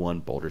 And number 1,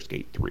 Baldur's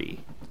Gate 3.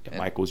 And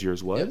Michael's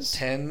yours was?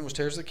 10 was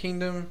Tears of the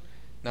Kingdom.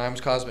 9 was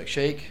Cosmic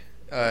Shake.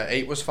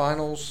 8 was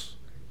Finals.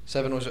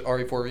 7 was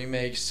RE4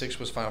 Remake. 6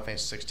 was Final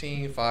Fantasy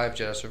 16. 5,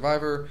 Jedi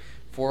Survivor.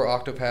 4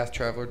 Octopath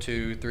Traveler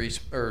 2,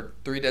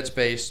 3 Dead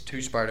Space, 2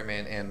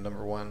 Spider-Man, and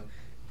number 1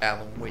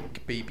 Alan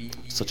Wake, baby.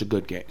 Such a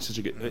good game. Such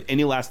a good.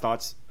 Any last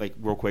thoughts, like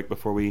real quick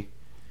before we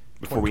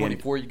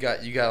 2024, you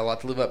got a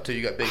lot to live up to.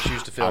 You got big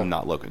shoes to fill. I'm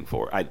not looking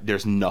for.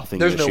 There's nothing.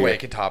 There's no way it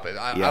can top it.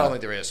 I don't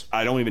think there is.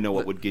 I don't even know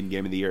what would get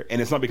Game of the Year,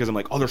 and it's not because I'm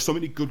like, oh, there's so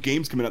many good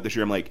games coming out this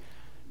year. I'm like,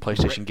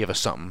 PlayStation, give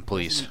us something,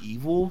 please. Resident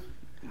Evil,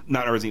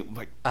 not Resident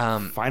Evil,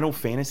 like Final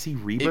Fantasy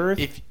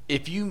Rebirth.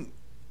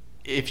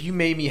 If you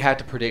made me have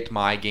to predict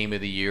my game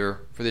of the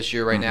year for this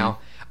year now,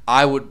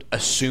 I would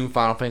assume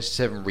Final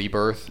Fantasy VII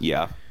Rebirth.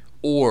 Yeah.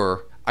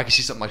 Or I could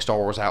see something like Star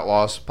Wars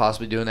Outlaws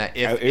possibly doing that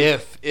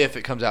if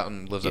it comes out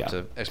and lives up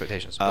to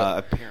expectations.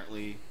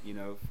 Apparently,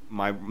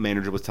 my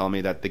manager was telling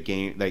me that the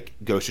game, like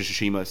Ghost of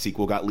Tsushima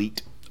sequel, got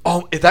leaked.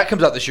 Oh, if that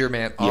comes out this year,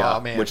 man. Yeah,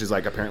 oh, man. Which is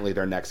like apparently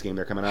their next game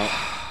they're coming out.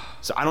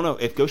 So I don't know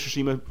if Ghost of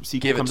Tsushima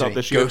sequel comes out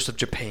this year. Ghost of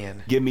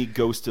Japan. Give me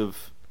Ghost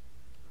of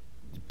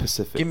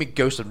Pacific. Give me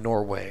Ghost of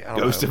Norway.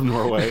 Ghost of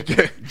Norway.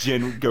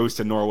 Jin goes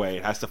to Norway.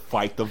 Has to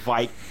fight the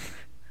Viking.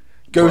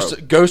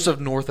 Ghost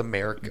of North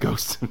America.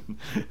 Ghost.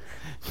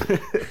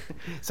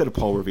 Instead of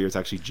Paul Revere, it's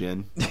actually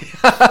Jin.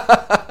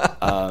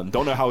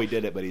 Don't know how he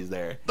did it, but he's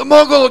there. The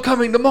Mongol are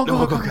coming. The Mongol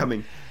are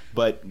coming.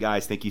 But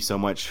guys, thank you so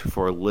much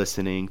for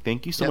listening.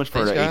 Thank you so much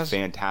for a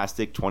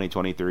fantastic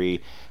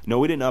 2023. No,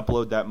 we didn't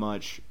upload that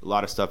much. A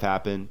lot of stuff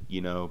happened,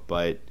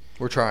 but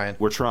we're trying.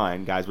 We're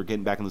trying, guys. We're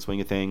getting back in the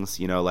swing of things.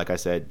 Like I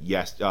said,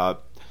 yesterday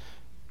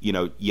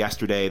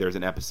there's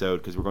an episode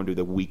because we're going to do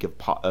the week of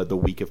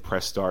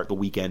press start, the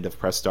weekend of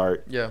press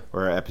start. Yeah.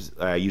 Where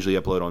I usually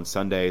upload on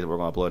Sundays. We're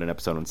going to upload an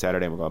episode on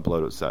Saturday. And we're going to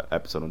upload an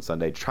episode on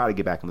Sunday. Try to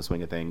get back in the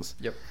swing of things.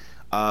 Yep.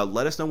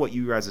 Let us know what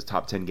you guys'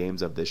 top 10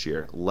 games of this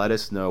year. Let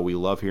us know. We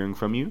love hearing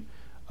from you.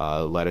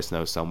 Let us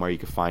know somewhere. You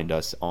can find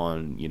us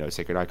on,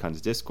 Sacred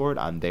Icons Discord.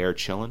 I'm there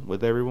chilling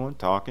with everyone,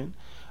 talking.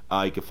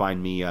 You can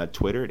find me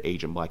Twitter at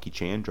Agent Blackie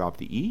Chan. Drop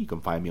the E. You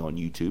can find me on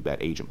YouTube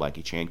at Agent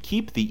Blackie Chan.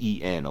 Keep the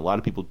E in. A lot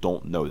of people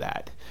don't know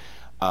that.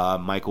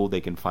 Michael,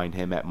 they can find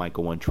him at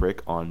Michael One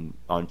Trick on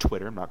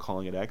Twitter. I'm not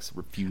calling it X.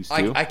 Refuse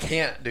to. I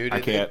can't, dude. I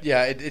can't.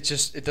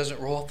 It doesn't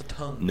roll off the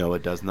tongue. No,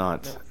 it does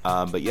not.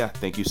 No. But yeah,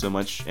 thank you so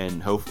much,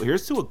 and hopefully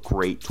here's to a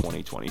great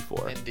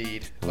 2024.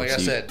 Indeed. Like I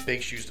said,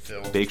 big shoes to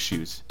fill. Big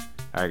shoes.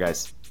 All right,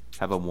 guys.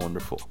 Have a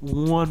wonderful,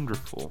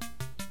 wonderful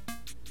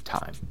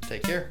time.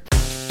 Take care.